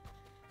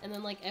 And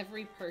then, like,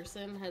 every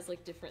person has,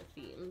 like, different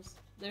themes.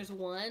 There's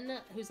one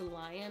who's a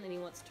lion, and he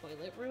wants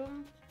toilet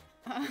room.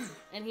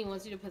 And he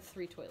wants you to put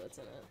 3 toilets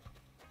in it.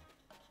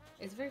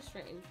 It's very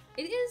strange.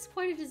 It is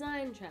quite a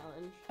design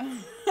challenge.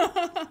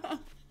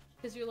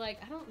 Because you're like,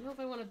 I don't know if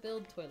I want to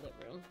build toilet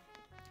room.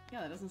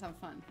 Yeah, that doesn't sound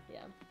fun.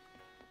 Yeah.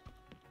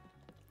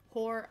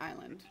 Horror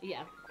Island.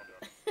 Yeah.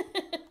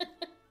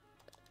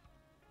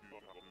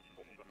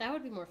 That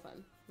would be more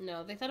fun.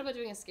 No, they thought about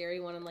doing a scary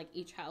one, and, like,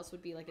 each house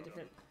would be, like, a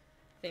different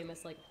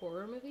famous, like,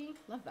 horror movie.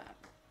 Love that.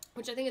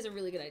 Which I think is a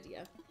really good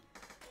idea.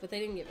 But they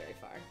didn't get very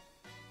far.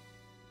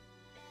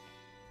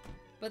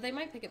 But they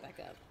might pick it back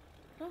up.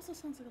 It also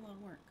sounds like a lot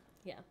of work.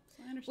 Yeah.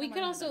 So I understand We why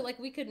could they also, did like,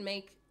 we could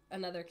make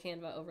another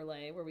Canva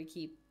overlay where we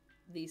keep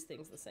these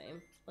things the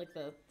same. Like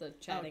the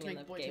chatting and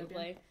the make Boytopia.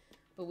 gameplay.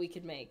 But we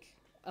could make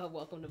a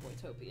Welcome to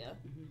Boytopia.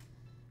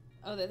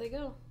 Oh, there they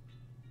go.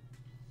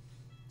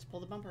 Just pull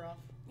the bumper off.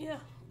 Yeah,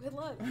 good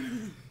luck.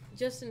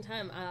 Just in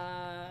time.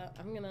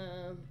 I'm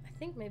gonna, I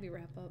think, maybe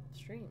wrap up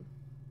stream.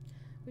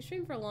 We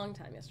streamed for a long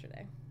time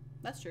yesterday.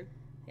 That's true.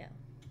 Yeah.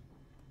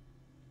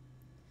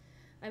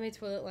 I made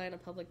toilet line a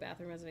public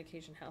bathroom as a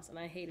vacation house, and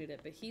I hated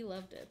it, but he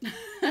loved it.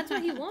 That's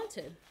what he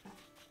wanted.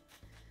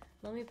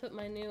 Let me put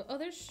my new... Oh,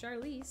 there's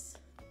Charlize.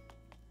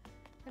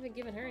 Haven't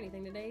given her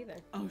anything today either.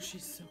 Oh,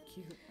 she's so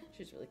cute.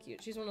 She's really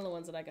cute. She's one of the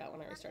ones that I got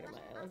when I restarted my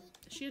island.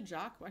 Is she a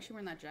jock? Why is she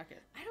wearing that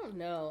jacket? I don't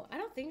know. I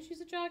don't think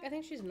she's a jock. I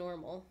think she's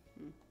normal.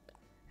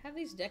 Have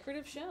these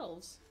decorative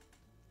shelves.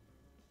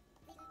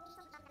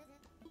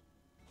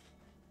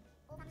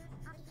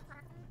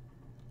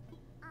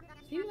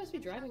 Phoebe must be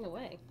driving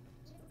away.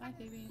 Bye,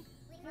 Phoebe.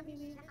 Hi,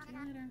 Phoebe. See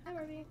you later. Hi,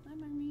 Barbie. Bye,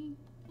 Mommy.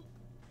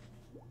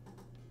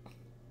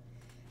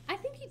 I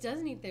think he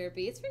does need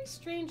therapy. It's very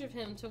strange of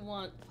him to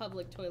want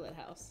public toilet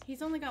house.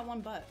 He's only got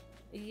one butt.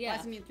 Yeah. Why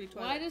does he need 3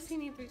 toilets? Why does he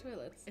need 3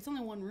 toilets? It's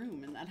only one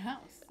room in that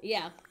house.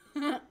 Yeah.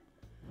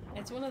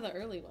 It's one of the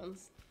early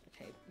ones.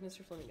 Okay,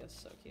 Mr. Flamingo's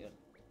so cute.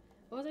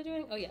 What was I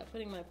doing? Oh yeah,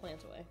 putting my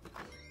plant away.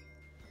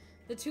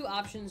 The 2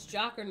 options,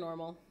 jock or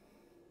normal.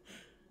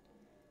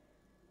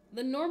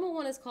 The normal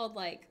one is called,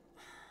 like,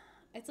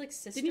 it's like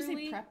sisterly. Did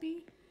you say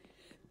preppy?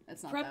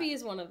 That's not Preppy that.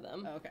 is one of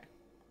them. Oh, okay.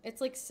 It's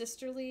like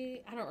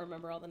sisterly. I don't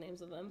remember all the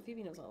names of them.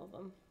 Phoebe knows all of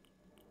them.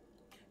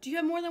 Do you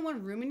have more than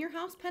one room in your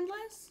house,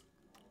 Pendless?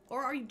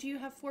 Or do you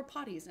have 4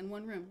 potties in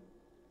one room?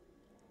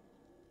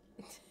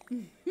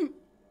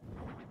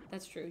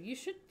 That's true. You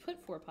should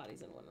put 4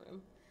 potties in one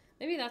room.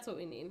 Maybe that's what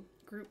we need.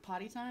 Group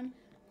potty time?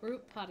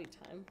 Group potty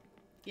time.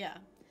 Yeah.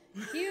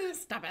 Cute.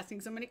 Stop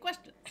asking so many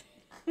questions.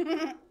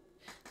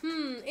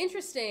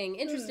 Interesting.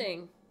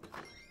 Interesting.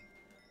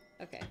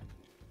 Okay.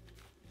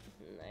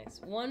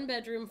 Nice. 1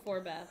 bedroom, 4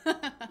 bath.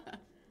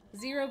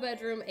 0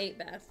 bedroom, 8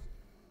 bath.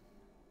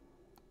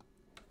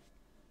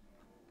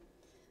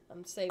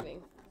 I'm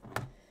saving.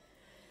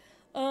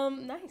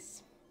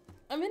 Nice.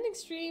 I'm ending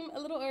stream a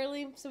little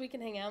early so we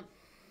can hang out.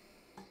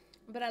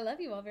 But I love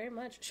you all very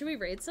much. Should we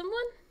raid someone?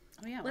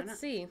 Oh yeah, why Let's not?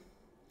 see.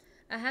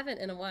 I haven't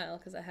in a while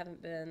because I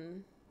haven't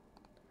been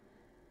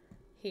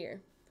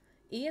here.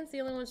 Ian's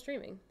the only one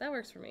streaming. That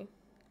works for me.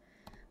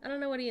 I don't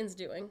know what Ian's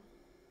doing.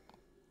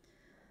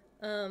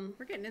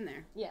 We're getting in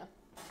there. Yeah.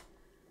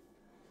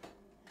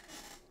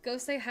 Go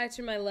say hi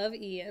to my love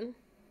Ian.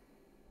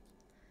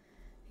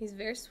 He's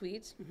very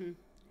sweet.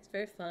 He's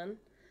very fun.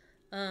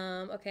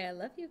 Okay, I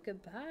love you.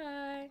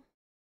 Goodbye.